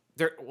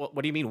 do you What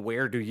do you mean,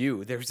 where do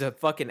you? There's a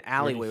fucking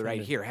alleyway find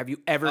right it? here. Have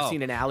you ever Oh.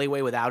 seen an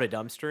alleyway without a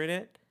dumpster in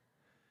it?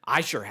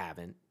 I sure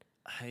haven't.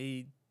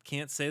 I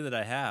can't say that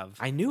I have.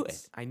 I knew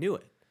it.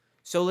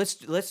 So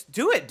let's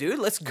do it, dude.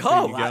 Let's Are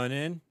go. you going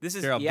in? this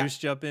is- Here, I'll yeah.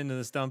 boost you up into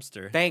this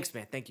dumpster. Thanks,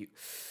 man. Thank you.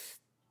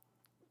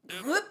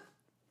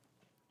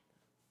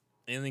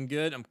 Anything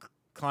good? I'm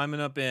climbing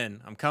up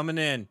in. I'm coming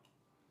in.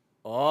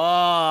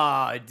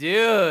 Oh,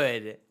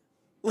 dude.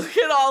 Look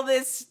at all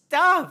this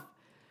stuff.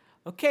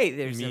 Okay,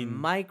 there's a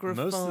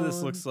microphone. Most of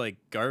this looks like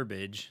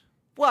garbage.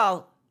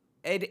 Well,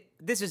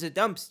 this is a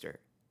dumpster.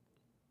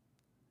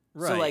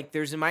 Right. So like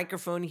there's a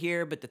microphone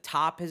here, but the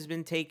top has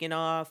been taken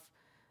off.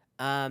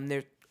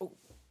 There's oh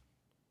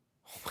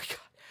my god.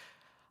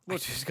 Look, I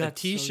just a got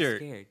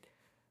t-shirt. So scared.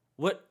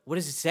 What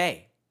does it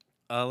say?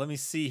 Let me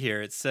see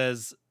here. It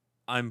says,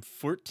 I'm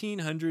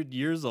 1,400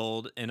 years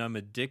old and I'm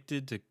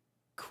addicted to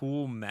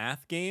cool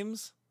math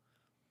games.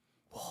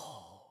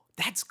 Whoa,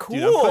 that's cool.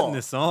 Dude, I'm putting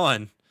this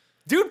on.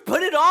 Dude,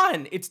 put it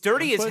on. It's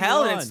dirty I'm as putting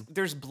hell, it and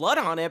there's blood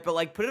on it. But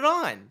like, put it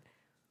on.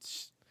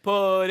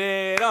 Put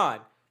it on.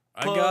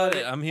 I got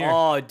it. I'm here.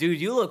 Oh, dude,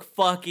 you look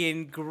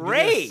fucking this.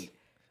 great.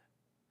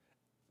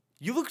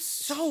 You look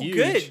so huge.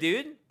 good,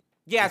 dude.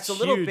 Yeah, it's a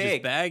little huge. big.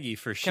 It's baggy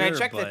for sure. Can I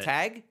check the but-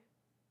 tag?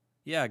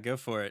 Yeah, go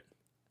for it.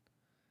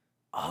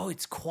 Oh,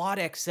 it's Quad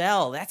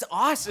XL. That's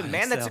awesome, Quad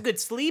man. That's a XL. good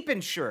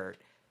sleeping shirt.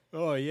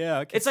 Oh yeah,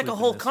 I could It's like a sleep in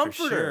whole this for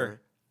comforter.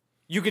 sure.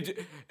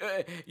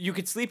 You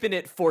could sleep in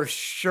it for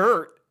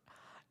shirt.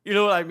 You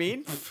know what I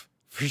mean?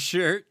 For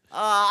sure.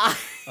 Ah,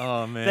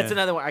 Oh man, that's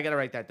another one. I gotta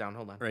write that down.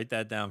 Hold on. Write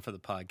that down for the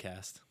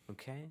podcast.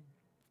 Okay.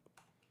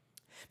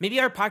 Maybe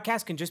our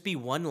podcast can just be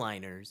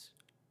one-liners.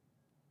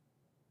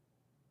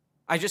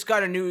 I just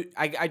got a new.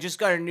 I just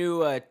got a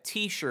new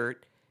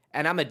T-shirt,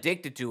 and I'm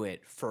addicted to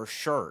it for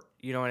shirt.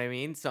 You know what I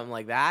mean? Something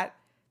like that.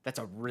 That's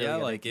a really Yeah, I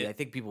good like idea. it. I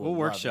think people We'll will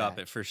love workshop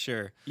that. it for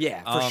sure.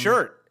 Yeah, for Um,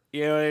 shirt.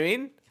 You know what I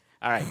mean?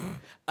 All right.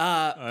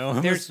 I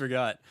almost there's.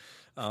 forgot.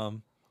 Oh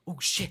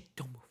shit!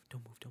 Don't move!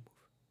 Don't move! Don't move!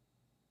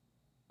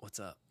 What's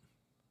up?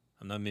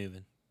 I'm not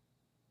moving.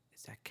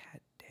 Is that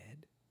cat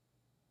dead?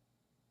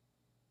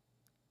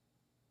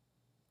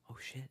 Oh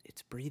shit!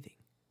 It's breathing.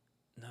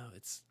 No,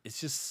 it's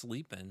just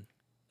sleeping.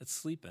 It's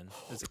sleeping.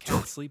 There's a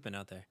cat sleeping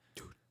out there.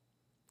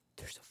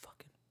 There's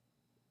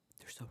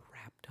a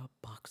wrapped up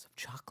box of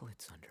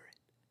chocolates under it.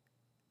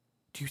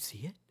 Do you see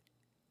it?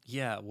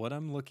 Yeah, what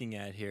I'm looking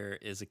at here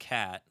is a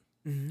cat.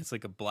 Mm-hmm. It's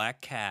like a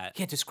black cat.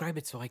 Can't describe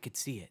it so I could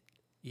see it.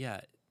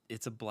 Yeah,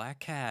 it's a black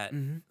cat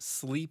Mhm.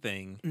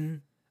 sleeping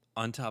Mhm.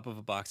 on top of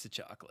a box of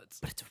chocolates.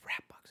 But it's a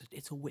wrap box.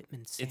 It's a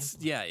Whitman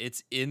sampler.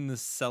 It's in the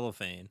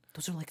cellophane.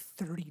 Those are like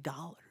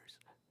 $30.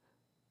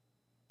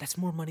 That's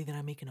more money than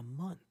I make in a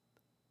month.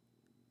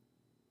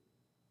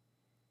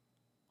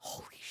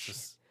 Holy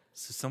shit!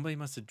 So somebody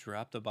must have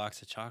dropped a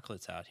box of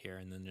chocolates out here,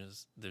 and then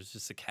there's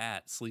just a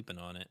cat sleeping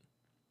on it.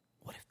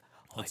 What if?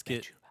 Oh, Let's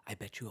get- I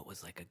bet you it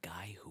was like a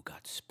guy who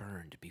got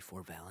spurned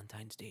before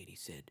Valentine's Day. And he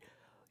said,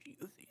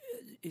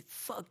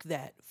 "Fuck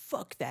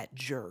that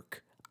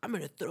jerk. I'm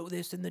gonna throw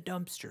this in the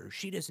dumpster.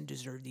 She doesn't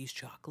deserve these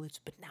chocolates,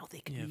 but now they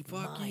can be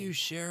fuck mine. you,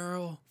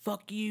 Cheryl.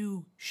 Fuck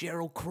you,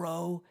 Sheryl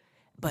Crow.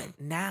 But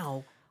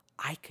now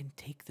I can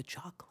take the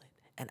chocolate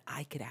and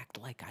I could act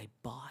like I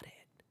bought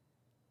it.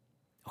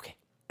 Okay,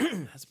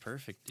 That's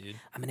perfect, dude.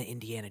 I'm gonna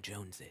Indiana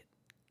Jones it.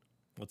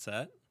 What's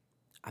that?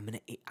 I'm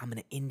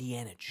gonna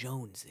Indiana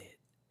Jones it.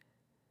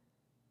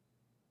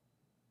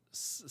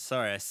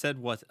 Sorry, I said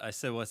what's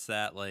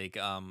that? Like,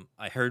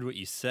 I heard what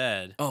you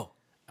said. Oh,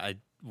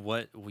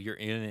 You're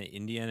in an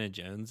Indiana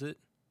Jones it?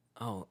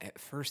 oh, at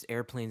first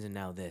airplanes and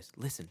now this.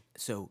 Listen,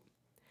 so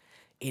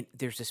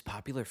there's this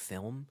popular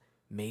film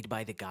made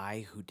by the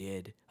guy who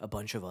did a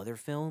bunch of other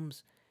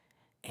films,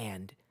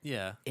 and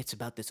Yeah. it's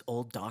about this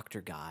old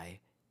doctor guy,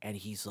 and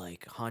he's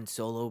like Han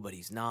Solo, but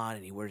he's not,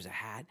 and he wears a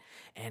hat.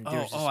 And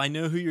there's this I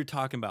know who you're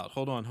talking about.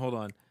 Hold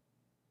on.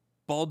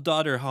 Bald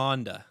Daughter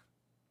Honda.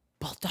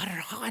 Bald Daughter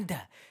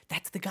Honda.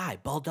 That's the guy,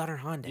 Bald Daughter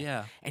Honda.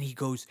 Yeah. And he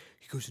goes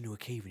into a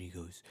cave and he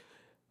goes,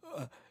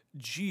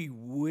 gee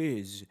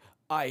whiz,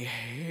 I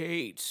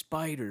hate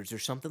spiders or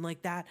something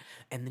like that.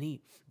 And then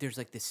there's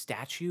like this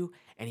statue,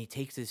 and he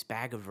takes this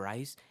bag of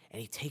rice and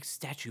he takes the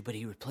statue, but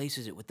he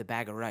replaces it with the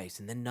bag of rice,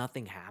 and then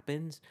nothing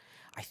happens.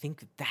 I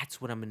think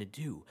that's what I'm gonna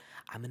do.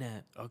 I'm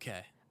gonna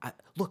Okay.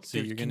 look. So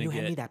you're Can gonna you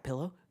hand me get- that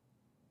pillow?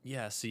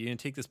 Yeah, so you're going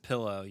to take this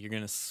pillow, you're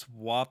going to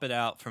swap it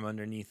out from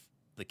underneath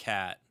the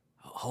cat.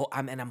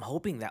 I'm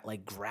hoping that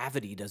like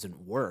gravity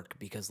doesn't work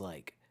because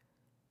like,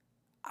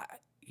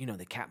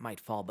 the cat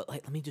might fall. But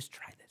like, let me just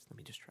try this.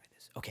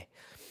 Okay,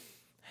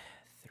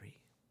 3,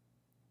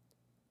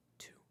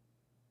 2,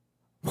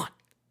 1.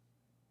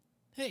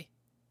 Hey.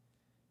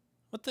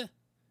 What the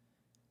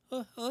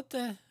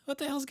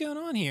hell's going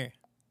on here?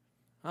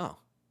 Oh,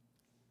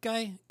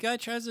 Guy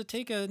tries to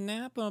take a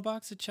nap on a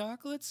box of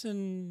chocolates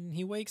and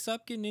he wakes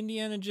up getting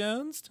Indiana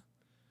Jonesed.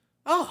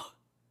 oh,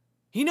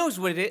 he knows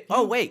what it is.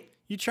 Oh wait,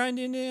 You trying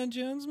to Indiana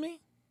Jones me?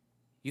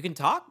 you can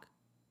talk.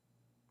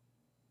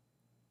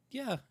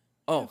 Yeah.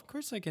 Oh, Yeah, of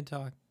course I can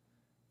talk.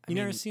 I You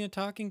never mean, seen a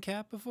talking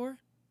cat before?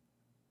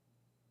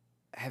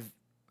 have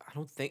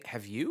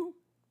you?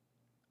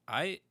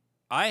 I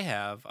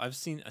have. I've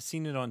seen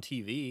it on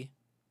TV.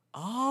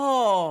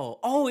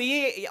 Oh,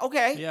 yeah.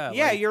 Okay, Yeah,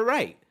 yeah, like- you're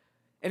right.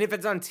 And if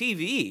it's on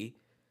TV,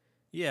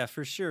 Yeah,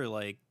 for sure.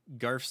 Like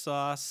Garf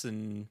Sauce,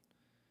 and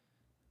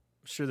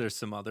I'm sure there's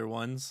some other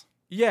ones.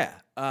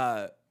 yeah.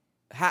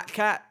 Hat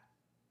Cat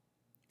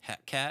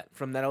Hat Cat.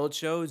 from that old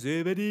show.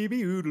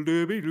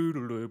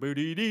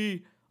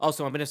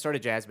 Also, I'm gonna start a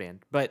jazz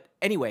band. But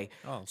anyway,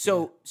 Oh,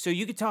 so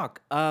you could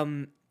talk.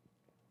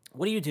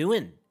 What are you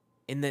doing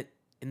in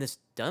this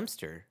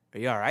dumpster? Are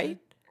you all right?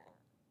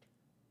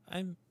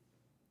 I'm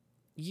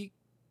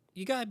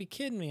you gotta be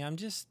kidding me.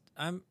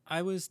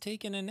 I was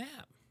taking a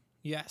nap.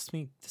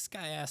 This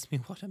guy asked me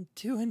what I'm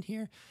doing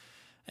here.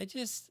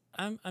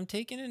 I'm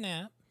taking a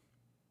nap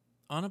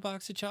on a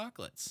box of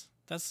chocolates.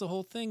 That's the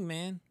whole thing,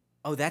 man.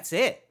 Oh, that's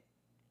it.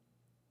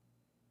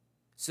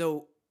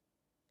 So,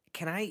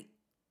 I'm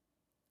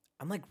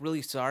like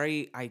really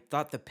sorry. I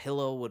thought the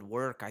pillow would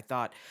work.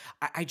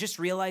 I just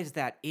realized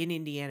that in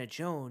Indiana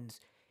Jones,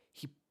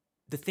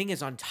 the thing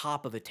is on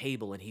top of a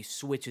table and he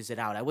switches it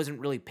out. I wasn't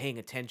really paying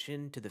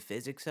attention to the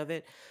physics of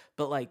it,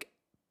 but like,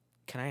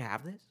 can I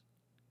have this?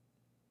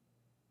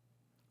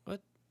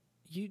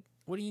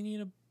 What do you need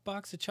a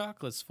box of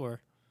chocolates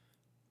for?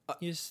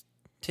 You just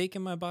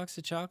taking my box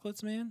of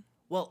chocolates, man?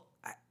 Well,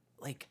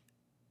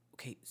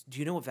 okay, do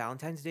you know what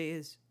Valentine's Day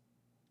is?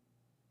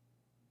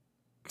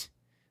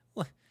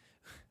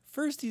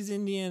 First he's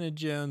Indiana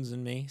Jones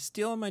and me,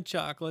 stealing my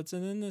chocolates,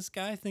 and then this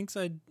guy thinks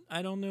I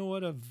don't know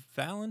what a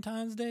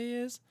Valentine's Day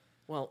is?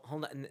 Well,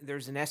 hold on.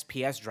 There's an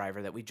SPS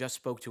driver that we just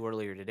spoke to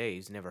earlier today.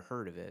 He's never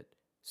heard of it.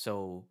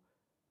 So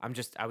I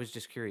was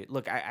just curious.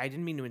 Look, I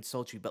didn't mean to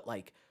insult you, but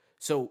like,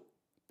 so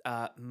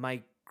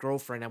my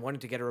girlfriend, I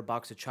wanted to get her a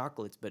box of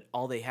chocolates, but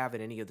all they have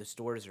at any of the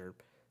stores are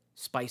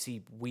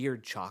spicy,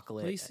 weird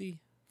chocolate. Lacy,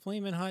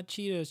 flaming hot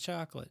Cheetos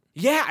chocolate.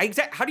 Yeah,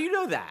 exactly. How do you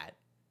know that?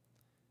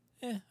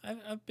 Yeah,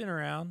 I've been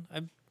around.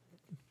 I've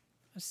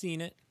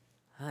seen it.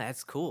 Oh,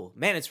 that's cool.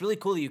 Man, it's really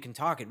cool that you can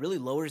talk. It really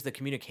lowers the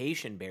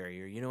communication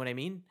barrier. You know what I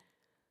mean?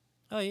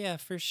 Oh yeah,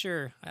 for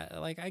sure.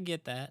 I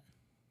get that.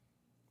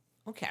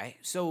 Okay.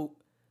 So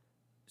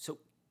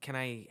can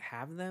I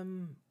have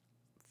them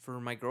for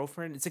my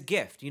girlfriend? It's a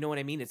gift. You know what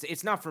I mean?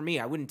 It's not for me.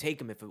 I wouldn't take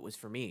them if it was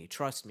for me.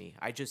 Trust me.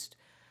 I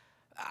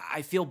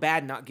feel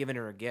bad not giving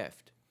her a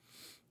gift.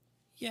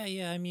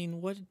 Yeah. I mean,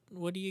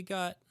 what do you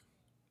got?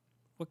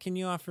 What can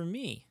you offer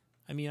me?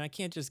 I mean, I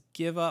can't just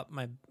give up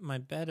my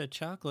bed of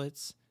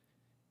chocolates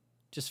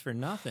just for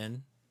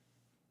nothing.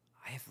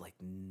 I have like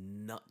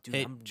dude,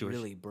 Hey, I'm George,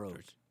 really broke.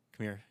 George,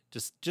 come here.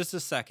 Just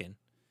a second.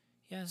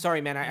 Yeah. Sorry,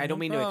 man. I no don't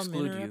mean problem. to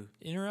exclude you.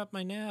 Interrupt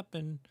my nap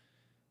and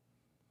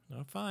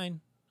no,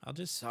 fine. I'll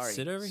just Sorry.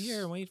 sit over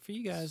here and wait for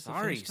you guys. to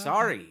finish talking.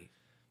 Sorry.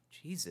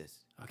 Jesus.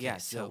 Okay, Yeah.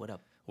 so what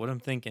up? what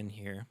I'm thinking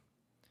here,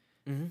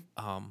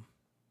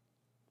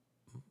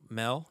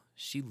 Mel,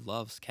 she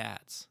loves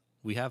cats.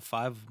 We have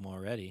 5 of them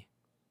already.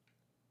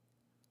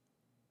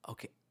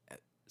 Okay.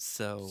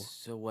 So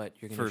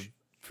what? You're for gonna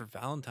for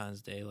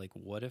Valentine's Day, like,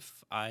 what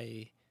if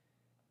I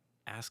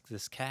ask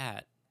this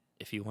cat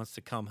if he wants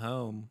to come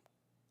home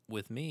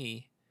with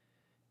me,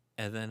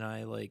 and then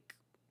I like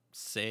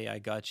say I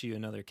got you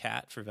another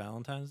cat for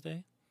Valentine's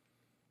Day?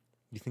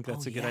 You think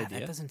that's a good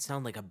idea? That doesn't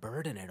sound like a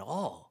burden at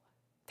all.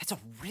 That's a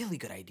really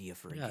good idea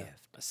for a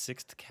gift. A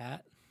sixth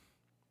cat?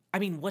 I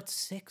mean, what's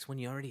 6 when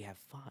you already have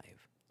 5?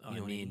 You know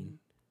what I mean?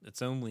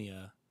 It's only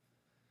a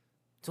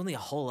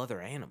whole other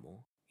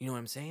animal. You know what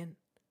I'm saying?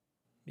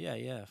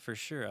 yeah, for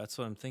sure. That's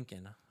what I'm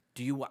thinking.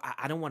 Do you?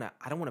 I don't want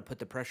to put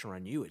the pressure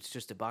on you. It's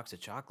just a box of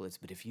chocolates.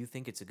 But if you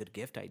think it's a good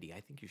gift idea,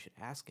 I think you should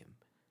ask him.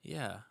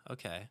 Yeah.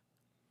 Okay.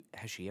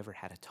 Has she ever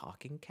had a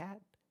talking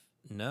cat?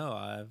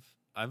 No,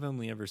 I've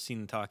only ever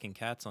seen talking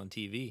cats on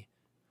TV.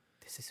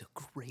 This is a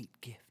great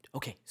gift.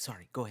 Okay,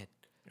 sorry. Go ahead.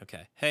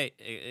 Okay. Hey,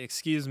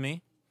 excuse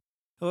me.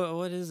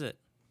 What is it?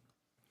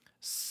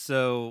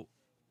 So,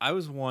 I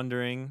was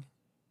wondering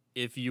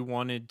if you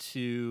wanted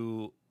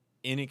to,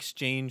 in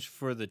exchange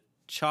for the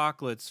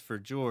chocolates for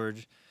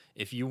George,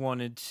 if you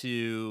wanted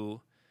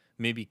to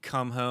maybe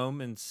come home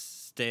and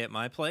stay at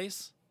my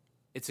place.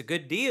 It's a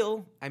good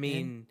deal. I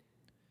mean,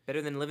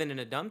 better than living in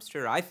a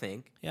dumpster, I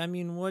think. Yeah, I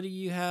mean, what do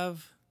you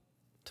have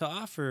to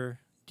offer?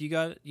 Do you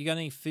got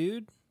any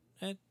food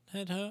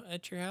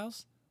at your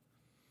house?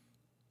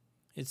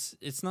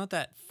 It's not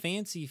that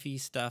fancy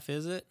feast stuff,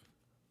 is it?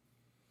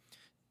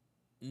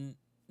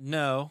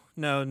 No,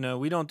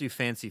 we don't do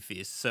fancy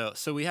feasts.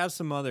 So we have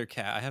some other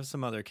I have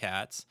some other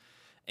cats,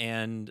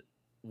 and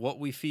what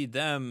we feed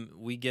them,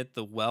 we get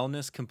the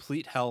Wellness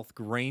Complete Health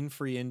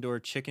grain-free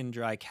indoor chicken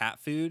dry cat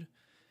food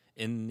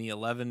in the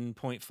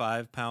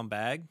 11.5 pound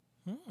bag.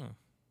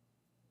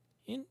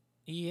 In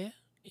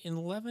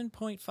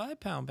 11.5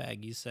 pound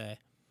bag, you say?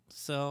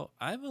 So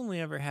I've only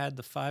ever had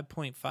the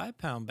 5.5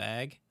 pound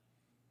bag.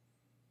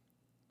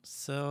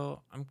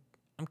 So I'm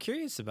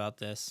curious about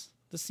this.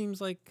 This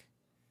seems like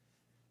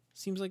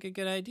a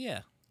good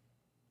idea.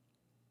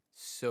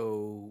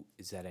 So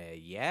is that a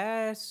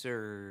yes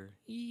or?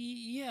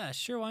 Yeah,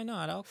 sure. Why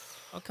not? I'll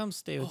come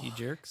stay with you,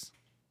 jerks.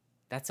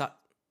 That's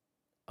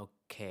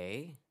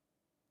okay.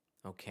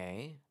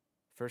 Okay.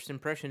 First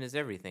impression is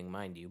everything,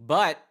 mind you.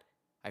 But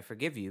I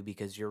forgive you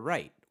because you're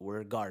right.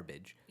 We're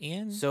garbage.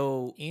 And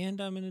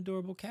I'm an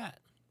adorable cat.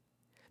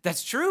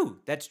 That's true.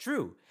 That's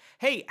true.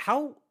 Hey,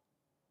 how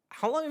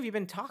long have you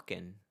been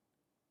talking?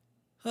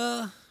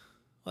 Well,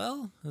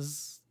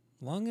 as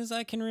long as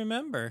I can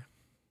remember.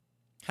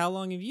 How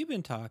long have you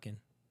been talking?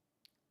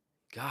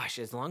 Gosh,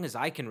 as long as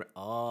I can.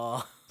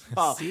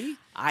 See?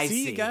 I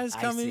see. You guys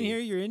come in here.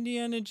 You're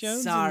Indiana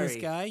Jones in this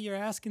guy. You're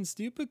asking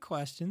stupid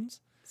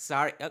questions.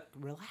 Sorry.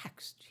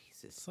 Relax.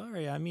 Jesus.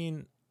 Sorry. I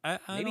mean, I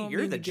Maybe don't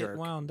you're mean the to jerk. get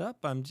wound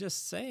up. I'm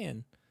just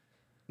saying.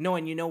 No,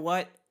 and you know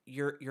what?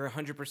 You're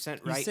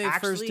 100% right. You say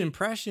first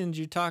impressions.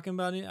 You're talking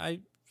about it.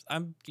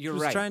 I'm You're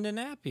just right. trying to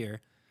nap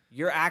here.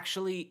 You're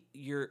actually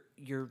you're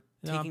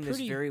taking this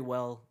very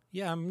well.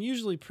 Yeah, I'm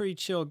usually a pretty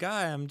chill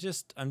guy. I'm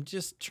just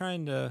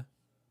trying to,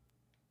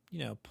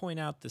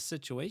 point out the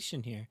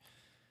situation here.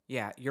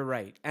 Yeah, you're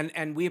right.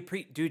 And we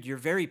dude, you're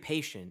very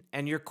patient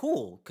and you're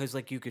cool cuz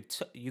like you could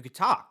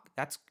talk.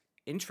 That's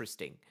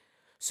interesting.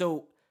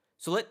 So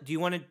do you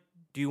want to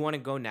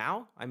go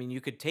now? I mean,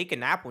 you could take a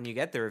nap when you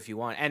get there if you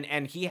want.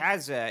 And he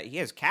has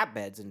cat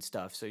beds and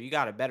stuff, so you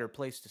got a better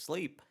place to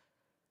sleep.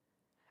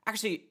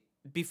 Actually,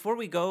 before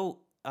we go,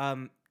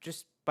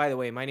 just by the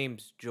way, my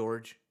name's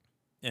George.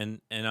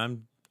 And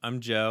I'm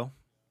Joe.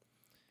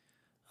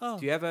 Oh.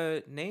 Do you have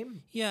a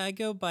name? Yeah, I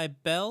go by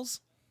Bells.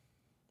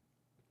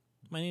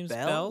 My name's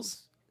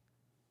Bells.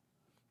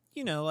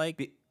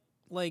 Like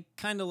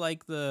kind of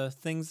like the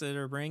things that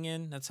are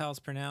bringing. That's how it's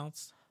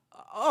pronounced.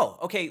 Oh,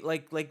 okay,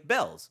 like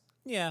bells.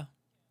 Yeah.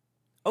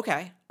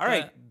 Okay. All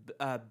right.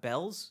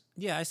 Bells?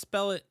 Yeah, I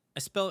spell it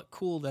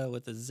cool though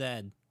with a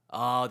Z.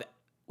 Oh,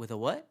 with a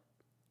what?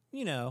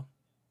 BELZ.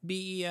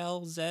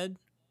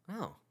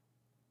 Oh.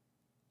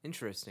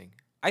 Interesting.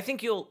 I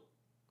think you'll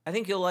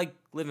like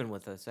living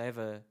with us. I have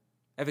a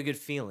good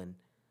feeling.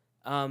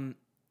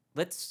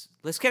 Let's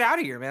get out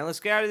of here, man. Let's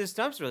get out of this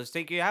dumpster. Let's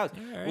take you out.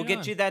 Yeah, right we'll get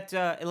on. you that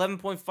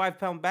 11.5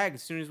 pound bag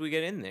as soon as we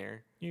get in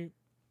there.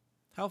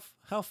 How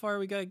far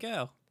we gotta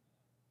go?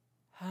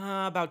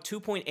 About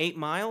 2.8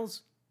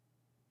 miles.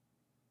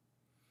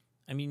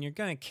 I mean, you're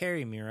gonna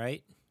carry me,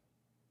 right?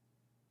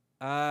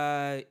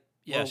 Yeah,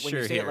 well, sure.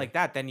 When you say it like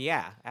that, then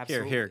yeah,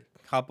 absolutely. Here,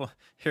 hop on.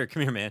 Here,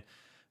 come here, man.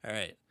 All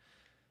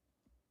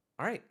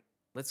right,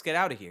 let's get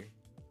out of here.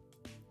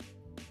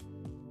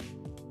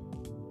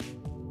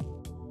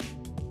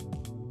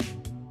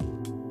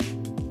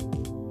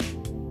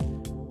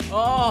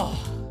 Oh,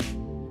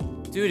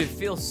 dude, it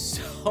feels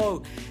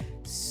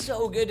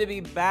so good to be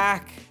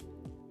back.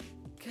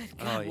 Good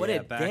God, what a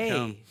day.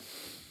 Home.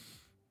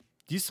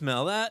 Do you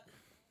smell that?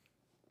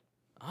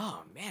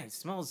 Oh, man, it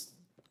smells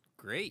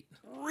great.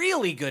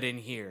 Really good in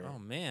here. Oh,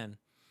 man.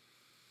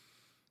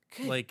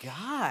 Good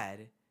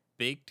God.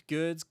 Baked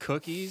goods,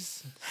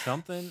 cookies,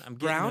 something. I'm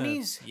getting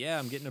brownies?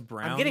 I'm getting a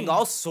brownie. I'm getting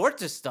all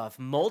sorts of stuff.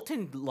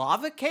 Molten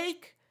lava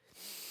cake?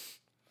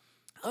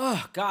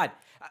 Oh God,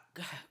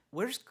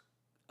 where's?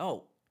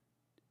 Oh,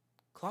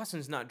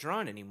 Clausen's not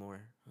drawn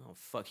anymore. Oh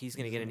fuck, he's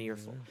gonna get an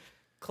earful.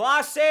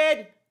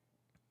 Clausen!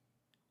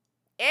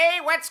 Hey,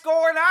 what's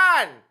going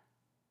on?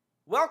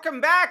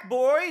 Welcome back,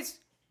 boys.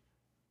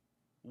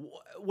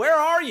 Where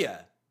are you?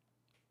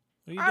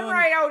 What are you I'm doing?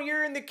 right out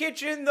here in the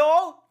kitchen,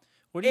 though.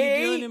 What are you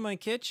Hey. doing in my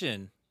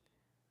kitchen?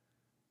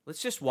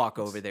 Let's just walk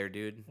over there,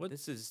 dude. what-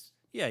 This is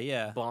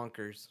Yeah.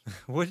 bonkers.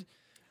 What?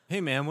 Hey,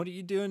 man, what are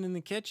you doing in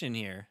the kitchen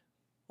here?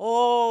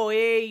 Oh,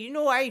 hey,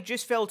 I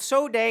just felt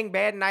so dang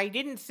bad, and I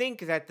didn't think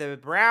that the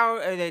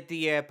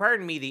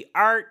the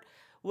art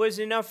was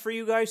enough for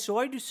you guys, so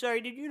I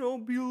decided, be a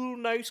little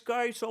nice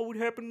guy, saw what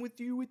happened with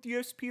you with the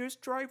SPS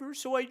driver,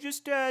 so I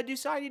just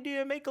decided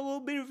to make a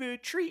little bit of a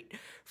treat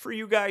for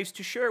you guys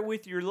to share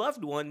with your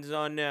loved ones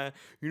on,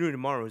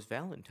 tomorrow's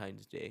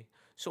Valentine's Day.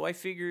 So I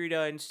figured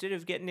instead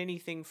of getting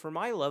anything for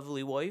my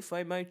lovely wife,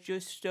 I might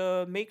just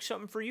make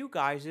something for you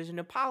guys as an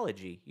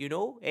apology,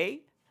 eh?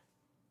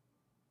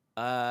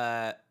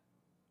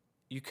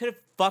 You could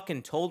have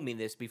fucking told me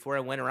this before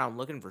I went around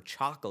looking for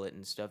chocolate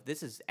and stuff.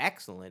 This is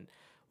excellent.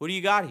 What do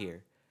you got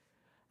here?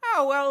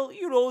 Oh,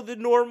 well, the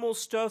normal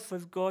stuff.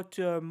 I've got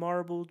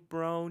marbled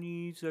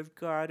brownies. I've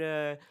got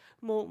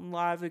molten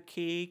lava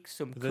cake,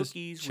 some Those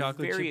cookies with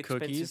chocolate very chip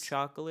expensive cookies?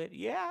 chocolate.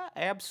 Yeah,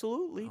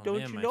 absolutely. Oh, Don't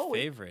man, you my know it?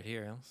 favorite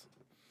here.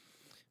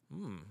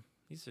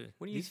 These are.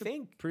 What do you these are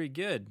think? pretty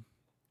good.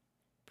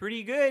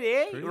 Pretty good,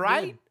 eh? Pretty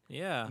Right? good.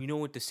 Yeah. You know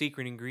what the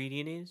secret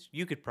ingredient is?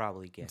 You could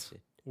probably guess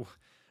it.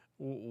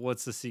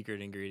 What's the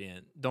secret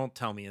ingredient? Don't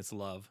tell me it's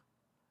love.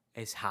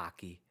 It's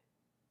hockey.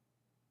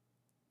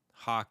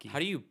 Hockey. How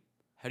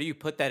do you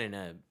put that in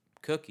a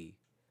cookie?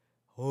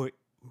 Oh, it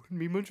wouldn't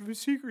be much of a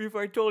secret if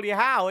I told you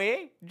how,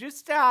 eh?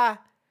 Just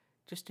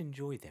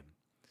enjoy them.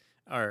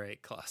 All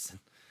right, Clausen.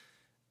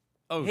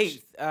 Oh, Hey,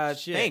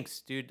 shit.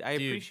 thanks, dude. I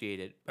Dude, appreciate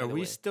it. by Are the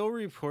we way. still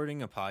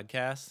reporting a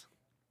podcast?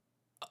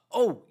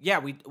 Oh, yeah,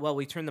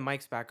 we turned the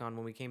mics back on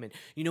when we came in.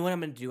 You know what I'm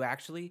going to do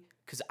actually?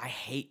 Cuz I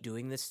hate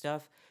doing this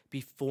stuff.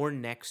 Before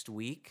next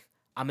week,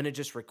 I'm going to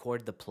just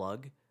record the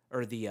plug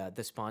or the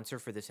sponsor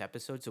for this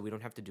episode so we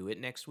don't have to do it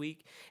next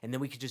week, and then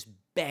we could just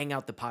bang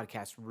out the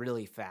podcast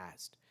really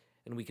fast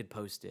and we could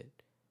post it.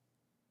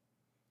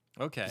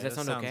 Okay, Does that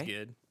sound sounds okay?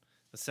 good.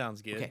 That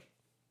sounds good. Okay.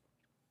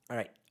 All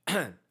right.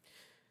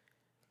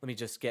 Let me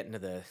just get into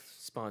the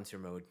sponsor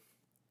mode.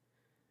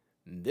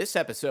 This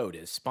episode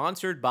is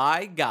sponsored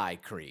by Guy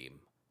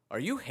Cream. Are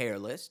you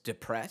hairless,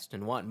 depressed,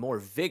 and want more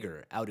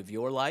vigor out of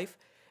your life?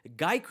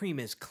 Guy Cream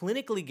is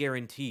clinically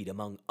guaranteed,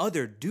 among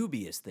other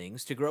dubious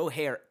things, to grow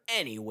hair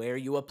anywhere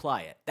you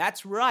apply it.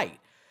 That's right.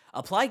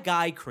 Apply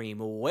Guy Cream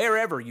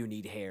wherever you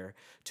need hair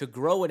to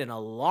grow at an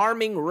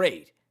alarming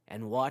rate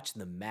and watch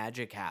the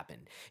magic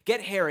happen.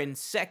 Get hair in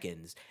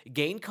seconds,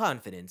 gain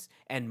confidence,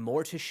 and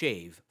more to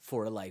shave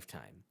for a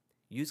lifetime.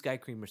 Use Guy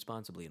Cream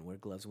responsibly and wear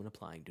gloves when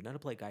applying. Do not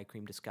apply Guy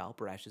Cream to scalp.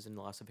 Rashes and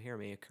loss of hair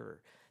may occur.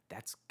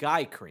 That's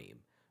Guy Cream.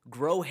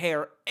 Grow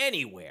hair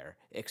anywhere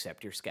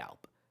except your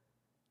scalp.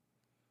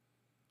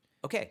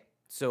 Okay,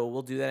 so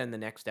we'll do that in the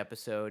next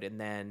episode. And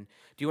then,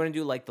 do you want to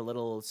do like the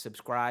little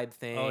subscribe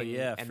thing? Oh,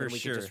 yeah, and for then we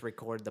sure. can just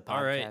record the podcast.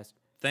 All right.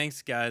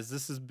 Thanks, guys.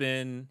 You've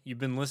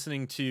been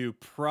listening to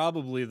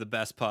probably the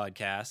best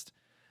podcast.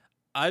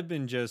 I've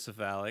been Joseph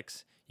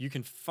Alex. You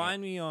can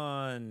find me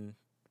on,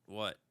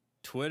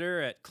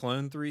 Twitter at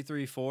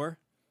Clone334.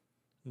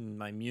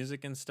 My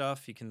music and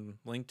stuff, you can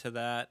link to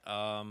that.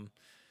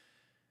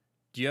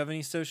 Do you have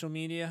any social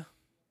media?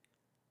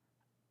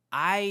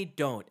 I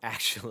don't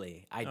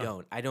actually. I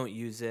don't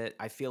use it.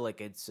 I feel like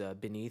it's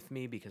beneath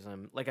me because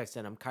like I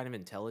said, I'm kind of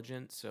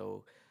intelligent,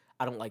 so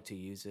I don't like to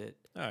use it.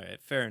 All right,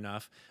 fair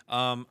enough.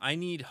 I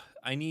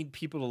need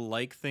people to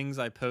like things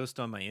I post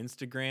on my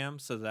Instagram,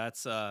 so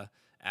that's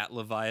at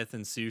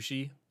Leviathan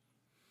Sushi.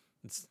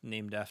 It's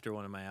named after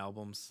one of my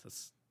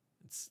albums.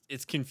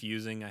 It's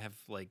confusing. I have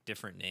like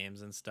different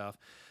names and stuff.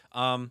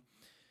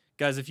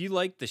 Guys, if you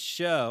like the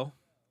show,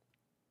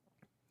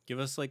 give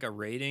us like a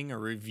rating or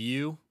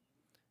review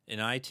in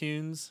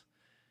iTunes.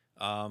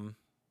 I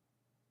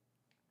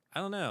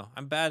don't know.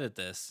 I'm bad at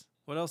this.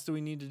 What else do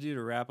we need to do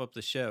to wrap up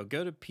the show?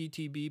 Go to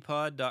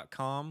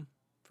ptbpod.com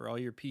for all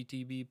your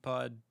PTB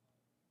pod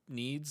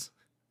needs.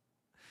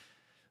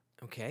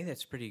 Okay,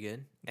 that's pretty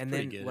good. And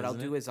pretty then good, what I'll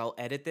isn't do it? is I'll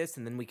edit this,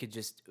 and then we could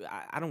just.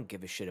 I don't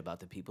give a shit about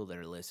the people that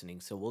are listening,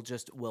 so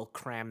we'll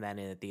cram that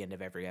in at the end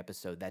of every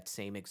episode. That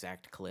same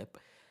exact clip,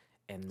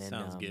 and then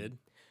Sounds good.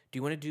 Do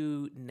you want to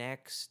do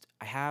next?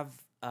 I have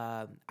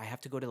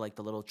to go to like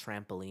the little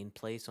trampoline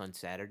place on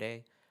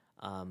Saturday.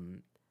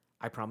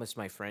 I promised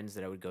my friends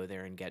that I would go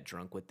there and get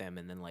drunk with them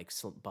and then like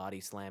body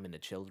slam into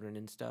children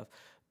and stuff.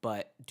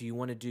 But do you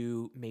want to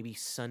do maybe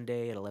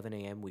Sunday at 11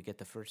 a.m. we get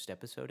the first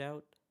episode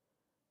out?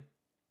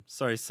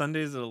 Sorry,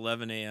 Sundays at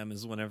 11 a.m.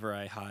 is whenever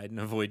I hide and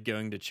avoid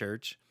going to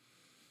church.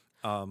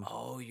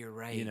 Oh, you're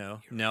right.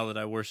 Now that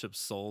I worship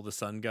Sol, the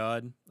sun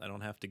god, I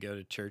don't have to go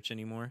to church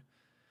anymore.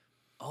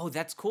 Oh,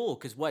 that's cool.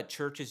 Because what?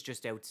 Church is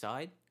just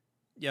outside?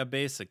 Yeah,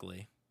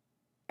 basically.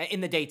 In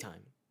the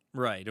daytime?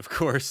 Right, of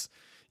course.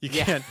 You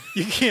Yeah.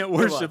 can't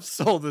worship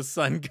Sol, the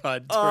sun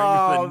god, during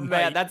Oh the night.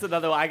 man, that's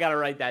another one. I gotta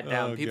write that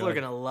down. Oh, People are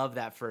God. gonna love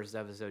that first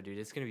episode, dude.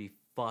 It's gonna be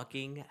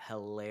fucking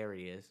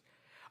hilarious.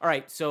 All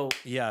right, so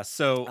Yeah,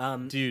 so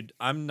Um, dude,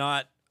 I'm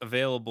not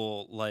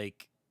available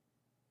like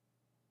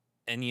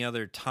any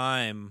other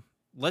time.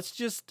 Let's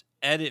just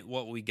edit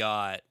what we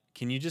got.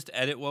 Can you just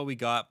edit what we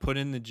got, put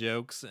in the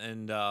jokes,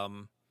 and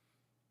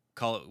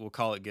we'll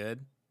call it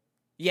good?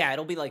 yeah,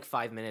 it'll be like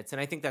 5 minutes, and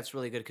I think that's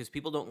really good because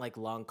people don't like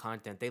long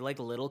content. They like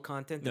little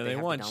content that No, they they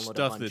have want to download a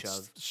stuff bunch that's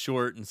of.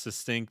 short and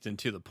succinct and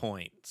to the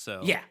point.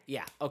 So Yeah,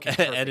 okay,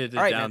 perfect. edit it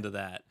All right, down man. to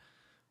that.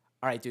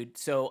 All right, dude.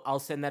 So I'll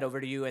send that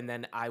over to you, and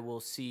then I will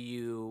see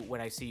you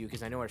when I see you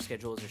because I know our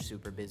schedules are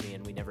super busy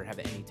and we never have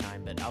any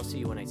time. But I'll see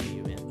you when I see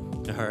you, man.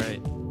 All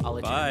right. I'll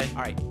let Bye. you know.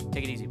 All right,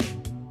 take it easy.